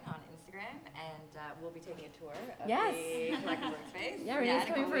Design on Instagram, and we'll be taking a tour of Yes. the Collective Workspace. Yeah, Renee's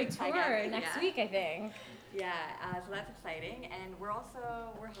in coming for a week. Hi, tour Gabby. next week, I think. Yeah, so that's exciting, and we're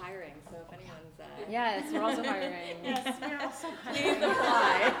hiring. So if anyone's Yes, we're also hiring. Yes, we're also please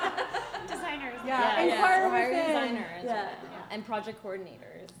apply. designers. Yeah, We're inquire hiring within. designers Yeah. and project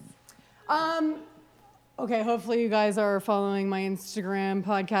coordinators. Okay, hopefully you guys are following my Instagram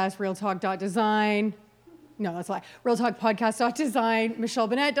podcast, realtalk.design. No, that's a lie. realtalkpodcast.design,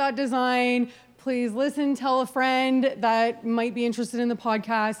 michelleBennett.design. Please listen, tell a friend that might be interested in the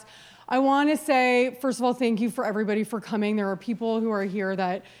podcast. I want to say, first of all, thank you for everybody for coming. There are people who are here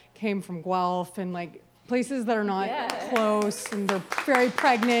that came from Guelph and places that are not close, and they're very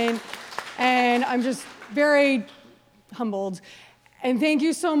pregnant. And I'm just very humbled. And thank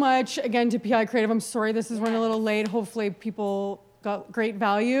you so much again to PI Creative. I'm sorry this is running a little late. Hopefully people got great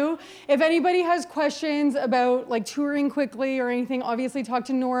value. If anybody has questions about touring quickly or anything, obviously talk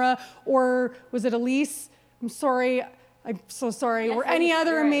to Nora, or was it Elise? I'm sorry. I'm so sorry. Yes, or any Elise,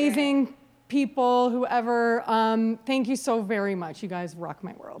 other you're right, amazing people, whoever, thank you so very much. You guys rock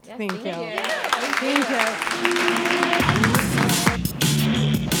my world. Yes, Thank thank you. you. Thank you.